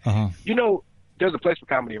television. Uh-huh. You know, there's a place for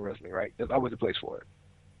comedy in wrestling, right? There's always a place for it.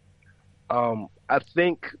 I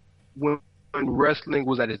think when wrestling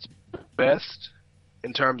was at its best,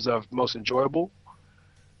 in terms of most enjoyable,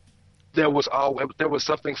 there was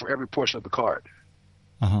something for every portion of the card.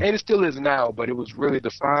 Uh-huh. And it still is now, but it was really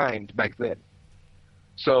defined back then.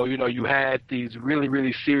 So, you know, you had these really,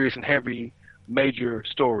 really serious and heavy major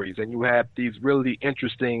stories, and you had these really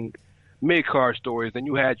interesting mid-card stories, and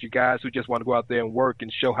you had your guys who just want to go out there and work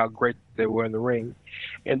and show how great they were in the ring.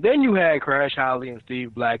 And then you had Crash Holly and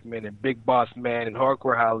Steve Blackman and Big Boss Man and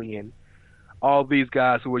Hardcore Holly and all these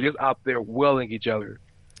guys who were just out there willing each other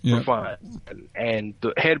for fun. And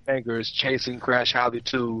the headbangers chasing Crash Holly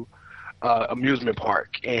to amusement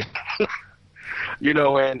park, and you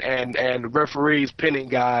know, and referees pinning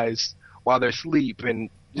guys while they're asleep,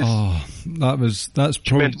 and that's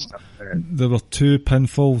probably stuff, there were two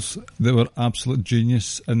pinfalls that were absolute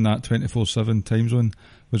genius in that 24/7 time zone.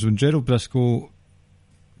 Was when Gerald Briscoe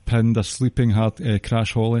pinned a sleeping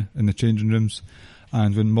Crash Holly in the changing rooms,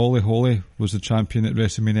 and when Molly Holly was the champion at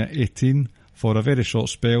WrestleMania 18 for a very short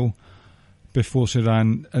spell before she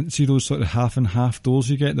ran. And see those sort of half and half doors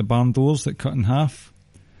you get, the barn doors that cut in half?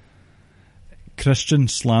 Christian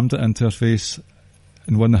slammed it into her face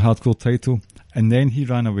and won the hardcore title, and then he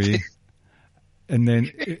ran away. And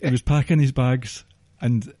then he was packing his bags,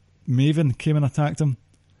 and Maven came and attacked him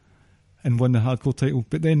and won the hardcore title.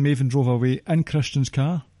 But then Maven drove away in Christian's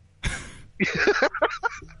car.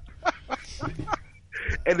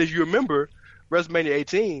 And as you remember, WrestleMania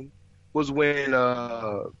 18 was when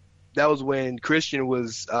that was when Christian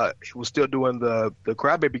was still doing the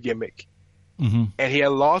crybaby gimmick, mm-hmm. and he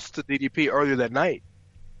had lost to DDP earlier that night.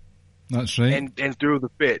 That's right, and threw the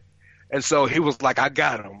fit, and so he was like, "I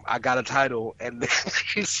got him, I got a title," and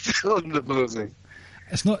he's still ended up losing.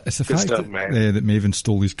 It's the Good fact stuff, that Maven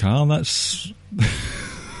stole his car. That's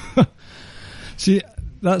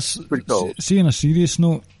that's pretty cool. See, on a serious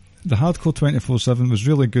note, the Hardcore 24/7 was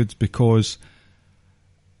really good because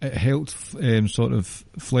it helped sort of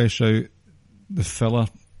flesh out the filler,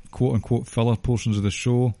 quote unquote filler portions of the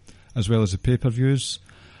show, as well as the pay-per-views.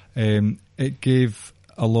 It gave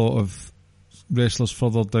a lot of wrestlers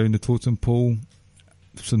further down the totem pole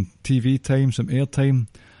some TV time, some airtime,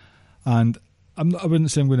 and I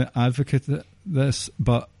wouldn't say I'm going to advocate this,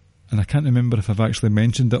 but, and I can't remember if I've actually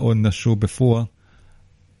mentioned it on this show before,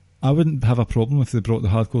 I wouldn't have a problem if they brought the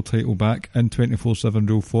hardcore title back in 24/7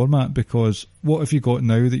 rule format, because what have you got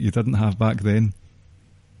now that you didn't have back then?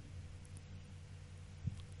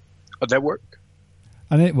 A network?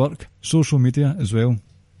 A network, social media as well.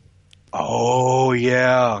 Oh,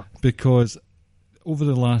 yeah. Because over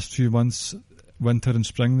the last few months, winter and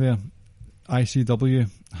spring there, ICW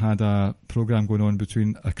had a programme going on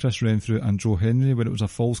between Chris Renfrew and Joe Henry, where it was a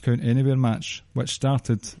Falls Count Anywhere match, which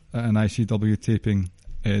started at an ICW taping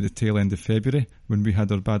the tail end of February when we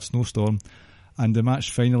had our bad snowstorm, and the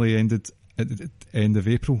match finally ended at the end of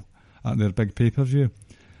April at their big pay-per-view.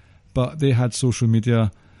 But they had social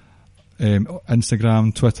media,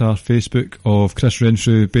 Instagram, Twitter, Facebook, of Chris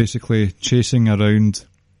Renfrew basically chasing around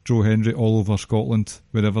Joe Henry all over Scotland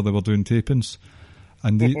wherever they were doing tapings.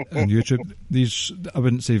 And on YouTube, these, I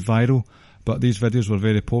wouldn't say viral, but these videos were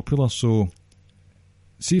very popular. So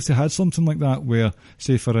see if they had something like that where,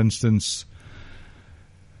 say for instance,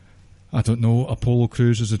 I don't know, Apollo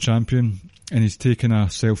Crews is the champion and he's taking a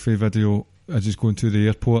selfie video as he's going to the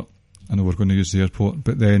airport. I know we're going to use the airport,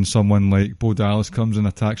 but then someone like Bo Dallas comes and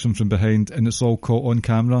attacks him from behind, and it's all caught on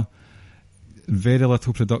camera. Very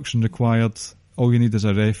little production required. All you need is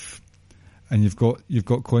a ref, and you've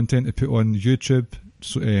got content to put on YouTube,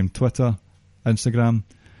 Twitter, Instagram,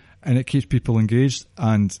 and it keeps people engaged,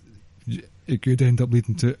 and it could end up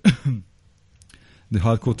leading to the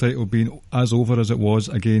hardcore title being as over as it was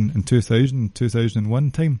again in 2000,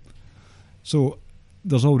 2001 time. So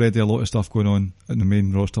there's already a lot of stuff going on in the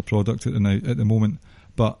main roster product at the moment.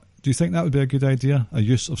 But do you think that would be a good idea? A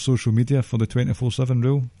use of social media for the 24/7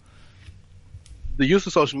 rule? The use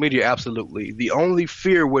of social media, absolutely. The only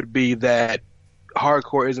fear would be that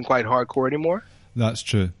hardcore isn't quite hardcore anymore. That's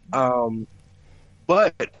true.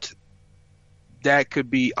 But that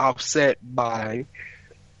could be offset by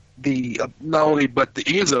the not only but the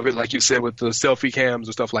ease of it, like you said, with the selfie cams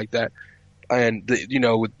and stuff like that, and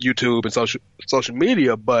with YouTube and social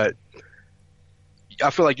media. But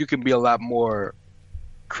I feel like you can be a lot more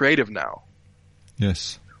creative now.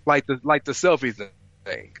 Yes. Like the selfie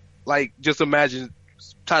thing. Like, just imagine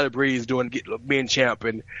Tyler Breeze being champ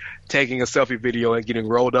and taking a selfie video and getting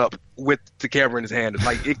rolled up with the camera in his hand.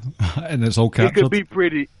 Like it, and it's all captured. It could be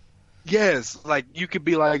pretty. Yes, like you could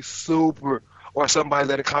be like super, or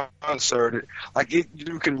somebody's at a concert. Like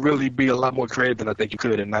you can really be a lot more creative than I think you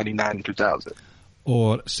could in '99 and 2000.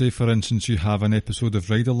 Or say, for instance, you have an episode of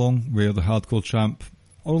Ride Along where the Hardcore Champ,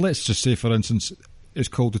 or let's just say, for instance, it's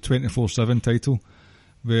called the 24/7 title,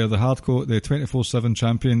 where the 24/7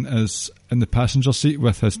 champion is in the passenger seat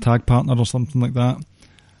with his tag partner or something like that,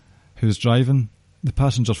 who's driving. The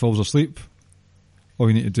passenger falls asleep. All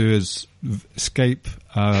you need to do is Skype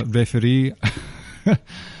a referee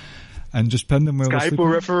and just pin them while they're sleeping. Skype a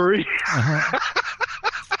referee?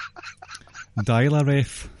 Dial a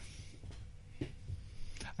ref.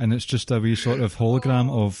 And it's just a wee sort of hologram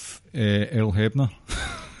of Earl Hebner.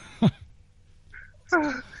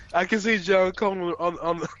 I can see John Coleman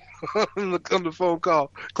on the phone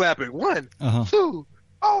call clapping. 1, 2,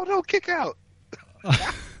 oh no, kick out.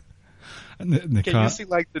 and the Can you see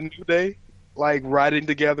like the New Day, like riding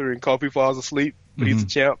together and Kofi falls asleep, but he's a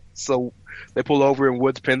champ, so they pull over and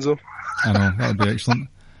Woods pins him. I know, that would be excellent.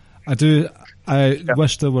 I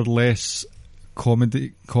wish there were less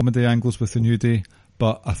comedy angles with the New Day,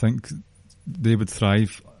 but I think they would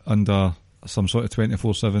thrive under some sort of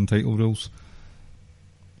 24/7 title rules.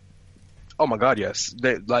 Oh my God, yes.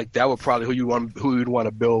 That would probably who you'd want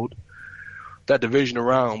to build that division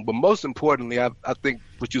around. But most importantly, I think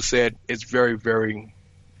what you said is very, very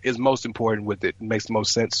is most important with it. It makes the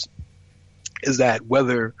most sense. Is that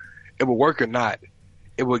whether it will work or not,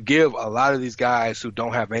 it would give a lot of these guys who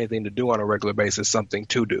don't have anything to do on a regular basis something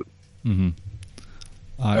to do. Mm-hmm.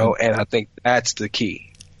 And I think that's the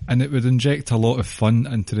key. And it would inject a lot of fun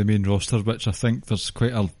into the main roster, which I think there's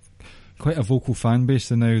quite a vocal fan base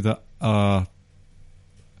now that are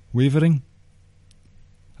wavering,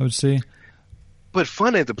 I would say. But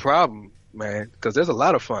fun ain't the problem, man, because there's a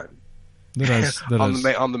lot of fun. There is.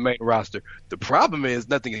 On the main roster. The problem is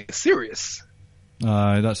nothing is serious.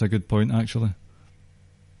 That's a good point, actually.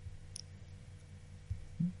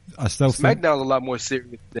 I still think SmackDown's a lot more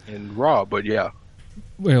serious than Raw, but yeah.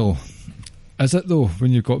 Well, is it though,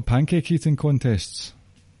 when you've got pancake eating contests?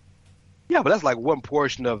 Yeah, but that's like one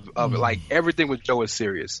portion of it. Like everything with Joe is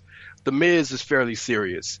serious. The Miz is fairly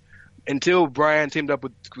serious. Until Bryan teamed up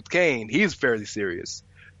with Kane, he's fairly serious.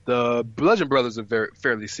 The Bludgeon Brothers are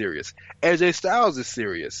fairly serious. AJ Styles is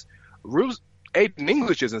serious. Aiden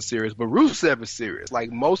English isn't serious, but Rusev is serious.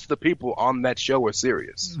 Like most of the people on that show are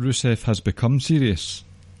serious. Rusev has become serious.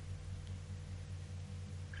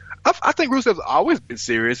 I think Rusev's always been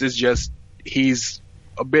serious. It's just he's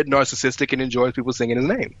a bit narcissistic and enjoys people singing his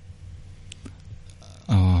name.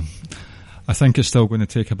 I think it's still going to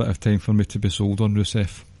take a bit of time for me to be sold on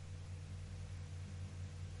Rusev.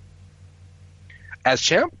 As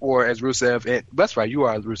champ or as Rusev? That's right, you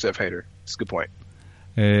are a Rusev hater. That's a good point.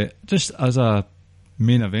 Just as a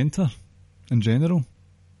main eventer in general.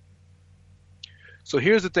 So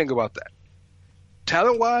here's the thing about that.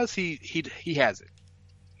 Talent-wise, he has it.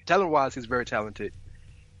 Talent-wise, he's very talented.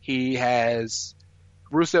 Rusev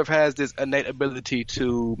has this innate ability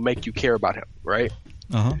to make you care about him, right?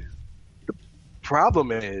 Uh-huh. The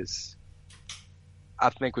problem is, I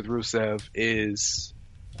think with Rusev is,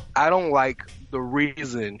 I don't like the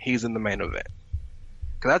reason he's in the main event.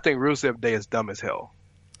 Because I think Rusev Day is dumb as hell.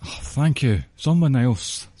 Oh, thank you. Someone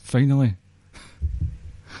else, finally.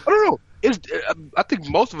 I don't know. I think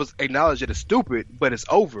most of us acknowledge that it's stupid, but it's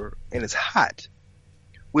over and it's hot,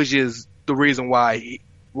 which is the reason why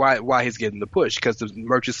he's getting the push, because the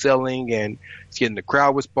merch is selling and he's getting the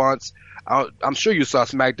crowd response. I'm sure you saw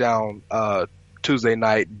SmackDown Tuesday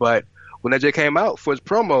night, but when AJ came out for his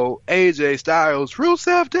promo, AJ Styles,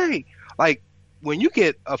 Rusev Day, like when you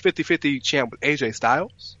get a 50-50 champ with AJ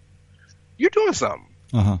Styles, you're doing something.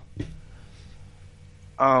 Uh-huh.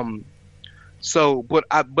 So, but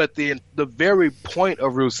the very point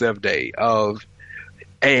of Rusev Day of,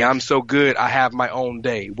 hey, I'm so good, I have my own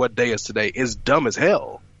day. What day is today? Is dumb as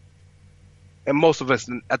hell. And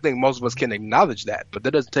I think most of us can acknowledge that, but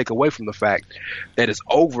that doesn't take away from the fact that it's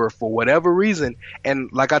over for whatever reason.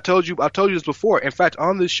 And like I've told you this before. In fact,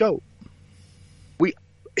 on this show,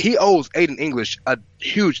 he owes Aiden English a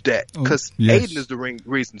huge debt because Aiden is the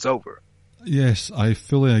reason it's over. Yes, I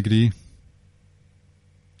fully agree.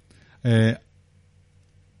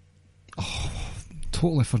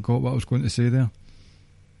 Totally forgot what I was going to say there.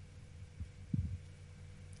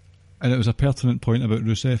 And it was a pertinent point about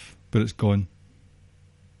Rusev, but it's gone.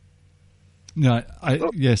 Yeah,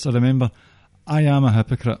 yes, I remember. I am a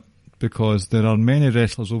hypocrite because there are many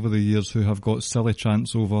wrestlers over the years who have got silly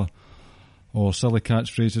chants over or silly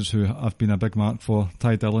catchphrases who I've been a big mark for.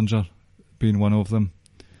 Ty Dillinger being one of them.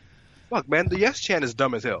 Look, man, the yes chant is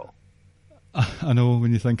dumb as hell. I know,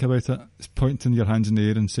 when you think about it. It's pointing your hands in the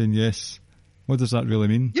air and saying yes. What does that really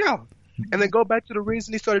mean? Yeah, and then go back to the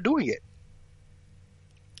reason he started doing it.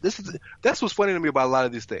 That's what's funny to me about a lot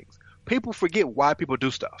of these things. People forget why people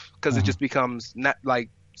do stuff because it just becomes not like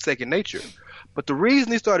second nature. But the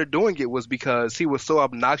reason he started doing it was because he was so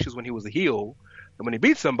obnoxious when he was a heel, and when he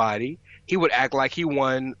beat somebody, he would act like he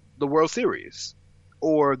won the World Series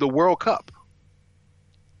or the World Cup.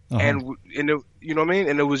 And you know what I mean?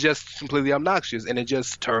 And it was just completely obnoxious, and it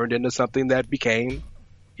just turned into something that became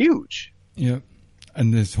huge. Yeah,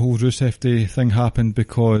 and this whole Rusev Day thing happened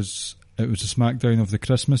because it was a SmackDown of the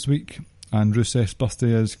Christmas week, and Rusev's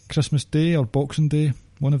birthday is Christmas Day or Boxing Day,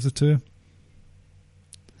 one of the two.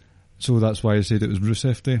 So that's why I said it was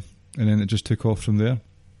Rusev Day, and then it just took off from there.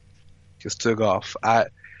 Just took off.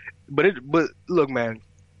 But look, man,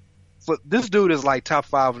 this dude is like top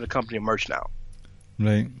 5 in the company merch now.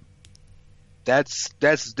 Right. That's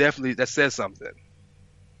definitely, that says something.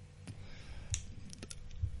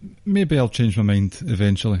 Maybe I'll change my mind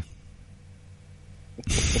eventually.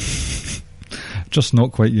 Just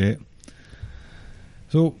not quite yet.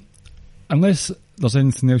 So, unless there's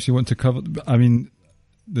anything else you want to cover, I mean,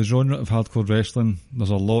 the genre of hardcore wrestling, there's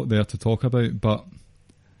a lot there to talk about, but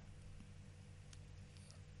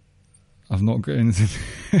I've not got anything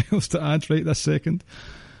else to add right this second.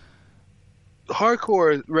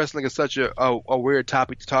 Hardcore wrestling is such a weird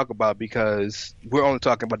topic to talk about because we're only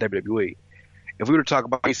talking about WWE. If we were to talk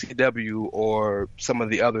about ECW or some of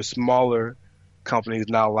the other smaller companies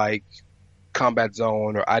now like Combat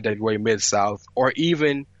Zone or IWA Mid-South or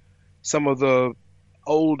even some of the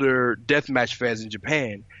older deathmatch fans in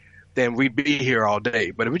Japan, then we'd be here all day.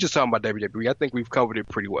 But if we're just talking about WWE, I think we've covered it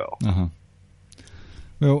pretty well.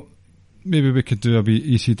 Well, maybe we could do a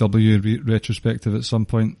wee ECW retrospective at some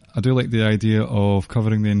point. I do like the idea of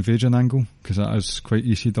covering the Invasion angle because that is quite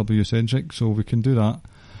ECW centric, so we can do that.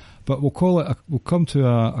 But we'll come to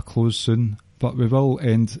a close soon, but we will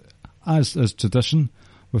end, as is tradition,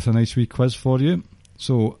 with a nice wee quiz for you.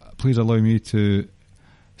 So please allow me to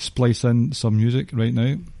splice in some music right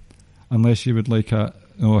now, unless you would like a...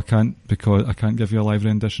 No, I can't, because I can't give you a live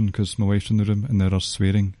rendition because my wife's in the room and there is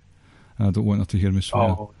swearing, and I don't want her to hear me swear.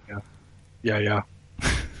 Oh, yeah. Yeah.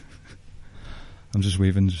 I'm just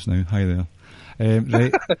waving just now. Hi there.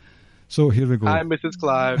 Right. So here we go. Hi, Mrs.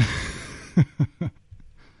 Clive.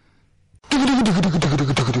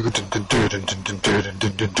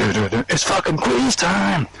 It's fucking quiz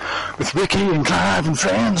time with Ricky and Clive and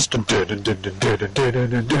friends. A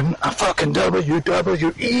fucking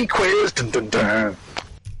WWE quiz.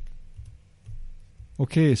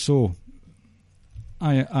 Okay, so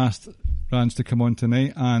I asked Rance to come on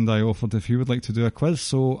tonight, and I offered if he would like to do a quiz.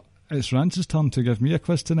 So it's Rance's turn to give me a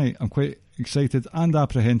quiz tonight. I'm quite excited and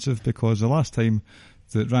apprehensive because the last time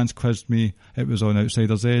that Rance quizzed me, it was on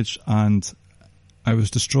Outsider's Edge, and I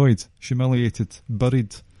was destroyed, humiliated,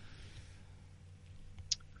 buried.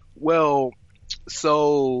 Well,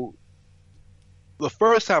 so the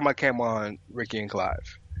first time I came on Ricky and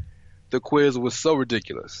Clive, the quiz was so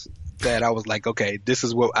ridiculous that I was like, okay, this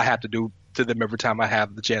is what I have to do to them every time I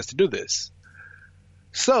have the chance to do this.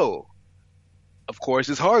 So, of course,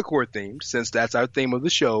 it's hardcore themed since that's our theme of the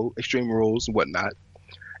show, Extreme Rules and whatnot.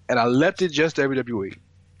 And I left it just WWE.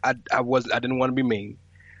 I didn't want to be mean.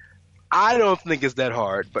 I don't think it's that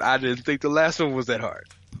hard, but I didn't think the last one was that hard.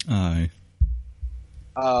 Aye.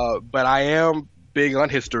 But I am big on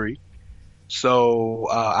history, so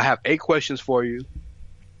I have 8 questions for you.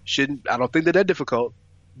 I don't think they're that difficult,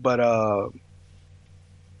 but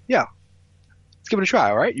yeah, let's give it a try.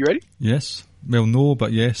 All right, you ready? Yes. Well, no,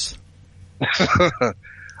 but yes.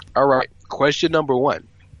 All right. Question number 1.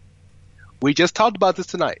 We just talked about this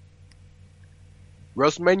tonight.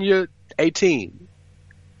 WrestleMania 18.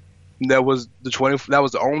 That was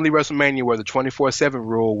the only WrestleMania where the 24/7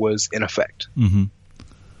 rule was in effect. Mm-hmm.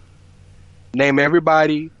 Name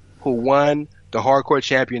everybody who won the Hardcore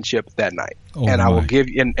Championship that night. Oh and I will my give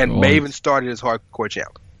you, and God. Maven started as Hardcore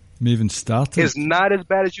Champ. Maven started. It's not as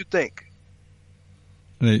bad as you think.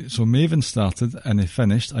 Right, so Maven started and he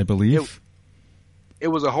finished, I believe. It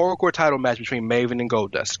was a hardcore title match between Maven and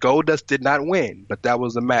Goldust. Goldust did not win, but that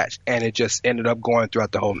was the match, and it just ended up going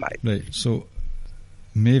throughout the whole night. Right, so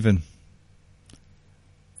Maven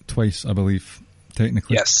twice, I believe,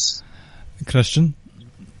 technically. Yes. Christian,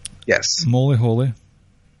 Yes. Molly Holly,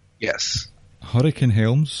 Yes. Hurricane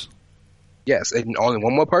Helms, Yes. And only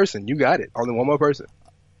one more person. You got it. Only one more person.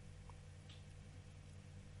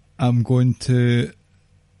 I'm going to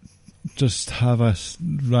just have a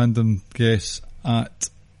random guess at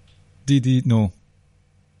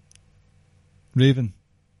Raven.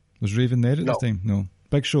 Was Raven there at No. the time? No.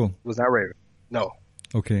 Big Show. It was not Raven. No.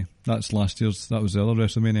 Okay, that's last year's. That was the other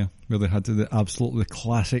WrestleMania where they had the absolutely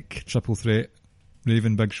classic triple threat: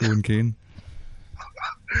 Raven, Big Show, and Kane.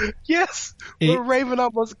 Yes. Eight. But Raven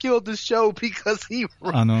almost killed the show because he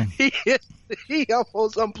I know. he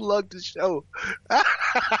almost unplugged the show.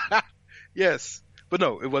 Yes. But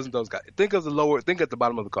no, it wasn't those guys. Think at the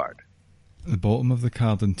bottom of the card. The bottom of the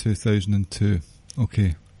card in 2002.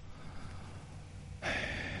 Okay.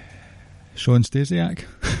 Sean Stasiak.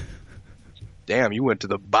 Damn, you went to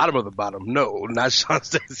the bottom of the bottom. No, not Sean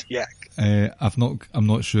Stasiak. I'm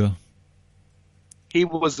not sure. He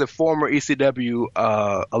was a former ECW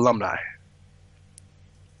alumni.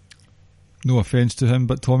 No offence to him,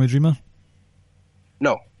 but Tommy Dreamer?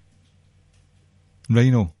 No.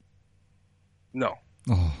 Rhino? No.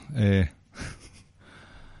 Oh,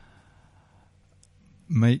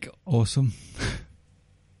 Mike Awesome?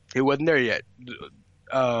 He wasn't there yet.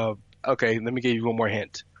 Okay, let me give you one more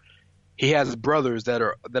hint. He has brothers that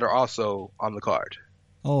are also on the card.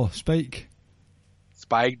 Oh, Spike?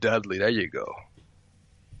 Spike Dudley. There you go.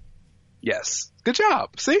 Yes. Good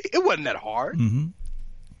job. See? It wasn't that hard. Mm-hmm.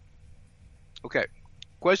 Okay.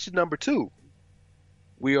 Question number 2.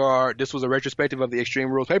 This was a retrospective of the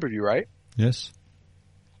Extreme Rules pay-per-view, right? Yes.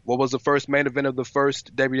 What was the first main event of the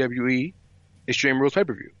first WWE Extreme Rules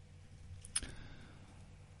pay-per-view?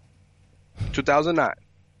 2009.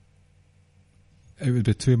 It would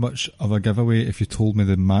be too much of a giveaway if you told me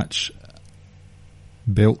the match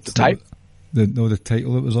belt. The type? The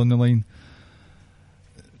title that was on the line.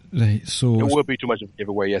 Right, so... It would be too much of a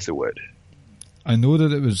giveaway. Yes, it would. I know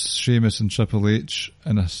that it was Sheamus and Triple H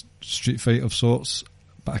in a street fight of sorts,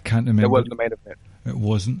 but I can't remember. It wasn't the main event. It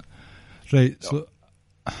wasn't. Right, No.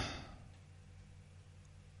 so...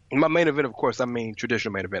 My main event, of course, I mean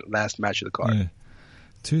traditional main event, last match of the card. Yeah.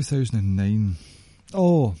 2009.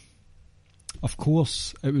 Oh, of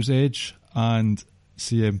course, it was Edge and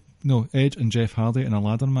Edge and Jeff Hardy in a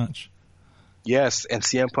ladder match. Yes, and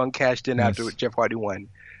CM Punk cashed in Yes. after Jeff Hardy won.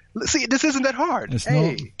 See, this isn't that hard. It's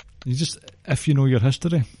hey, not. You just, if you know your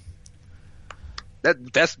history.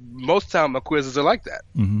 that's most time my quizzes are like that.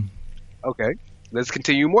 Mm-hmm. Okay, let's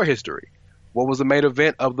continue more history. What was the main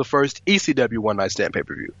event of the first ECW One Night Stand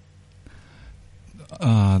pay-per-view?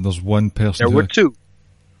 There's one person. There were 2.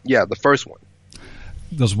 Yeah, the first one.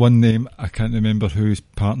 There's one name, I can't remember who his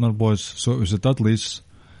partner was. So it was the Dudleys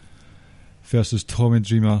versus Tommy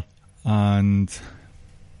Dreamer and...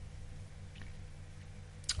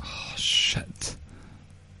 Oh, shit.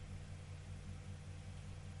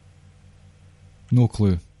 No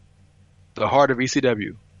clue. The heart of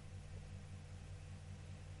ECW.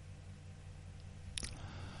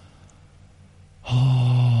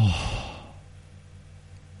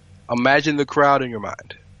 Imagine the crowd in your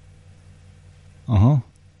mind.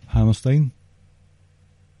 Hammerstein?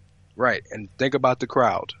 Right, and think about the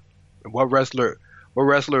crowd. What wrestler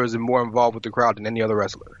is more involved with the crowd than any other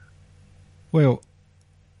wrestler? Well,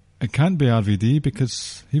 it can't be RVD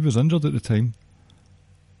because he was injured at the time.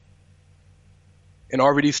 And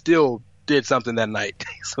RVD still did something that night.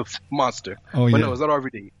 He's a monster. Oh, but yeah. no, it's not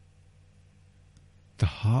RVD. The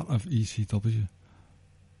heart of ECW.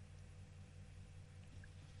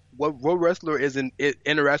 What wrestler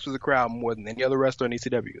interacts with the crowd more than any other wrestler in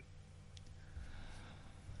ECW?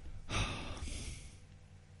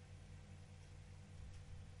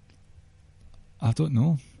 I don't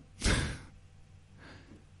know.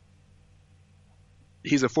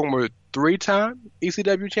 He's a former 3-time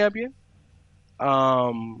ECW champion.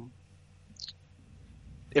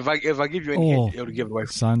 If I give you any hint, it'll give it away.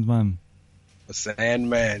 Sandman. The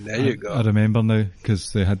Sandman. There you go. I remember now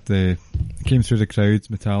because they came through the crowd,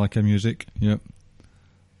 Metallica music. Yep.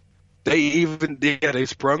 They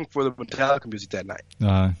sprung for the Metallica music that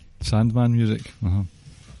night. Sandman music.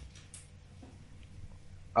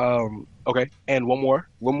 Okay, and one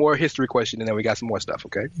more history question, and then we got some more stuff.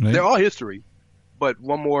 Okay, Right. They're all history, but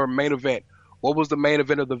one more main event. What was the main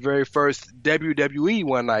event of the very first WWE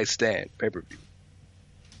One Night Stand pay-per-view?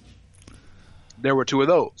 There were two of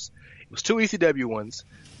those. It was two ECW ones,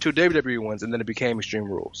 two WWE ones, and then it became Extreme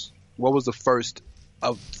Rules. What was the first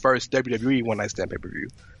WWE One Night Stand pay-per-view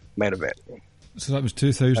main event? So that was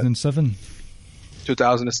 2007?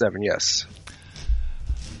 2007, yes.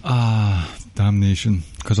 Damnation.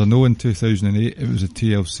 Because I know in 2008 it was a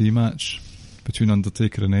TLC match between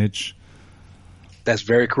Undertaker and Edge. That's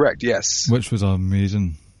very correct, yes. Which was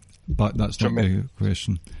amazing. But that's not the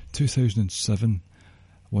question. 2007,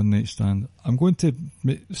 One Night Stand. I'm going to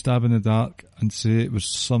stab in the dark and say it was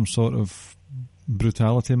some sort of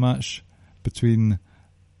brutality match between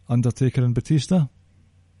Undertaker and Batista.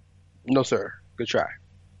 No, sir. Good try.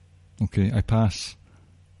 Okay, I pass.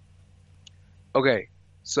 Okay,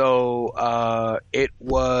 so it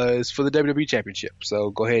was for the WWE Championship.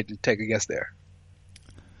 So go ahead and take a guess there.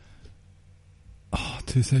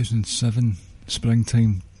 2007,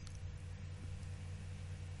 springtime.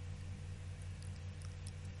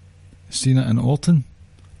 Cena and Orton?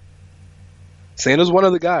 Cena's one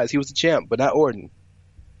of the guys. He was the champ, but not Orton.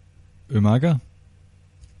 Umaga?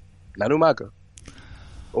 Not Umaga.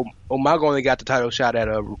 Umaga only got the title shot at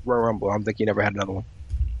a Royal Rumble. I don't think he never had another one.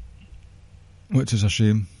 Which is a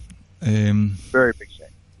shame. Very big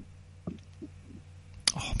shame.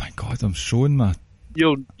 Oh my God, I'm showing my...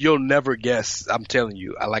 You'll never guess. I'm telling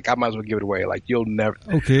you. I might as well give it away. Like, you'll never...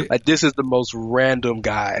 Okay. Like, this is the most random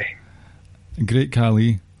guy. Great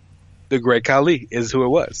Khali. The Great Khali is who it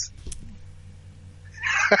was.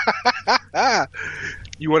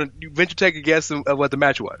 You venture to take a guess of what the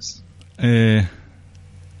match was? If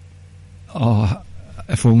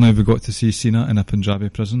only we got to see Cena in a Punjabi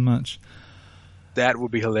prison match. That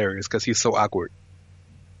would be hilarious because he's so awkward.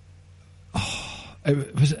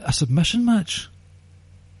 Was it a submission match?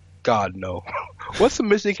 God, no. What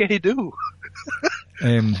submission can he do?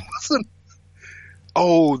 The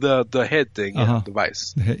head thing, yeah, the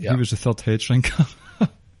vice. He was the third head shrinker.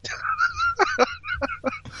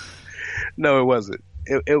 No, it wasn't.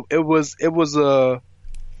 It was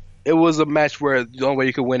a match where the only way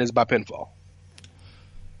you could win is by pinfall.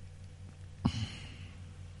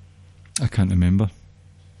 I can't remember.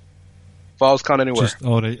 Falls count anywhere.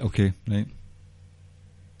 All right, okay, right.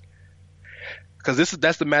 Because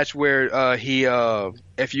that's the match where he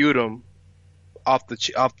FU'd him off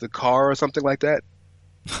the car or something like that.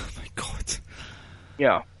 Oh my God.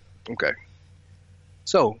 Yeah. Okay.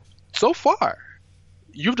 So far,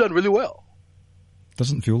 you've done really well.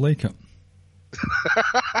 Doesn't feel like it.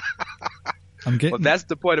 Well, that's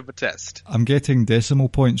the point of a test. I'm getting decimal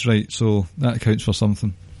points right, so that counts for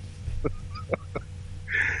something.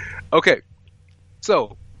 Okay.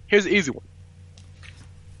 So here's the easy one.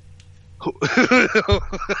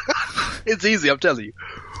 It's easy, I'm telling you.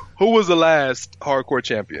 Who was the last hardcore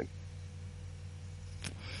champion?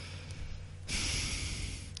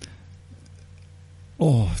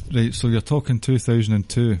 Oh, right, so you're talking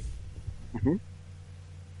 2002. Mm-hmm.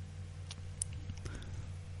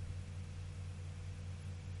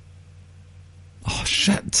 Oh,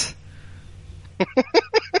 shit.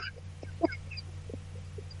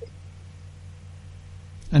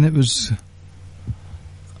 And it was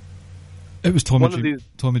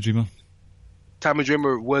Tommy Dreamer. Tommy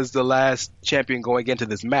Dreamer was the last champion going into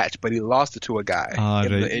this match, but he lost it to a guy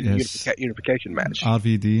in the unification match.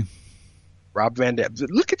 RVD. Rob Van Dam.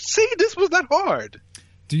 This was not hard.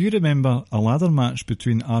 Do you remember a ladder match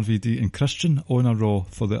between RVD and Christian on a Raw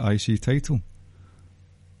for the IC title?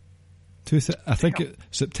 I think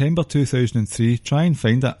September 2003. Try and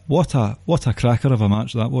find it. What a cracker of a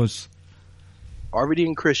match that was. RVD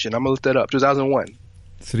and Christian. I'm going to look that up. 2001.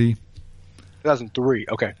 2003.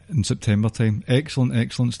 Okay. In September time.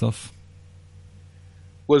 Excellent stuff.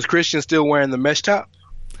 Was Christian still wearing the mesh top?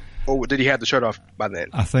 Or did he have the shirt off by then?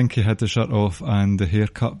 I think he had the shirt off and the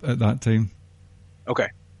haircut at that time. Okay.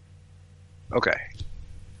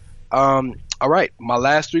 All right. My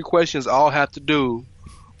last three questions all have to do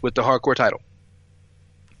with the hardcore title.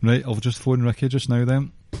 Right. I'll just phone Ricky just now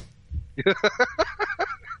then.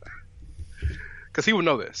 Because he would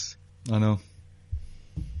know this. I know.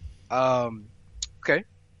 Okay.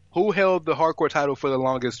 Who held the hardcore title for the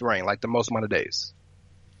longest reign, like the most amount of days?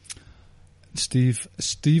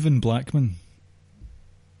 Steven Blackman.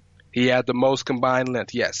 He had the most combined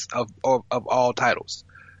length, yes, of all titles.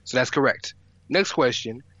 So that's correct. Next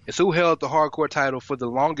question is who held the hardcore title for the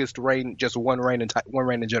longest reign, just one reign in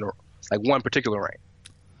general, like one particular reign?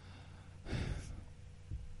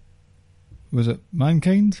 Was it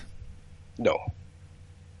Mankind? No.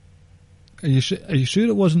 Are you sure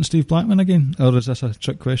it wasn't Steve Blackman again? Or is this a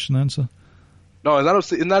trick question answer? No,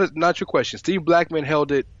 it's not your question. Steve Blackman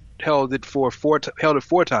held it four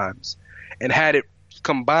times, and had it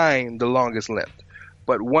combined the longest length.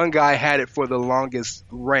 But one guy had it for the longest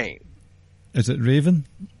reign. Is it Raven?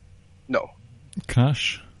 No.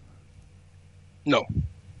 Crash? No.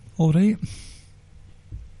 All right.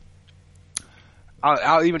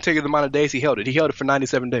 I'll even tell you the amount of days he held it. He held it for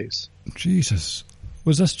 97 days. Jesus.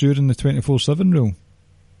 Was this during the 24/7 rule?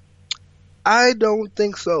 I don't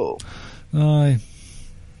think so. Aye.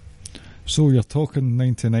 So you're talking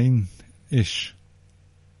 99-ish.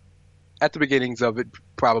 At the beginnings of it,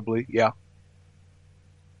 probably, yeah.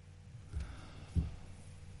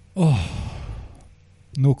 Oh.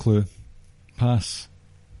 No clue. Pass.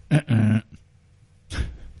 The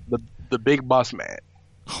big boss man.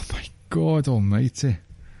 Oh my God almighty.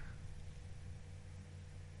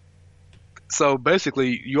 So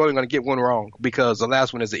basically, you're only going to get one wrong because the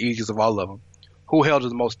last one is the easiest of all of them. Who held it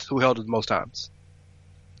the most times?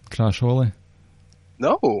 Crash Holly.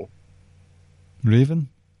 No. Raven.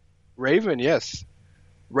 Raven, yes.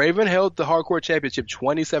 Raven held the Hardcore Championship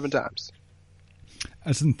 27 times.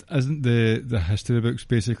 Isn't the history books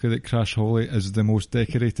basically that Crash Holly is the most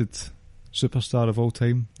decorated superstar of all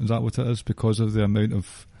time? Is that what it is? Because of the amount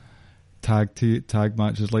of tag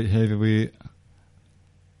matches, like heavyweight,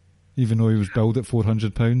 even though he was billed at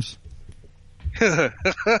 400 pounds.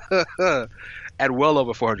 At well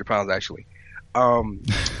over 400 pounds, actually. No,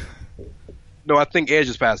 I think Edge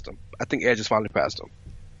has passed him. I think Edge has finally passed him.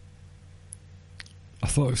 I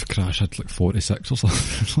thought it was Crash had like 46 or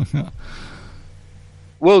something like that.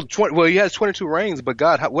 Well, he has 22 reigns, but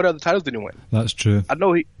God, what other titles did he win? That's true. I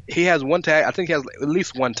know he has one tag. I think he has at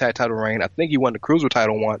least one tag title reign. I think he won the Cruiser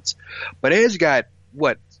title once. But Edge got,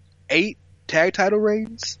 8 tag title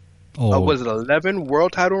reigns? Oh. Was it 11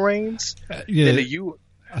 world title reigns? Yeah.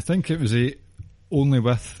 I think it was 8 only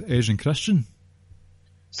with Edge and Christian.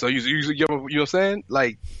 So you know what I'm saying?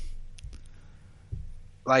 Like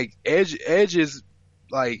Edge is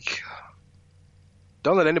like,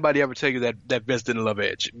 don't let anybody ever tell you that Vince didn't love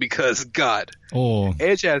Edge, because God,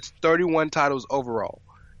 Edge has 31 titles overall.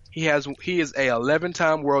 He is a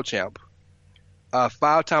 11-time world champ, a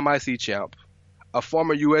 5-time IC champ, a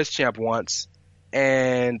former US champ once,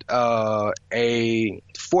 and a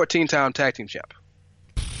 14-time tag team champ.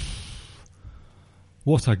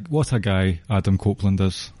 What a guy Adam Copeland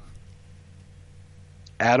is.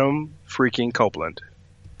 Adam freaking Copeland.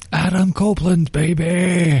 Adam Copeland,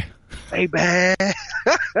 baby. Baby.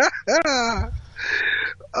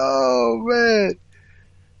 Oh man.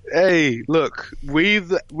 Hey, look, we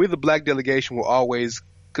the black delegation will always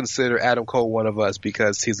consider Adam Cole one of us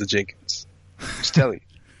because he's a Jenkins. Just telling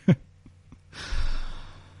you.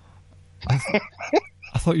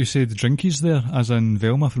 I thought you said drinkies there, as in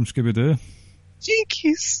Velma from Scooby-Doo.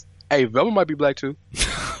 Jinkies. Hey, Velma might be black too.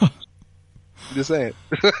 Just saying.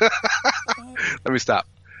 Let me stop.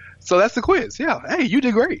 So that's the quiz. Yeah. Hey, you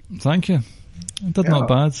did great. Thank you. I did not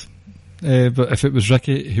bad. But if it was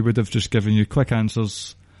Ricky, he would have just given you quick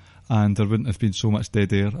answers, and there wouldn't have been so much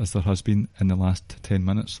dead air as there has been in the last 10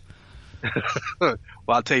 minutes. Well,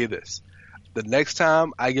 I'll tell you this. The next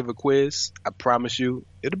time I give a quiz, I promise you,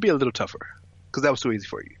 it'll be a little tougher, because that was too easy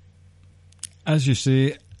for you. As you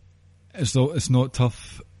say, it's not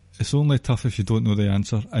tough. It's only tough if you don't know the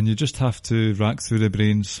answer, and you just have to rack through the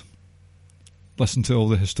brains, listen to all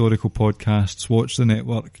the historical podcasts, watch the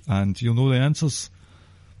network, and you'll know the answers.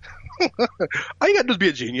 All you got to do is be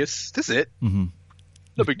a genius. That's it. Mm-hmm.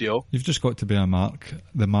 No big deal. You've just got to be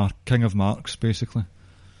the king of marks, basically.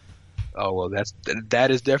 Oh, well,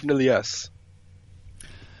 that is definitely us.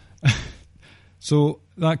 So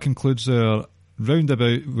that concludes our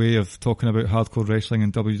roundabout way of talking about hardcore wrestling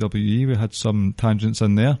and WWE. We had some tangents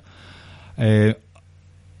in there.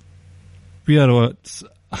 We are at...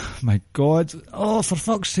 My God. Oh, for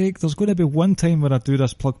fuck's sake, there's going to be one time where I do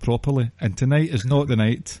this plug properly, and tonight is not the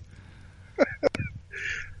night.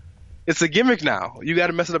 It's a gimmick now. You got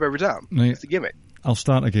to mess it up every time. Right. It's a gimmick. I'll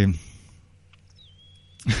start again.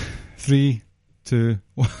 3, 2,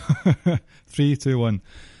 1. 3, 2, 1.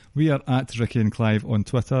 We are at Ricky and Clive on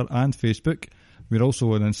Twitter and Facebook. We're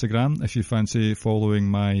also on Instagram if you fancy following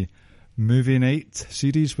my movie night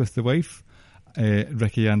series with the wife,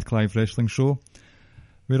 Ricky and Clive Wrestling Show.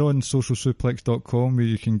 We're on socialsuplex.com, where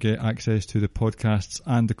you can get access to the podcasts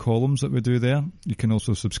and the columns that we do there. You can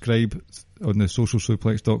also subscribe on the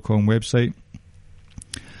socialsuplex.com website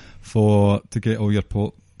to get all your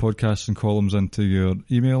podcasts and columns into your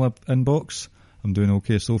email inbox. I'm doing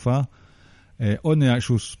okay so far. On the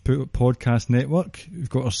actual podcast network, we've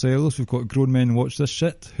got ourselves, we've got Grown Men Watch This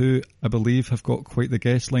Shit, who I believe have got quite the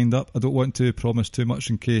guests lined up. I don't want to promise too much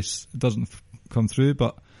in case it doesn't come through,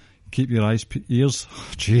 but keep your ears.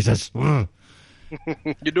 Jesus. You're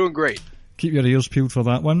doing great. Keep your ears peeled for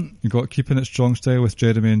that one. You've got Keeping It Strong Style with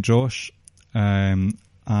Jeremy and Josh, and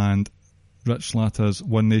Rich Slatter's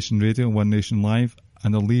One Nation Radio, One Nation Live,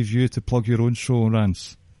 and I'll leave you to plug your own show,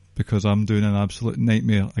 Rance, because I'm doing an absolute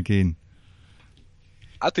nightmare again.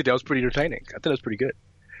 I think that was pretty entertaining. I think that was pretty good.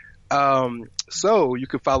 So you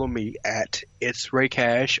can follow me at It's Ray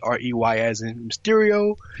Cash, R-E-Y as in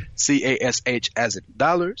Mysterio, C-A-S-H as in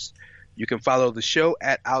dollars. You can follow the show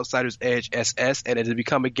at Outsiders Edge SS, and it has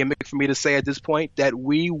become a gimmick for me to say at this point that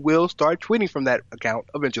we will start tweeting from that account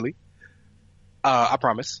eventually. I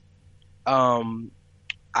promise.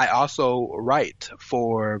 I also write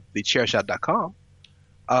for thechairshot.com.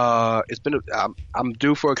 I'm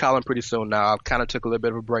due for a column pretty soon now. I kind of took a little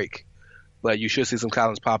bit of a break, but you should see some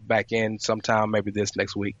columns pop back in sometime, maybe this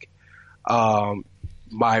next week.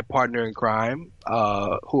 My partner in crime,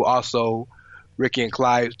 who also Ricky and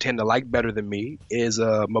Clive tend to like better than me, is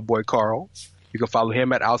my boy Carl. You can follow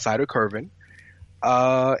him at Outsider Curvin.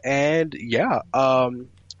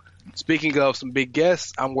 Speaking of some big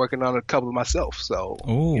guests, I'm working on a couple myself. So,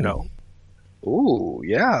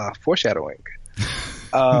 foreshadowing.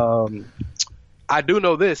 I do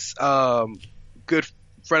know this. Good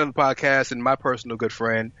friend of the podcast and my personal good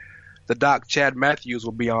friend, the Doc Chad Matthews,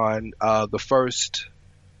 will be on the first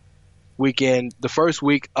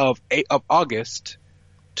week of August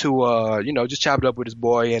to just chop it up with his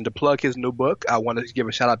boy and to plug his new book. I want to give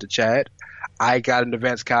a shout out to Chad. I got an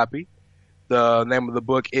advance copy. The name of the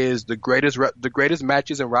book is The Greatest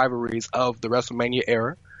Matches and Rivalries of the WrestleMania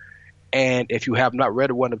Era. And if you have not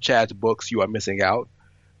read one of Chad's books, you are missing out.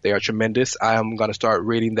 They are tremendous. I am going to start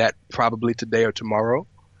reading that probably today or tomorrow.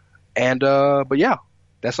 And, but yeah,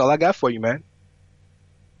 that's all I got for you, man.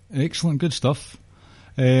 Excellent. Good stuff.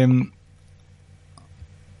 I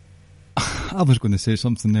was going to say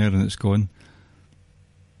something there and it's gone.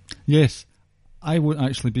 Yes, I won't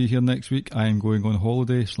actually be here next week. I am going on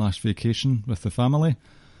holiday / vacation with the family.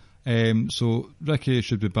 So Ricky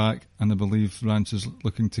should be back, and I believe Rance is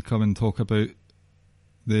looking to come and talk about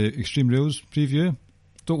the Extreme Rules preview.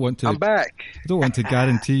 I'm back. I don't want to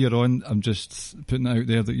guarantee you're on. I'm just putting it out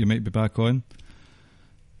there that you might be back on.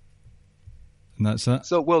 And that's it.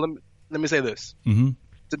 So, well, let me say this. Mm-hmm.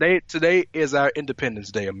 Today is our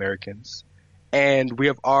Independence Day, Americans. And we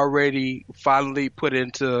have already finally put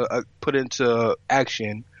into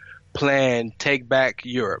action plan Take Back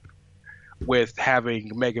Europe with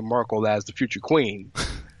having Meghan Markle as the future queen.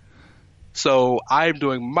 So I'm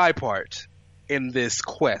doing my part in this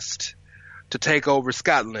quest to take over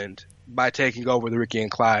Scotland by taking over the Ricky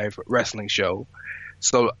and Clive wrestling show.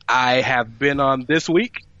 So I have been on this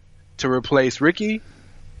week to replace Ricky,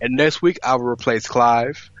 and next week I will replace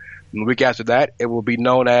Clive. And the week after that, it will be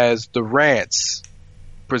known as the Rance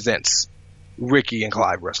Presents Ricky and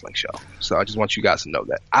Clive Wrestling Show. So I just want you guys to know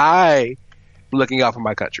that I'm looking out for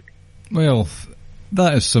my country. Well,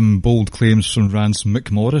 that is some bold claims from Rance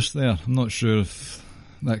McMorris there. I'm not sure if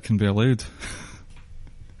that can be allowed.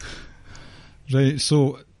 Right,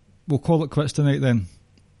 so we'll call it quits tonight then.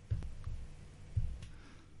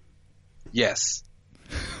 Yes.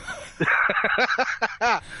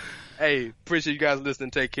 Hey, appreciate you guys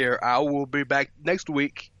listening. Take care. I will be back next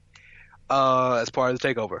week as part of the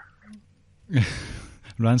takeover.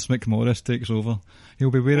 Rance McMorris takes over. He'll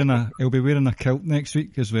be wearing a kilt next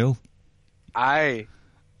week as well. Aye.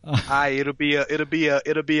 It'll be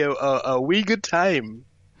a wee good time.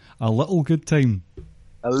 A little good time.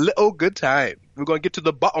 A little good time. We're going to get to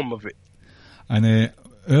the bottom of it. And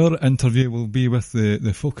our interview will be with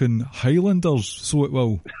the fucking Highlanders, so it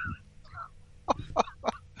will.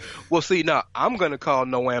 Well, see, now, I'm going to call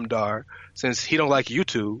Noam Dar, since he don't like you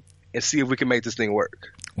two, and see if we can make this thing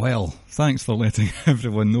work. Well, thanks for letting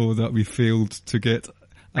everyone know that we failed to get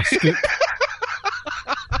a scoop.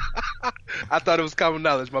 I thought it was common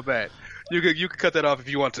knowledge, my bad. You could cut that off if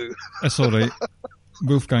you want to. It's all right.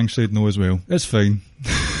 Wolfgang said no as well. It's fine.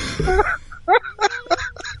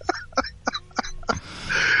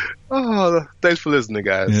 Oh, thanks for listening,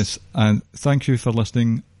 guys. Yes, and thank you for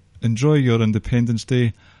listening. Enjoy your Independence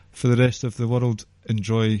Day. For the rest of the world,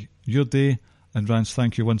 enjoy your day. And Rance,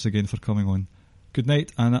 thank you once again for coming on. Good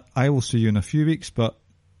night, and I will see you in a few weeks, but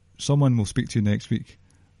someone will speak to you next week.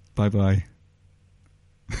 Bye-bye.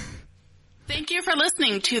 Thank you for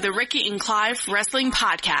listening to the Ricky and Clive Wrestling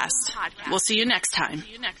Podcast. We'll see you next time.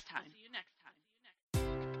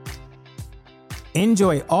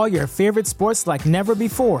 Enjoy all your favorite sports like never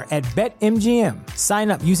before at BetMGM.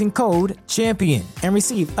 Sign up using code CHAMPION and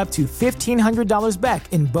receive up to $1,500 back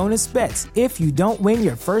in bonus bets if you don't win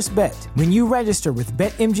your first bet. When you register with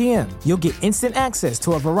BetMGM, you'll get instant access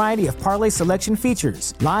to a variety of parlay selection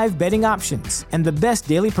features, live betting options, and the best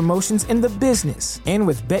daily promotions in the business. And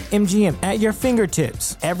with BetMGM at your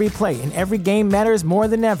fingertips, every play and every game matters more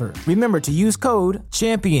than ever. Remember to use code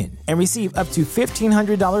CHAMPION and receive up to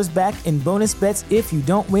 $1,500 back in bonus bets if you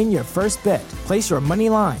don't win your first bet. Place your money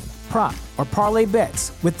line, prop, or parlay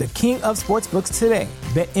bets with the king of sportsbooks today.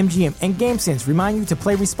 BetMGM and GameSense remind you to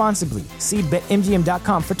play responsibly. See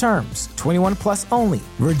BetMGM.com for terms. 21 plus only.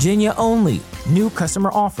 Virginia only. New customer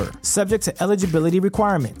offer. Subject to eligibility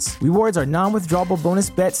requirements. Rewards are non-withdrawable bonus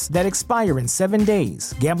bets that expire in 7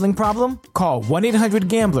 days. Gambling problem? Call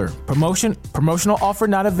 1-800-GAMBLER. Promotional offer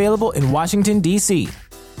not available in Washington, D.C.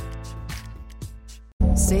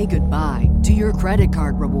 Say goodbye to your credit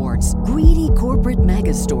card rewards. Greedy corporate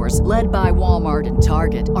mega stores, led by Walmart and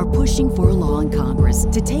Target, are pushing for a law in Congress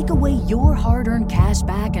to take away your hard-earned cash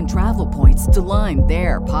back and travel points to line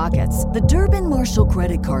their pockets. The Durbin-Marshall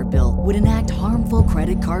credit card bill would enact harmful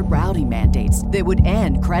credit card routing mandates that would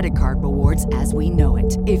end credit card rewards as we know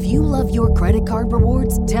it. If you love your credit card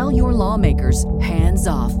rewards, tell your lawmakers, hands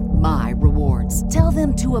off my rewards. Tell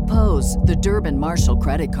them to oppose the Durbin-Marshall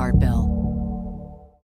credit card bill.